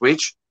vapors,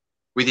 which,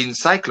 within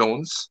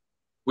cyclones,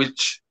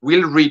 which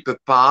will rip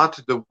apart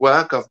the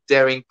work of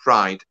daring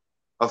pride,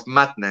 of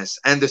madness,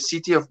 and the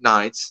city of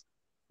nights,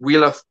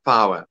 will of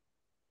power.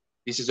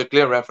 This is a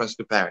clear reference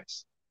to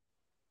Paris.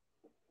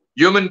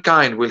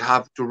 Humankind will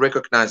have to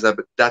recognize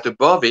that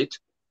above it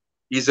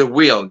is a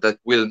will that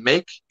will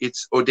make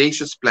its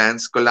audacious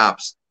plans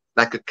collapse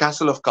like a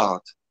castle of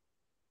cards.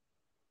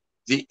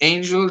 The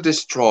angel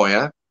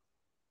destroyer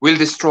will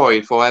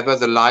destroy forever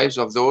the lives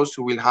of those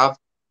who will have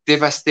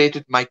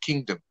devastated my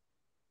kingdom,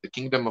 the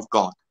kingdom of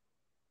God.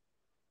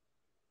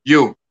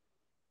 You,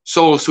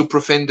 souls who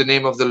profane the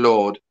name of the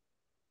Lord,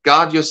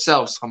 guard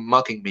yourselves from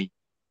mocking me.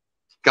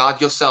 Guard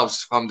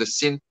yourselves from the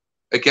sin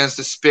against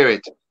the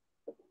Spirit.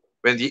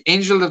 When the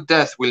angel of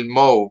death will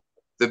mow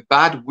the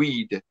bad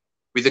weed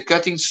with the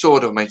cutting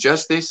sword of my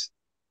justice,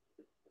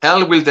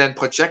 hell will then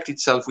project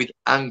itself with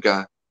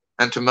anger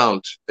and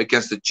tumult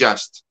against the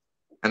just,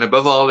 and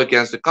above all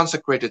against the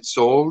consecrated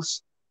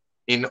souls,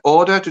 in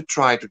order to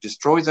try to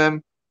destroy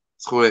them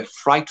through a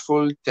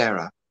frightful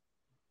terror.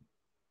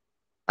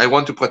 I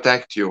want to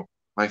protect you,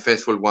 my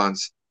faithful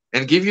ones,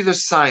 and give you the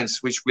signs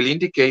which will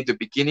indicate the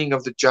beginning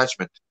of the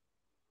judgment.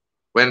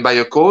 When by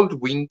a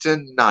cold winter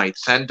night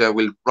thunder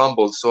will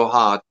rumble so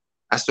hard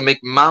as to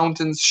make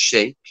mountains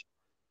shake,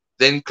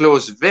 then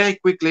close very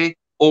quickly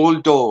all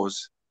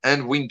doors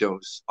and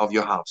windows of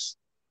your house.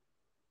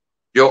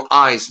 Your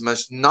eyes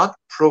must not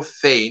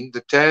profane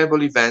the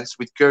terrible events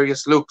with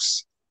curious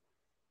looks.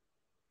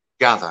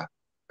 Gather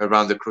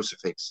around the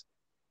crucifix.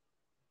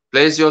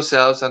 Place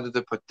yourselves under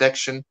the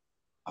protection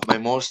of my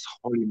most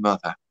holy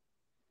mother.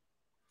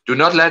 Do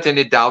not let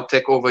any doubt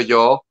take over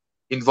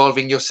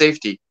involving your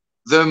safety.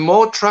 The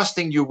more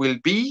trusting you will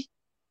be,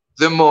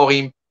 the more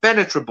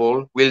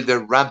impenetrable will the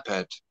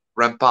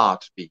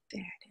rampart be.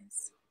 There it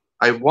is.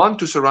 I want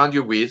to surround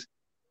you with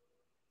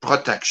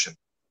protection.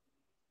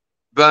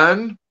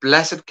 Burn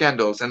blessed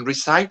candles and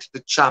recite the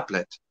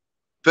chaplet.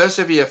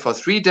 Persevere for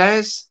 3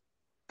 days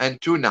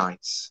and 2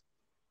 nights.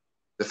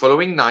 The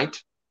following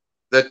night,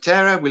 the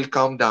terror will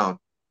calm down.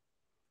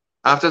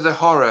 After the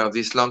horror of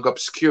this long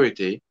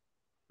obscurity,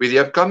 with the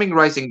upcoming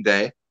rising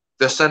day,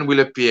 the sun will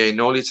appear in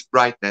all its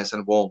brightness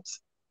and warmth.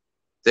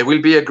 There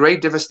will be a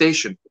great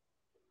devastation.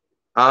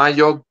 I,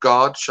 your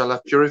God, shall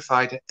have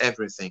purified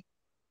everything.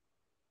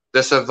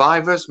 The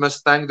survivors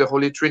must thank the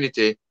Holy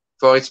Trinity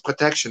for its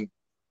protection.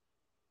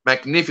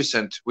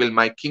 Magnificent will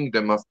my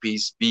kingdom of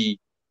peace be,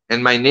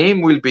 and my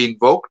name will be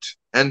invoked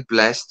and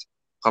blessed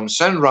from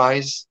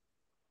sunrise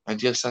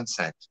until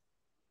sunset.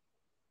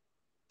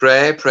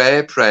 Pray,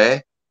 pray,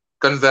 pray,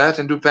 convert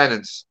and do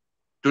penance.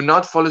 Do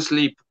not fall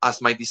asleep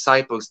as my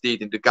disciples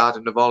did in the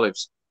Garden of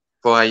Olives,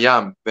 for I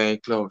am very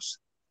close.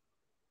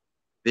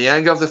 The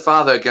anger of the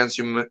Father against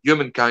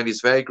humankind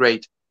is very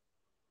great.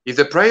 If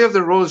the prayer of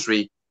the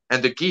Rosary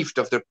and the gift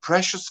of the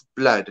precious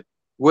blood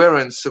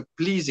weren't so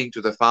pleasing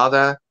to the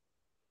Father,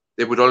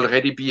 there would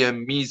already be a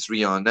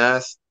misery on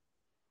earth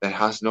that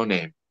has no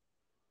name.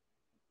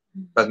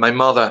 But my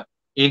mother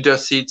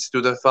intercedes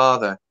to the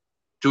Father,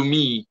 to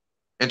me,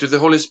 and to the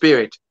Holy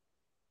Spirit.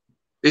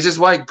 This is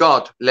why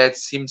God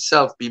lets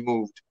himself be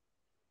moved.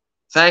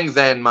 Thank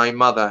then my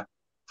mother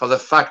for the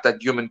fact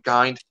that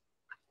humankind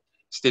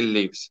still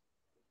lives.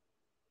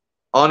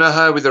 Honor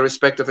her with the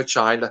respect of a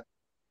child.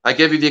 I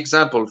gave you the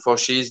example, for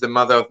she is the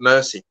mother of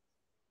mercy.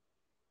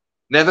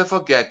 Never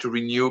forget to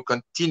renew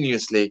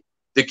continuously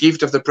the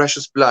gift of the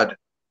precious blood.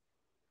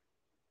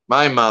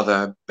 My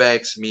mother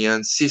begs me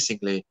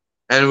unceasingly,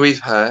 and with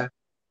her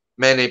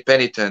many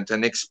penitent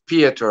and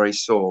expiatory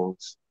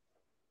souls.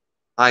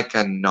 I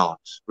cannot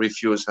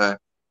refuse her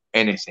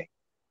anything.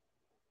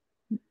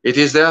 It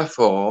is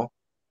therefore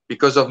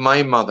because of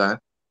my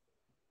mother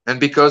and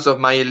because of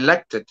my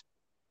elected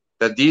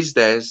that these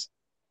days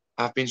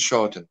have been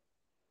shortened.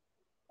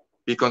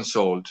 Be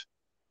consoled,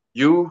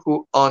 you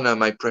who honor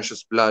my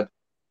precious blood.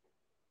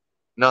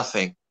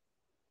 Nothing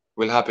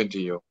will happen to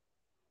you.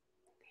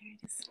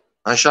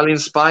 I shall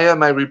inspire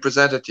my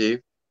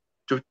representative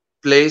to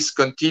place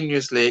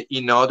continuously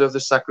in order the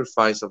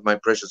sacrifice of my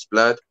precious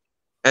blood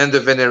and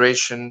the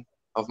veneration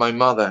of my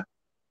mother.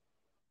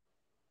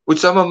 Would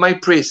some of my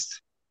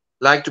priests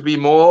like to be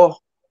more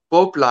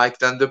Pope-like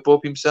than the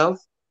Pope himself?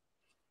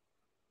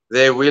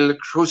 They will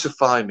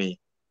crucify me,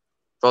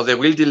 for they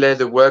will delay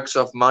the works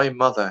of my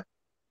mother.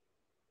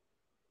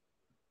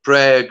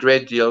 Pray a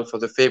great deal for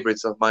the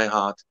favorites of my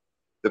heart,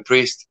 the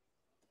priest.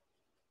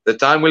 The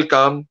time will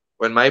come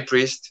when my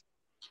priest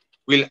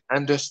will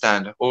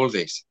understand all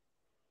this.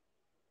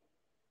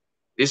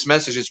 This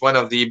message is one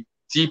of the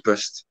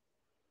deepest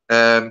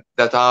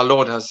that our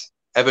Lord has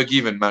ever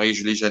given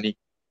Marie-Julie Jahenny.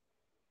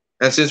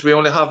 And since we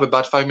only have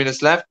about 5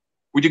 minutes left,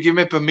 would you give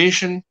me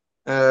permission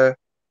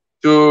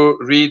to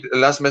read the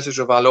last message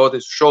of our Lord?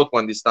 It's a short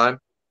one this time,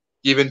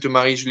 given to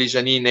Marie-Julie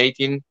Jahenny in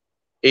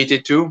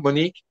 1882,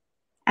 Monique?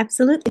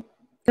 Absolutely.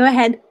 Go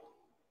ahead.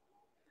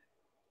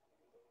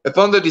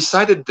 Upon the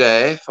decided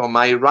day for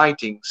my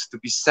writings to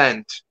be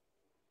sent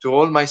to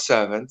all my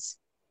servants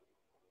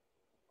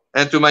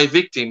and to my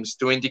victims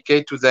to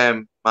indicate to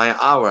them my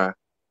hour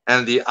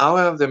and the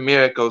hour of the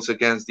miracles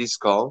against this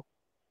call,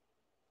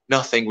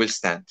 nothing will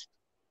stand.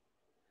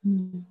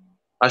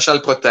 I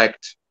shall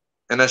protect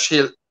and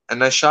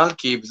I shall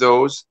keep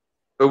those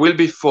who will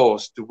be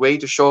forced to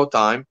wait a short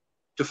time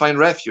to find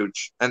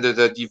refuge under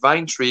the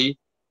divine tree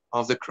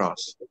of the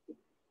cross.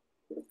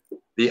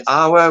 The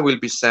hour will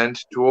be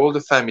sent to all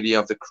the family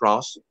of the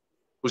cross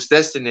whose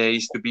destiny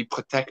is to be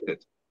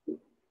protected.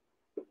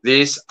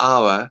 This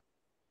hour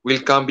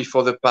will come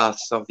before the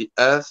paths of the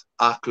earth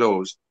are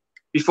closed,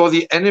 before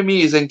the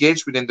enemy is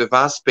engaged within the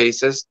vast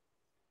spaces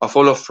of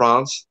all of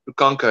France to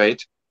conquer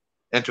it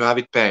and to have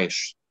it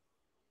perish.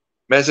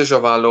 Message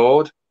of our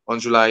Lord on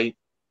July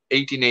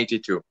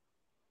 1882.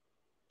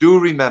 Do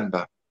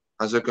remember,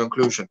 as a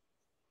conclusion,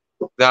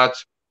 that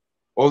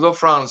although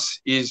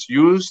France is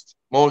used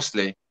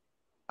mostly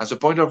as a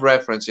point of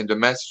reference in the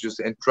messages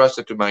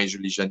entrusted to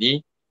Marie-Julie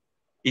Jahenny,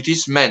 it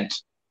is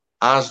meant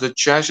as the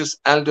Church's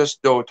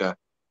eldest daughter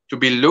to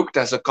be looked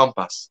as a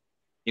compass,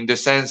 in the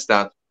sense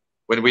that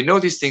when we know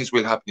these things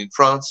will happen in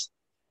France,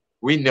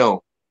 we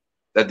know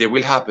that they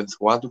will happen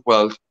throughout the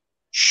world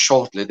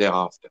shortly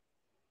thereafter.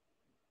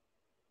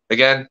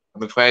 Again,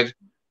 I'm afraid,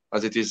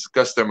 as it is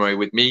customary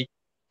with me,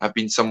 I've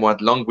been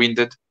somewhat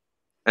long-winded,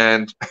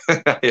 and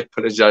I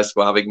apologize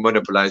for having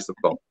monopolized the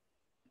call.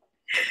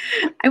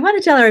 I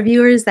want to tell our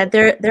viewers that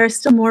there are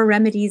still more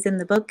remedies in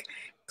the book.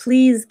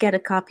 Please get a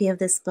copy of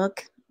this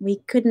book. We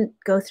couldn't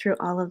go through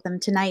all of them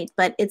tonight,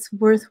 but it's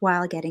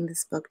worthwhile getting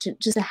this book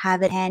just to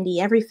have it handy.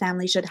 Every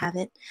family should have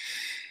it.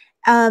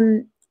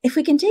 If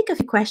we can take a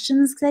few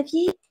questions,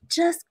 Xavier,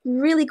 just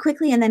really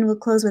quickly, and then we'll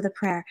close with a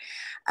prayer.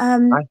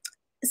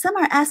 Some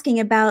are asking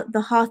about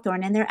the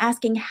hawthorn, and they're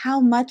asking how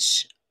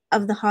much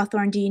of the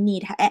hawthorn do you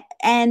need?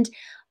 And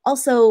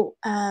also,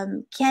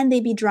 can they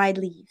be dried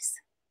leaves?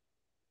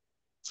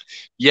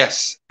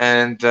 Yes,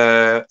 and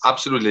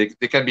absolutely,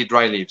 they can be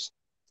dry leaves.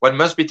 What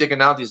must be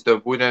taken out is the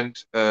wooden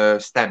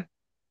stem.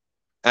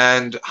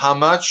 And how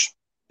much?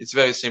 It's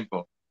very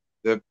simple.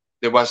 There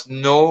was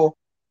no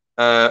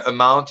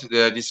amount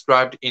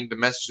described in the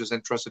messages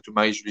entrusted to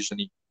Marie-Julie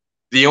Jahenny.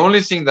 The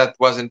only thing that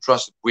was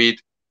entrusted with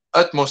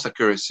utmost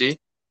accuracy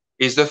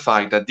is the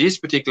fact that these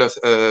particular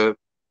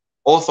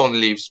hawthorn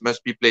leaves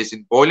must be placed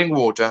in boiling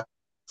water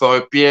for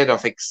a period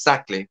of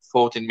exactly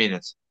 14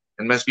 minutes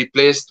and must be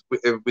placed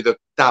with a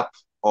tap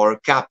or a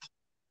cap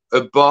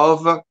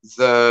above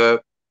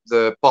the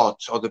pot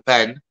or the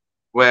pan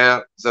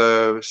where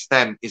the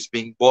stem is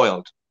being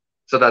boiled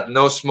so that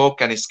no smoke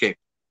can escape.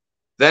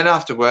 Then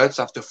afterwards,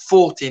 after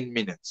 14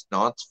 minutes,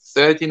 not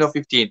 13 or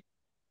 15,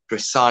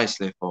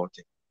 precisely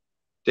 14,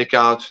 take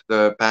out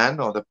the pan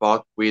or the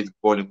pot with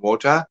boiling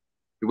water.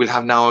 You will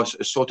have now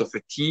a sort of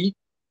a tea.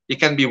 It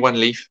can be one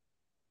leaf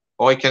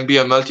or it can be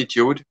a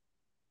multitude.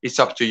 It's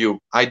up to you.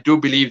 I do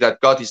believe that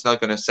God is not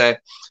going to say,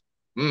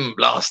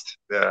 blast,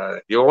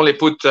 you only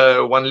put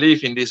one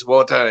leaf in this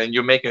water and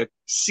you make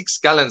 6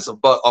 gallons of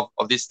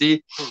this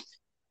tea.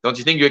 Don't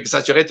you think you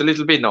exaggerate a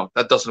little bit? No,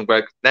 that doesn't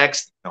work.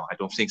 Next. No, I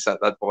don't think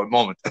that for a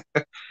moment.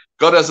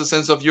 God has a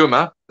sense of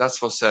humor. That's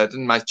for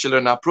certain. My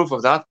children are proof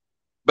of that,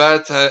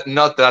 but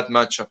not that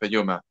much of a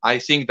humor. I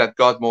think that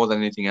God, more than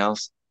anything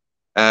else,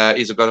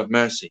 is a God of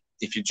mercy.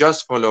 If you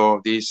just follow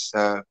this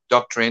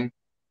doctrine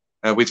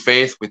with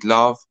faith, with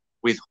love,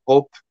 with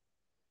hope,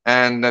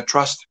 and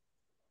trust,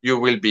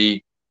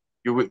 the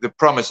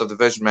promise of the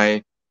Virgin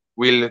Mary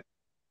will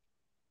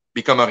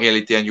become a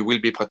reality and you will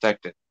be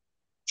protected.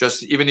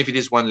 Just even if it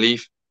is one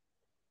leaf,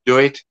 do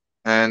it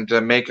and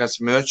make as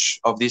much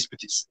of this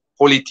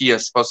holy tea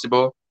as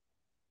possible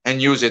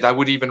and use it. I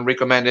would even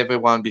recommend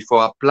everyone,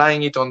 before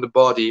applying it on the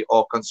body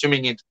or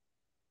consuming it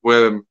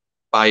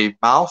by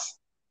mouth,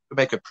 to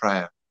make a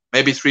prayer,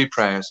 maybe 3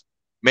 prayers,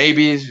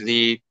 maybe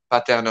the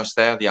Pater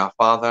Noster, the Our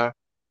Father,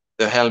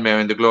 the Hail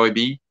Mary and the Glory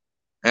Be,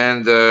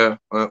 and the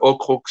O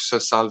Crux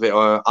Salve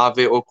or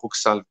Ave O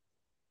Crux Salve.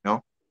 You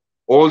know,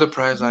 all the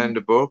prayers are in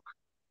the book.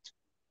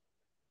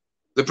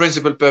 The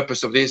principal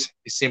purpose of this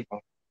is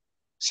simple: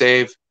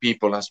 save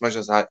people as much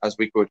as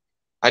we could.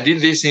 I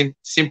did this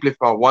simply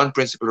for one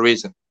principal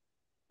reason: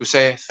 to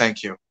say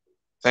thank you.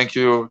 Thank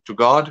you to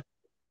God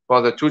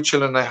for the 2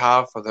 children I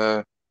have, for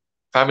the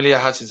family I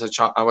had since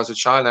I was a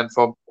child, and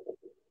for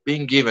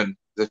being given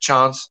the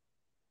chance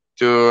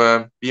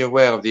to be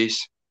aware of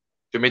this,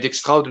 to meet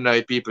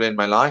extraordinary people in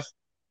my life,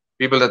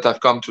 people that I've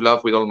come to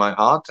love with all my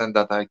heart and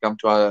that I come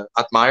to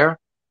admire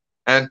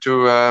and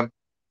to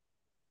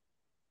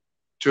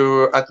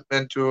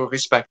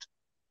respect.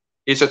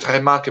 It's a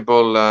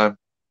remarkable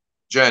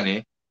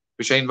journey,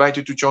 which I invite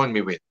you to join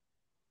me with.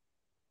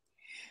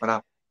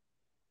 Voilà.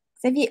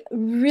 Xavier,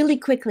 really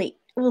quickly,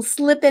 we'll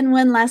slip in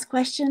one last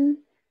question.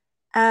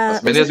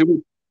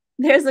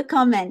 There's a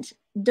comment.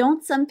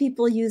 Don't some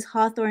people use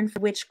hawthorn for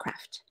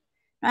witchcraft?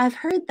 I've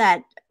heard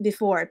that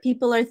before.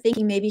 People are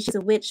thinking maybe she's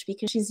a witch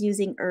because she's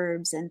using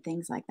herbs and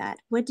things like that.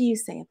 What do you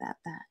say about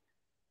that?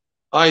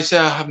 I say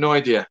I have no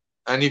idea.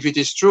 And if it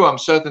is true, I'm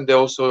certain they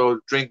also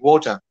drink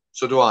water.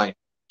 So do I. It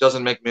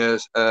doesn't make me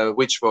a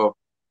witch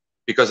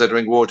because I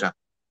drink water.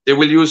 They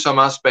will use some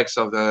aspects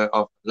of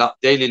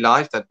daily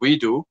life that we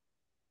do.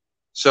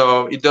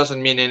 So it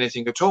doesn't mean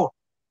anything at all.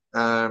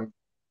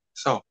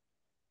 So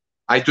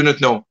I do not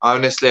know.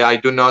 Honestly, I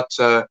do not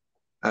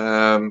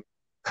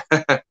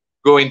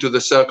go into the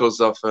circles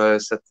of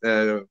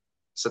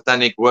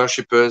satanic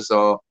worshippers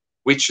or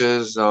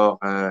witches or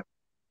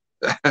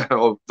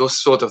or those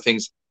sort of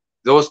things.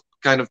 Those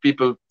kind of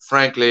people,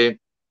 frankly,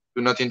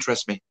 do not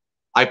interest me.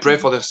 I pray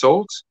for their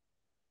souls,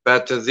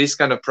 but this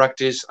kind of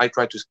practice, I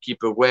try to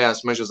keep away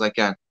as much as I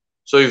can.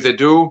 So if they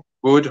do,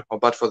 good or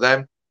bad for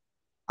them,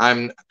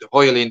 I'm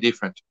royally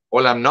indifferent.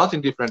 All I'm not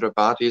indifferent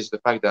about is the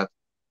fact that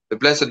the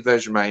Blessed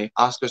Virgin Mary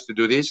asked us to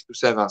do this, to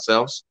save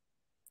ourselves,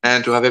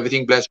 and to have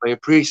everything blessed by a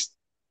priest.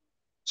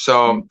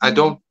 So I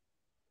don't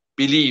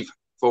believe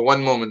for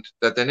one moment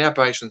that any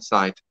apparition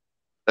site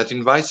that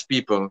invites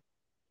people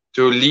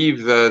to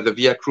leave the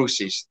Via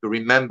Crucis, to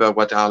remember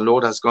what our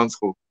Lord has gone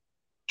through,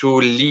 to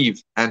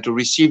leave and to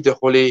receive the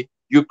Holy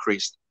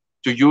Eucharist,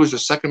 to use the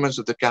sacraments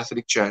of the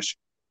Catholic Church,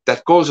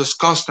 that calls us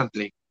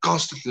constantly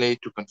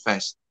to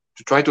confess,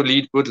 to try to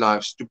lead good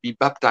lives, to be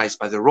baptized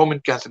by the Roman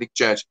Catholic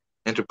Church,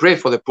 and to pray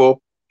for the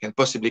Pope, can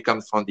possibly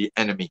come from the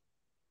enemy.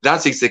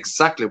 That is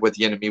exactly what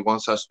the enemy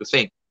wants us to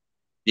think.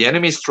 The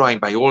enemy is trying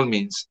by all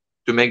means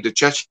to make the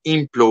church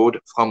implode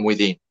from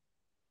within.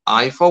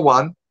 I, for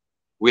one,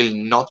 will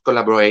not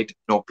collaborate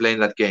nor play in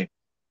that game.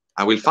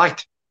 I will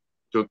fight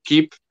to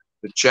keep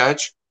the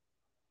church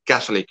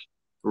Catholic,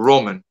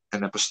 Roman,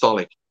 and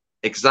Apostolic,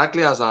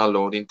 exactly as our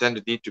Lord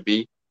intended it to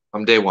be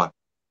from day one.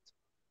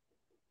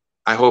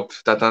 I hope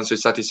that answer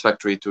is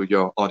satisfactory to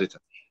your auditor.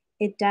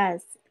 It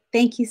does.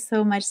 Thank you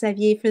so much,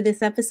 Xavier, for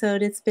this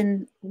episode. It's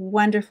been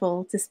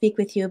wonderful to speak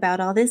with you about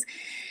all this.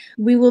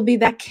 We will be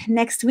back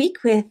next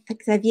week with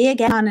Xavier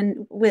again,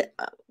 and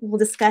we'll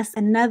discuss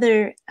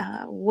another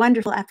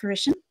wonderful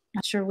apparition.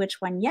 Not sure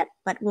which one yet,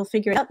 but we'll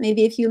figure it out.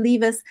 Maybe if you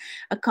leave us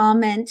a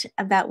comment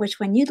about which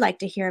one you'd like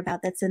to hear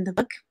about that's in the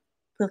book,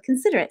 we'll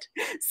consider it.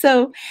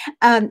 So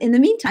in the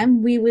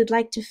meantime, we would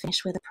like to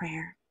finish with a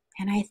prayer.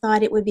 And I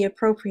thought it would be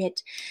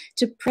appropriate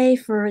to pray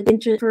for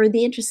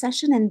the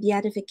intercession and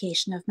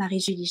beatification of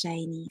Marie-Julie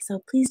Jahenny.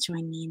 So please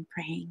join me in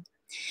praying.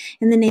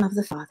 In the name of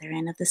the Father,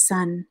 and of the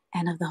Son,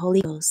 and of the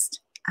Holy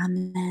Ghost.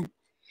 Amen.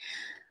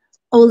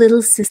 O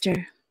little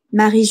sister,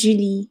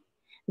 Marie-Julie,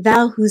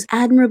 thou whose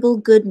admirable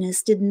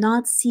goodness did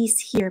not cease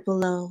here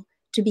below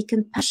to be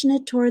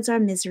compassionate towards our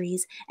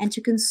miseries and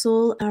to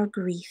console our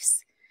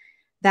griefs,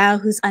 thou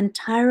whose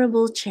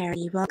untirable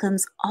charity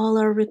welcomes all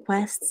our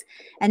requests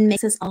and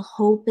makes us all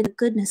hope in the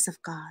goodness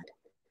of God.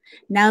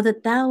 Now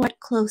that thou art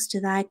close to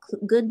thy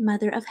good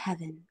Mother of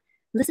Heaven,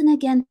 listen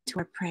again to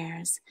our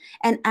prayers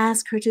and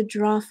ask her to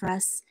draw for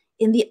us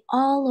in the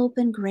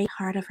all-open great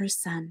heart of her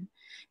Son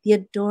the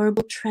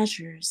adorable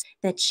treasures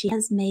that she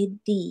has made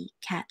thee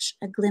catch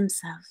a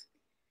glimpse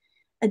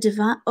of.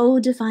 O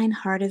divine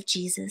heart of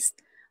Jesus,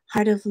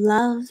 heart of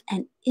love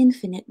and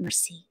infinite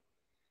mercy.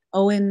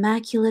 O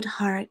immaculate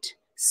heart,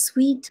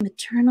 sweet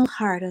maternal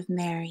heart of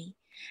Mary,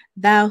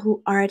 thou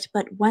who art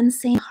but one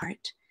same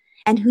heart,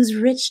 and whose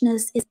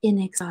richness is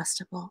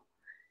inexhaustible.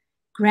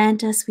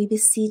 Grant us, we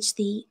beseech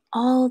thee,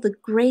 all the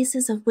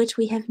graces of which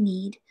we have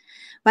need,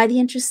 by the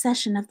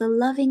intercession of the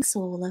loving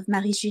soul of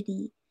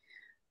Marie-Julie,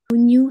 who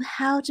knew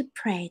how to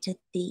pray to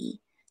thee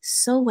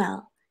so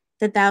well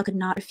that thou could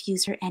not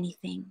refuse her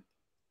anything.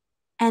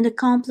 And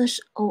accomplish,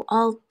 O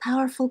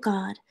all-powerful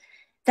God,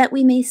 that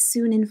we may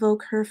soon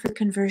invoke her for the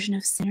conversion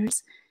of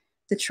sinners,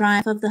 the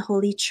triumph of the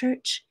Holy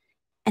Church,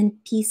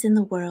 and peace in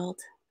the world,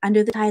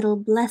 under the title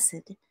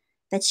Blessed,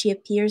 that she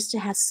appears to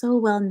have so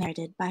well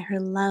merited by her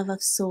love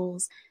of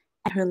souls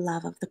and her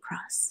love of the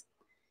cross.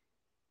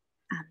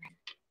 Amen.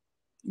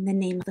 In the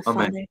name of the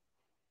Amen. Father,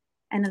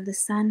 and of the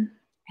Son,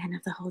 and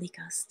of the Holy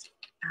Ghost.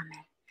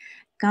 Amen.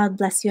 God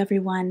bless you,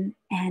 everyone,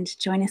 and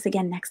join us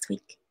again next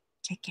week.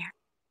 Take care.